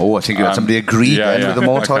I think you had somebody agree with the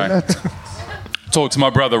more toilet. Talk to my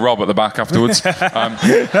brother Rob at the back afterwards.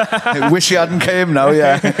 Wish he hadn't came now,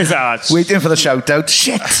 yeah. Waiting for the shout out.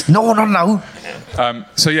 Shit, no, not now.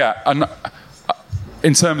 And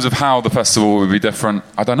in terms of how the festival will be different,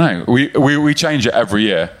 I don't know. We change it every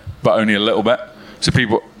year, but only a little bit.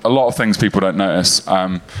 So a lot of things people don't notice,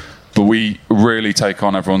 but we really take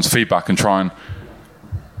on everyone's feedback and try and.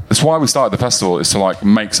 That's why we started the festival, is to like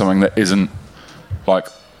make something that isn't like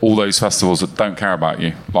all those festivals that don't care about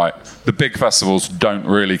you. Like the big festivals don't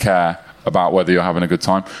really care about whether you're having a good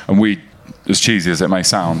time, and we, as cheesy as it may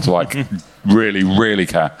sound, like really, really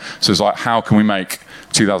care. So it's like, how can we make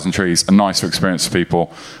 2000 Trees a nicer experience for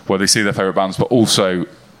people where they see their favourite bands, but also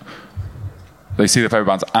they see their favourite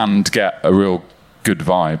bands and get a real good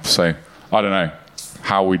vibe. So I don't know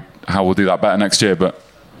how we'll do that better next year, but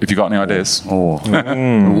if you got any ideas.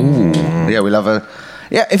 Yeah, we'll have a...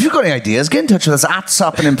 Yeah, if you've got any ideas, get in touch with us at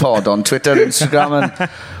SappeningPod on Twitter, Instagram, and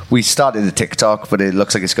we started a TikTok, but it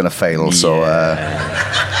looks like it's going to fail, so...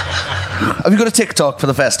 Have you got a TikTok for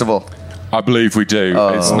the festival? I believe we do.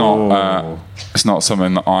 Oh. It's not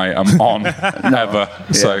something that I am on ever,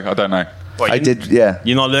 so I don't know. I did, yeah.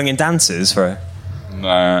 You're not learning dances for it?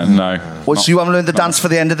 No. Well, so you haven't learned the dance for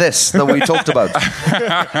the end of this that we talked about?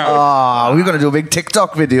 We're going to do a big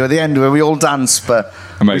TikTok video at the end where we all dance, but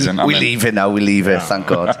amazing. We leave it now. We leave it. Thank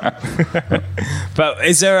God. But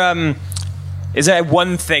is there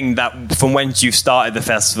one thing that from when you started the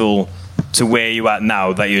festival to where you're at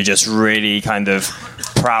now that you're just really kind of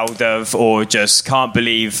proud of, or just can't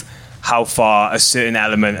believe how far a certain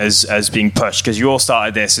element has been pushed? Because you all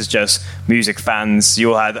started this as just music fans,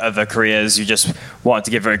 you all had other careers, you just wanted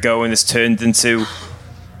to give it a go, and it's turned into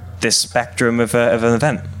this spectrum of an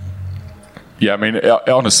event. Yeah, I mean,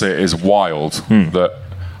 honestly, it is wild that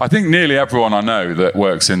I think nearly everyone I know that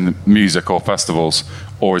works in music or festivals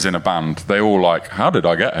or is in a band, they all like, how did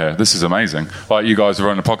I get here? This is amazing. Like, you guys are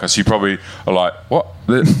on a podcast, you probably are like, what?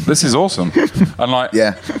 This is awesome. And like,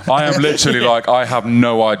 I am literally like, I have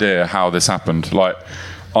no idea how this happened. Like,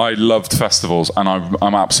 I loved festivals and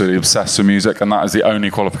I'm absolutely obsessed with music, and that is the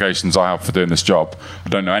only qualifications I have for doing this job. I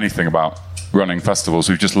don't know anything about running festivals.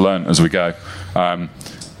 We've just learned as we go.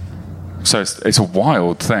 So it's a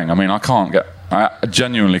wild thing. I mean, I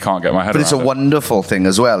genuinely can't get my head around it. But it's a wonderful thing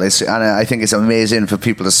as well. And I think it's amazing for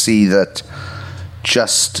people to see that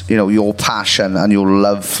just, your passion and your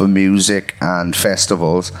love for music and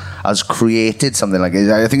festivals has created something like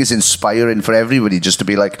it. I think it's inspiring for everybody just to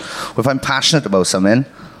be like, well, if I'm passionate about something,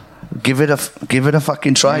 give it a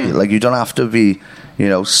fucking try. Like, you don't have to be,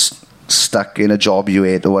 stuck in a job you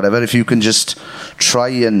hate or whatever. If you can just try,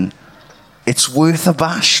 and it's worth a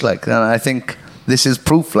bash. Like, and I think this is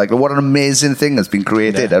proof. Like, what an amazing thing has been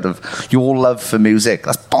created out of your love for music.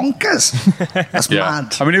 That's bonkers. That's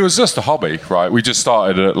mad. I mean, it was just a hobby, right? We just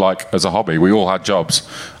started it as a hobby. We all had jobs,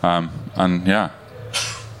 and now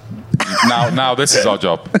this is our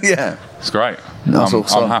job. Yeah, it's great.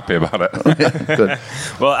 I'm happy about it. Good.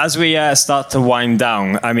 Well, as we start to wind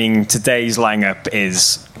down, I mean, today's lineup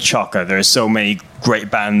is chocker. There are so many great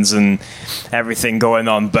bands and everything going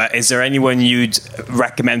on, but is there anyone you'd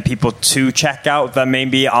recommend people to check out that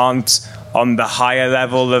maybe aren't on the higher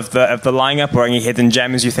level of the lineup, or any hidden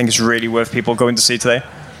gems you think is really worth people going to see today?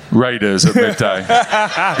 Raiders at midday.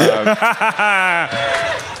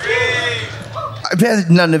 I bet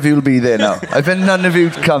none of you will be there now. I bet none of you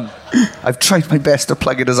would come. I've tried my best to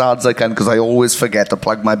plug it as hard as I can, because I always forget to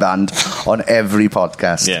plug my band on every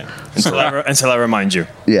podcast. Yeah, until I remind you.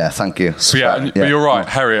 Yeah, thank you. But you're right,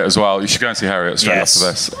 Harriet as well. You should go and see Harriet straight after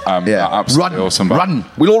this. Absolutely awesome. Run.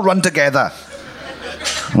 We'll all run together.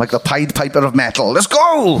 Like the Pied Piper of metal. Let's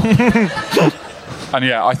go! And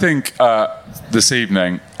I think this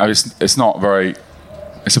evening, it's not very...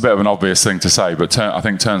 It's a bit of an obvious thing to say, but I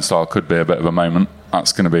think Turnstile could be a bit of a moment.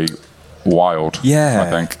 That's going to be wild. Yeah,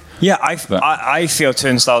 I think. Yeah, I feel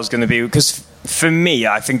Turnstile is going to be, because for me,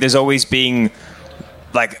 I think there's always been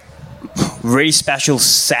like really special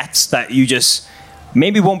sets that you just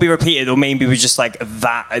maybe won't be repeated, or maybe was just like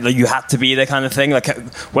that. Like, you had to be there kind of thing. Like,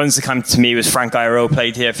 ones that come to me was Frank Iroh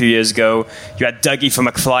played here a few years ago. You had Dougie from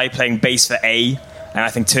McFly playing bass for A. And I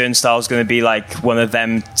think Turnstile is going to be like one of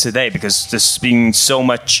them today, because there's been so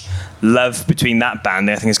much love between that band.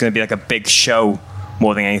 I think it's going to be like a big show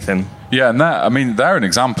more than anything. Yeah, and they're an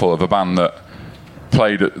example of a band that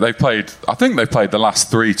I think they've played the last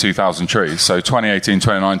 3 2000 Trees, so 2018,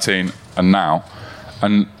 2019, and now.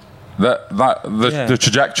 And the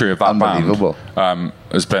trajectory of that band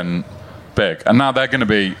has been big, and now they're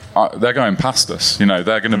going past us.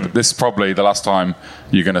 They're going to. This is probably the last time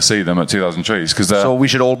you're going to see them at 2000 Trees, because they're so we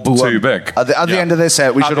should all boo too them. big. At the end of this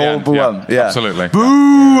set, we should all boo them. Yeah, absolutely.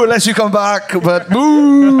 Boo! Unless you come back, but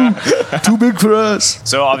boo! Too big for us.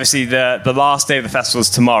 So obviously the last day of the festival is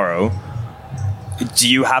tomorrow. Do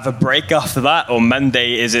you have a break after that, or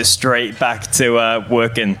Monday is it straight back to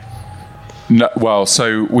working? No, well,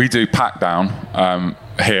 so we do pack down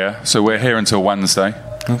here, so we're here until Wednesday.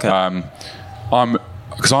 Okay.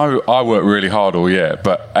 Because I work really hard all year,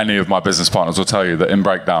 but any of my business partners will tell you that in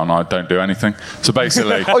Breakdown I don't do anything. So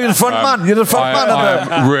basically, you're the front man. You're the front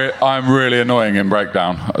man. I'm really annoying in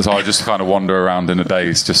Breakdown, so I just kind of wander around in a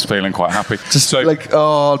daze, just feeling quite happy.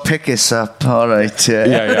 I'll pick us up. All right.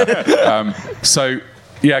 Yeah.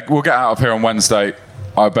 We'll get out of here on Wednesday.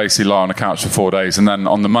 I basically lie on the couch for 4 days, and then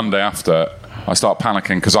on the Monday after, I start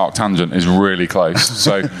panicking because Arctangent is really close.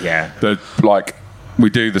 So we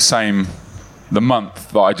do the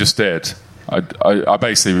month that I just did. I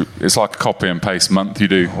basically, it's like a copy and paste month. You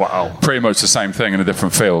do pretty much the same thing in a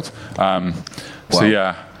different field. So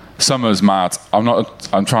yeah, summer's mad.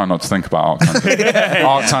 I'm trying not to think about Arctangent.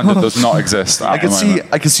 Arctangent does not exist. I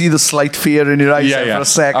can see the slight fear in your eyes there for a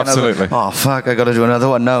second. Absolutely. Like, oh fuck! I got to do another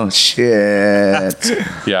one now. Shit.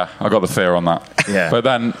 Yeah, I got the fear on that. Yeah. But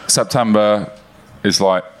then September is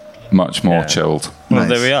like much more chilled. Well,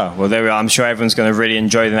 there we are. I'm sure everyone's going to really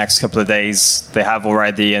enjoy the next couple of days. They have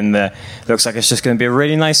already, and looks like it's just going to be a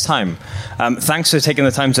really nice time. Thanks for taking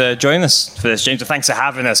the time to join us for this, James. Thanks for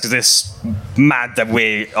having us, because it's mad that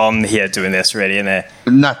we're on here doing this, really, isn't it?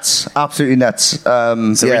 Nuts. Absolutely nuts. So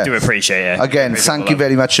we do appreciate it. Again, thank you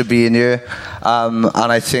very much for being here. And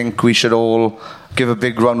I think we should all give a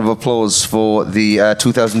big round of applause for the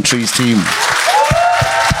 2000 Trees team.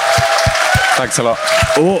 Thanks a lot.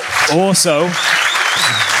 Also,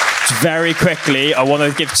 very quickly, I want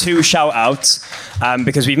to give 2 shout-outs,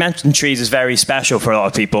 because we mentioned trees is very special for a lot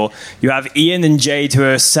of people. You have Ian and Jade, who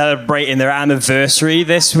are celebrating their anniversary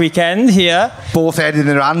this weekend here. Both head in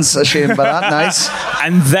their hands, ashamed by that. Nice.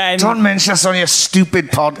 And then... Don't mention us on your stupid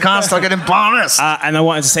podcast, I'll get embarrassed. And I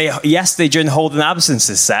wanted to say, yesterday during the Holden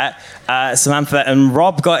Absences set, Samantha and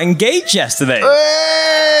Rob got engaged yesterday.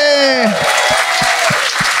 Hey!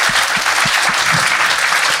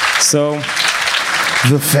 So,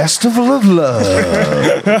 the Festival of Love.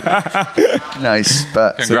 Nice,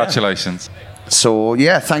 but congratulations. So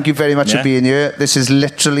yeah, thank you very much for being here. This is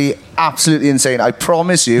literally absolutely insane. I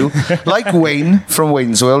promise you, like Wayne from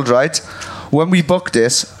Wayne's World, right? When we booked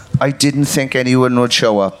this, I didn't think anyone would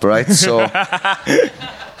show up, right? So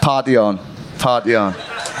party on. But yeah,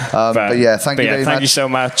 thank you very much. Thank you so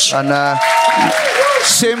much. And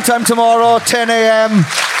same time tomorrow, 10 a.m.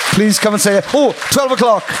 Please come and say it. 12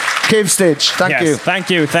 o'clock, Cave Stage. Thank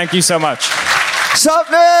you. Thank you so much.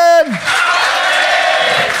 Sapnin!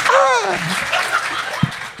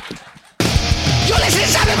 You're listening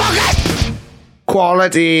to Sapnin Podcast!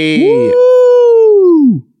 Quality!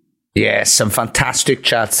 Woo! Yes, some fantastic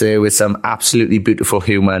chats there with some absolutely beautiful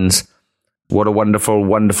humans. What a wonderful,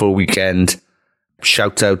 wonderful weekend.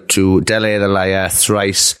 Shout out to Dele the Liar,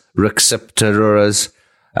 Thrice, Rexipteruras,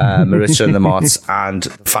 Marissa and the Mots, and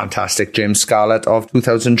fantastic James Scarlett of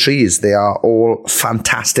 2000 Trees. They are all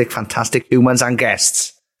fantastic humans and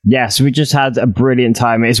guests. Yes, we just had a brilliant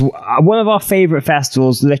time. It's one of our favourite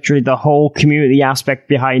festivals, literally the whole community aspect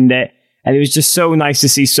behind it. And it was just so nice to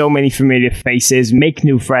see so many familiar faces, make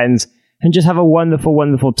new friends, and just have a wonderful,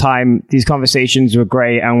 wonderful time. These conversations were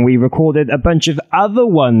great, and we recorded a bunch of other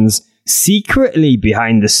ones secretly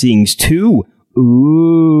behind the scenes too.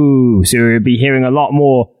 Ooh, so we'll be hearing a lot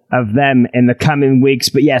more of them in the coming weeks.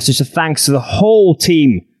 But yes, just a thanks to the whole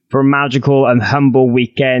team for a magical and humble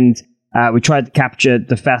weekend. We tried to capture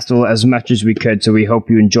the festival as much as we could, so we hope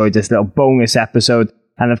you enjoyed this little bonus episode.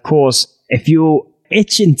 And of course, if you're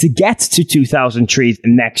itching to get to 2000 Trees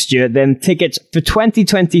next year, then tickets for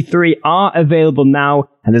 2023 are available now,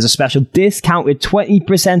 and there's a special discounted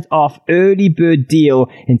 20% off early bird deal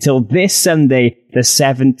until this Sunday, the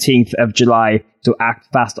 17th of July. So act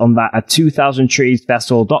fast on that at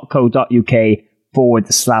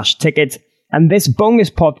 2000treesfestival.co.uk/ticket. And this bonus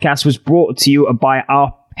podcast was brought to you by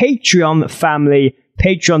our Patreon family,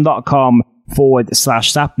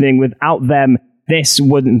 patreon.com/sapling. Without them, this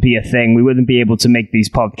wouldn't be a thing. We wouldn't be able to make these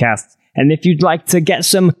podcasts. And if you'd like to get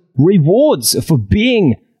some rewards for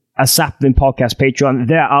being a Sapling Podcast Patreon,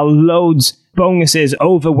 there are loads bonuses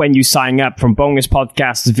over when you sign up, from bonus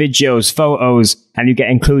podcasts, videos, photos, and you get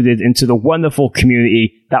included into the wonderful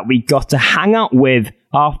community that we got to hang out with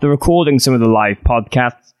after recording some of the live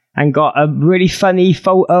podcasts and got a really funny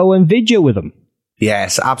photo and video with them.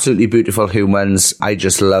 Yes, absolutely beautiful humans. I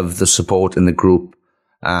just love the support in the group.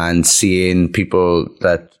 And seeing people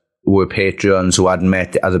that were patrons who hadn't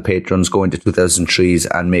met the other patrons going to 2000 Trees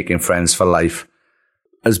and making friends for life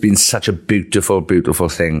has been such a beautiful, beautiful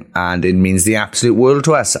thing. And it means the absolute world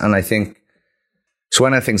to us. And I think it's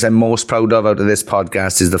one of the things I'm most proud of out of this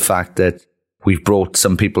podcast is the fact that we've brought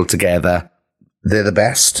some people together. They're the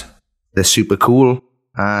best. They're super cool.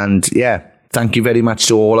 And yeah, thank you very much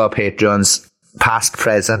to all our patrons, past,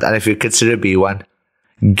 present, and if you consider to be one,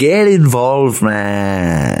 get involved,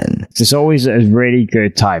 man. It's always a really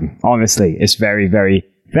good time. Honestly, it's very, very,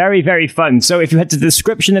 very, very fun. So if you head to the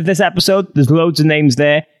description of this episode, there's loads of names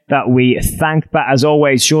there that we thank. But as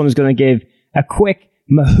always, Sean is going to give a quick,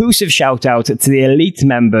 mahoosive shout out to the elite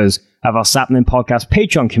members of our Sapling Podcast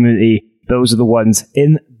Patreon community. Those are the ones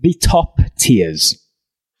in the top tiers.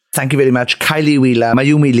 Thank you very much. Kylie Wheeler,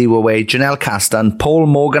 Mayumi Liwaway, Janelle Castan, Paul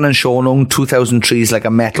Morgan and Sean Ong, 2000 Trees like a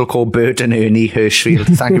metalcore Bert and Ernie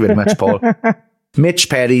Hirschfield. Thank you very much, Paul. Mitch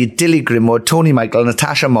Perry, Dilly Grimwood, Tony Michael,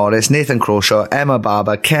 Natasha Morris, Nathan Croshaw, Emma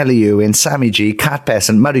Barber, Kelly Ewan, Sammy G, Kat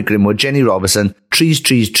Pesson, Murray Grimwood, Jenny Robertson, trees.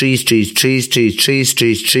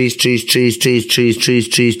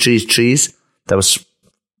 That was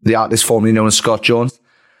the artist formerly known as Scott Jones.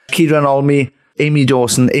 Kieran Olney, Amy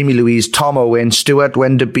Dawson, Amy Louise, Tom Owen, Stuart,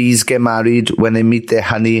 when the bees get married, when they meet their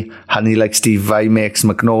honey like Steve Vai makes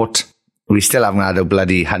McNaught. We still haven't had a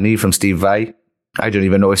bloody honey from Steve Vai. I don't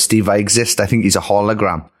even know if Steve Vai exists. I think he's a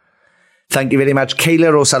hologram. Thank you very much.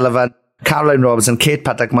 Kayla O'Sullivan, Caroline Robertson, Kate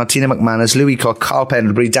Paddock, Martina McManus, Louis Cook, Carl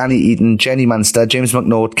Pendlebury, Danny Eaton, Jenny Munster, James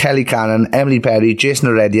McNaught, Kelly Cannon, Emily Perry, Jason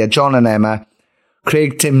Heredia, John and Emma,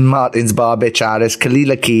 Craig Tim Martins, Bitch Harris,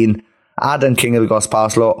 Kalila Keane, Adam King of the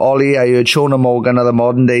Gospaslow, Ollie, I heard Shona Morgan are the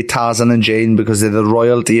modern day Tarzan and Jane because they're the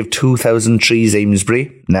royalty of 2000 Trees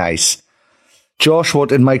Amesbury. Nice. Josh, what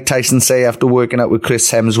did Mike Tyson say after working out with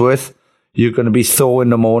Chris Hemsworth? You're going to be Thor in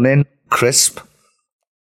the morning, crisp.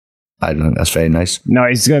 I don't think that's very nice. No,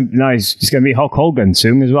 he's going to be Hulk Hogan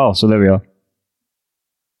soon as well. So there we are.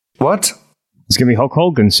 What? It's going to be Hulk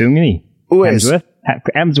Hogan soon, isn't he? Who is?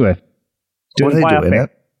 Hemsworth. What are they doing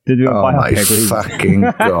it? Oh my fucking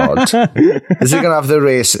god! Is it going to have the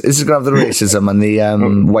race? Is it going to have the racism and the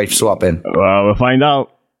wife swapping? Well, we'll find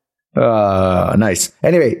out. Nice.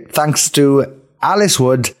 Anyway, thanks to Alice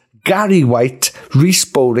Wood, Gary White, Reese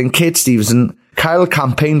Bowling, Kate Stevenson, Kyle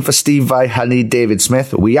Campaign for Steve Vai, Honey, David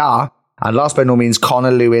Smith. We are. And last but no means,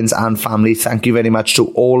 Connor Lewins and family. Thank you very much to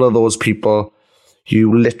all of those people.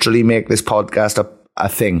 You literally make this podcast a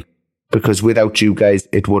thing. Because without you guys,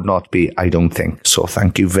 it would not be, I don't think. So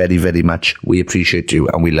thank you very, very much. We appreciate you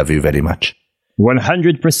and we love you very much.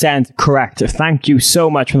 100% correct. Thank you so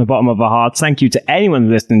much from the bottom of our hearts. Thank you to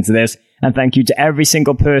anyone listening to this. And thank you to every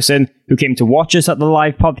single person who came to watch us at the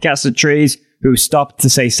live podcast at Trees, who stopped to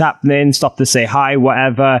say sapnin, stopped to say hi,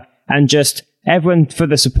 whatever. And just everyone for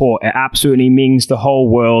the support. It absolutely means the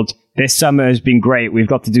whole world. This summer has been great. We've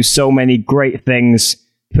got to do so many great things.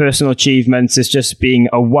 Personal achievements. It's just been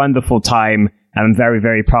a wonderful time. And I'm very,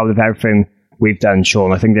 very proud of everything we've done,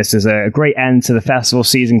 Sean. I think this is a great end to the festival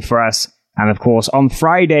season for us. And of course, on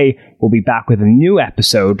Friday, we'll be back with a new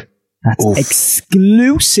episode that's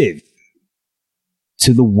exclusive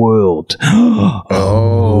to the world.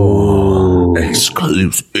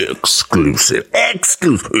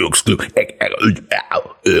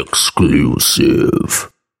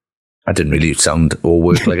 Exclusive. I didn't really sound or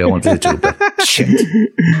work like I wanted it to, but shit.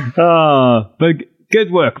 But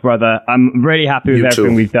good work, brother. I'm really happy with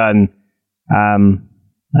everything we've done. I'm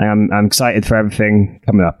excited for everything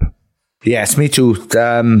coming up. Yes, me too.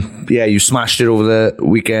 You smashed it over the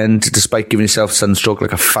weekend despite giving yourself sunstroke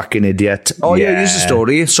like a fucking idiot. Oh, yeah, here's the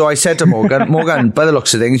story. So I said to Morgan, by the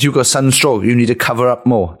looks of things, you've got sunstroke. You need to cover up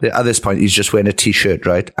more. At this point, he's just wearing a t-shirt,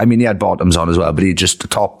 right? I mean, he had bottoms on as well, but he just,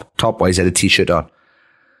 top-wise, had a t-shirt on.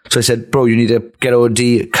 So I said, bro, you need to get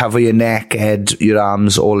OD, cover your neck, head, your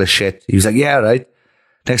arms, all this shit. He was like, yeah, right.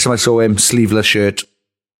 Next time I saw him, sleeveless shirt.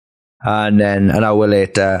 And then an hour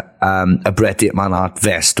later, a Bret Hitman Art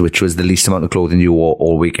vest, which was the least amount of clothing you wore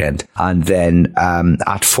all weekend. And then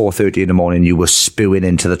at 4:30 in the morning, you were spewing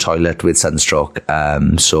into the toilet with sunstroke.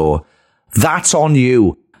 So that's on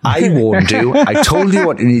you. I warned you. I told you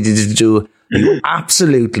what you needed to do. You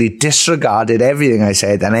absolutely disregarded everything I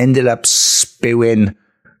said and ended up spewing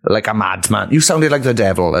like a madman. You sounded like the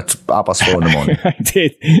devil at 4:30 in the morning. I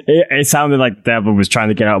did. It sounded like the devil was trying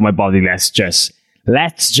to get out of my body. Let's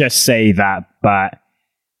just say that, but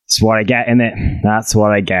it's what I get in it. That's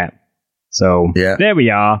what I get. So There we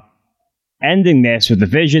are. Ending this with the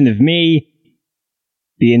vision of me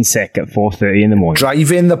being sick at 4:30 in the morning.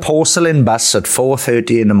 Driving the porcelain bus at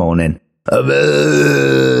 4:30 in the morning.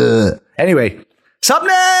 Anyway,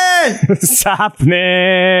 Sapnin!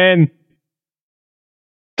 Sapnin!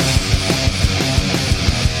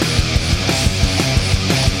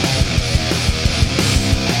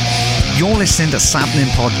 You're listening to Sapnin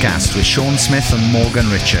Podcast with Sean Smith and Morgan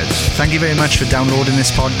Richards. Thank you very much for downloading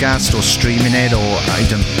this podcast or streaming it, or I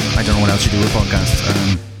don't know what else you do with podcasts.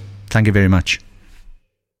 Thank you very much.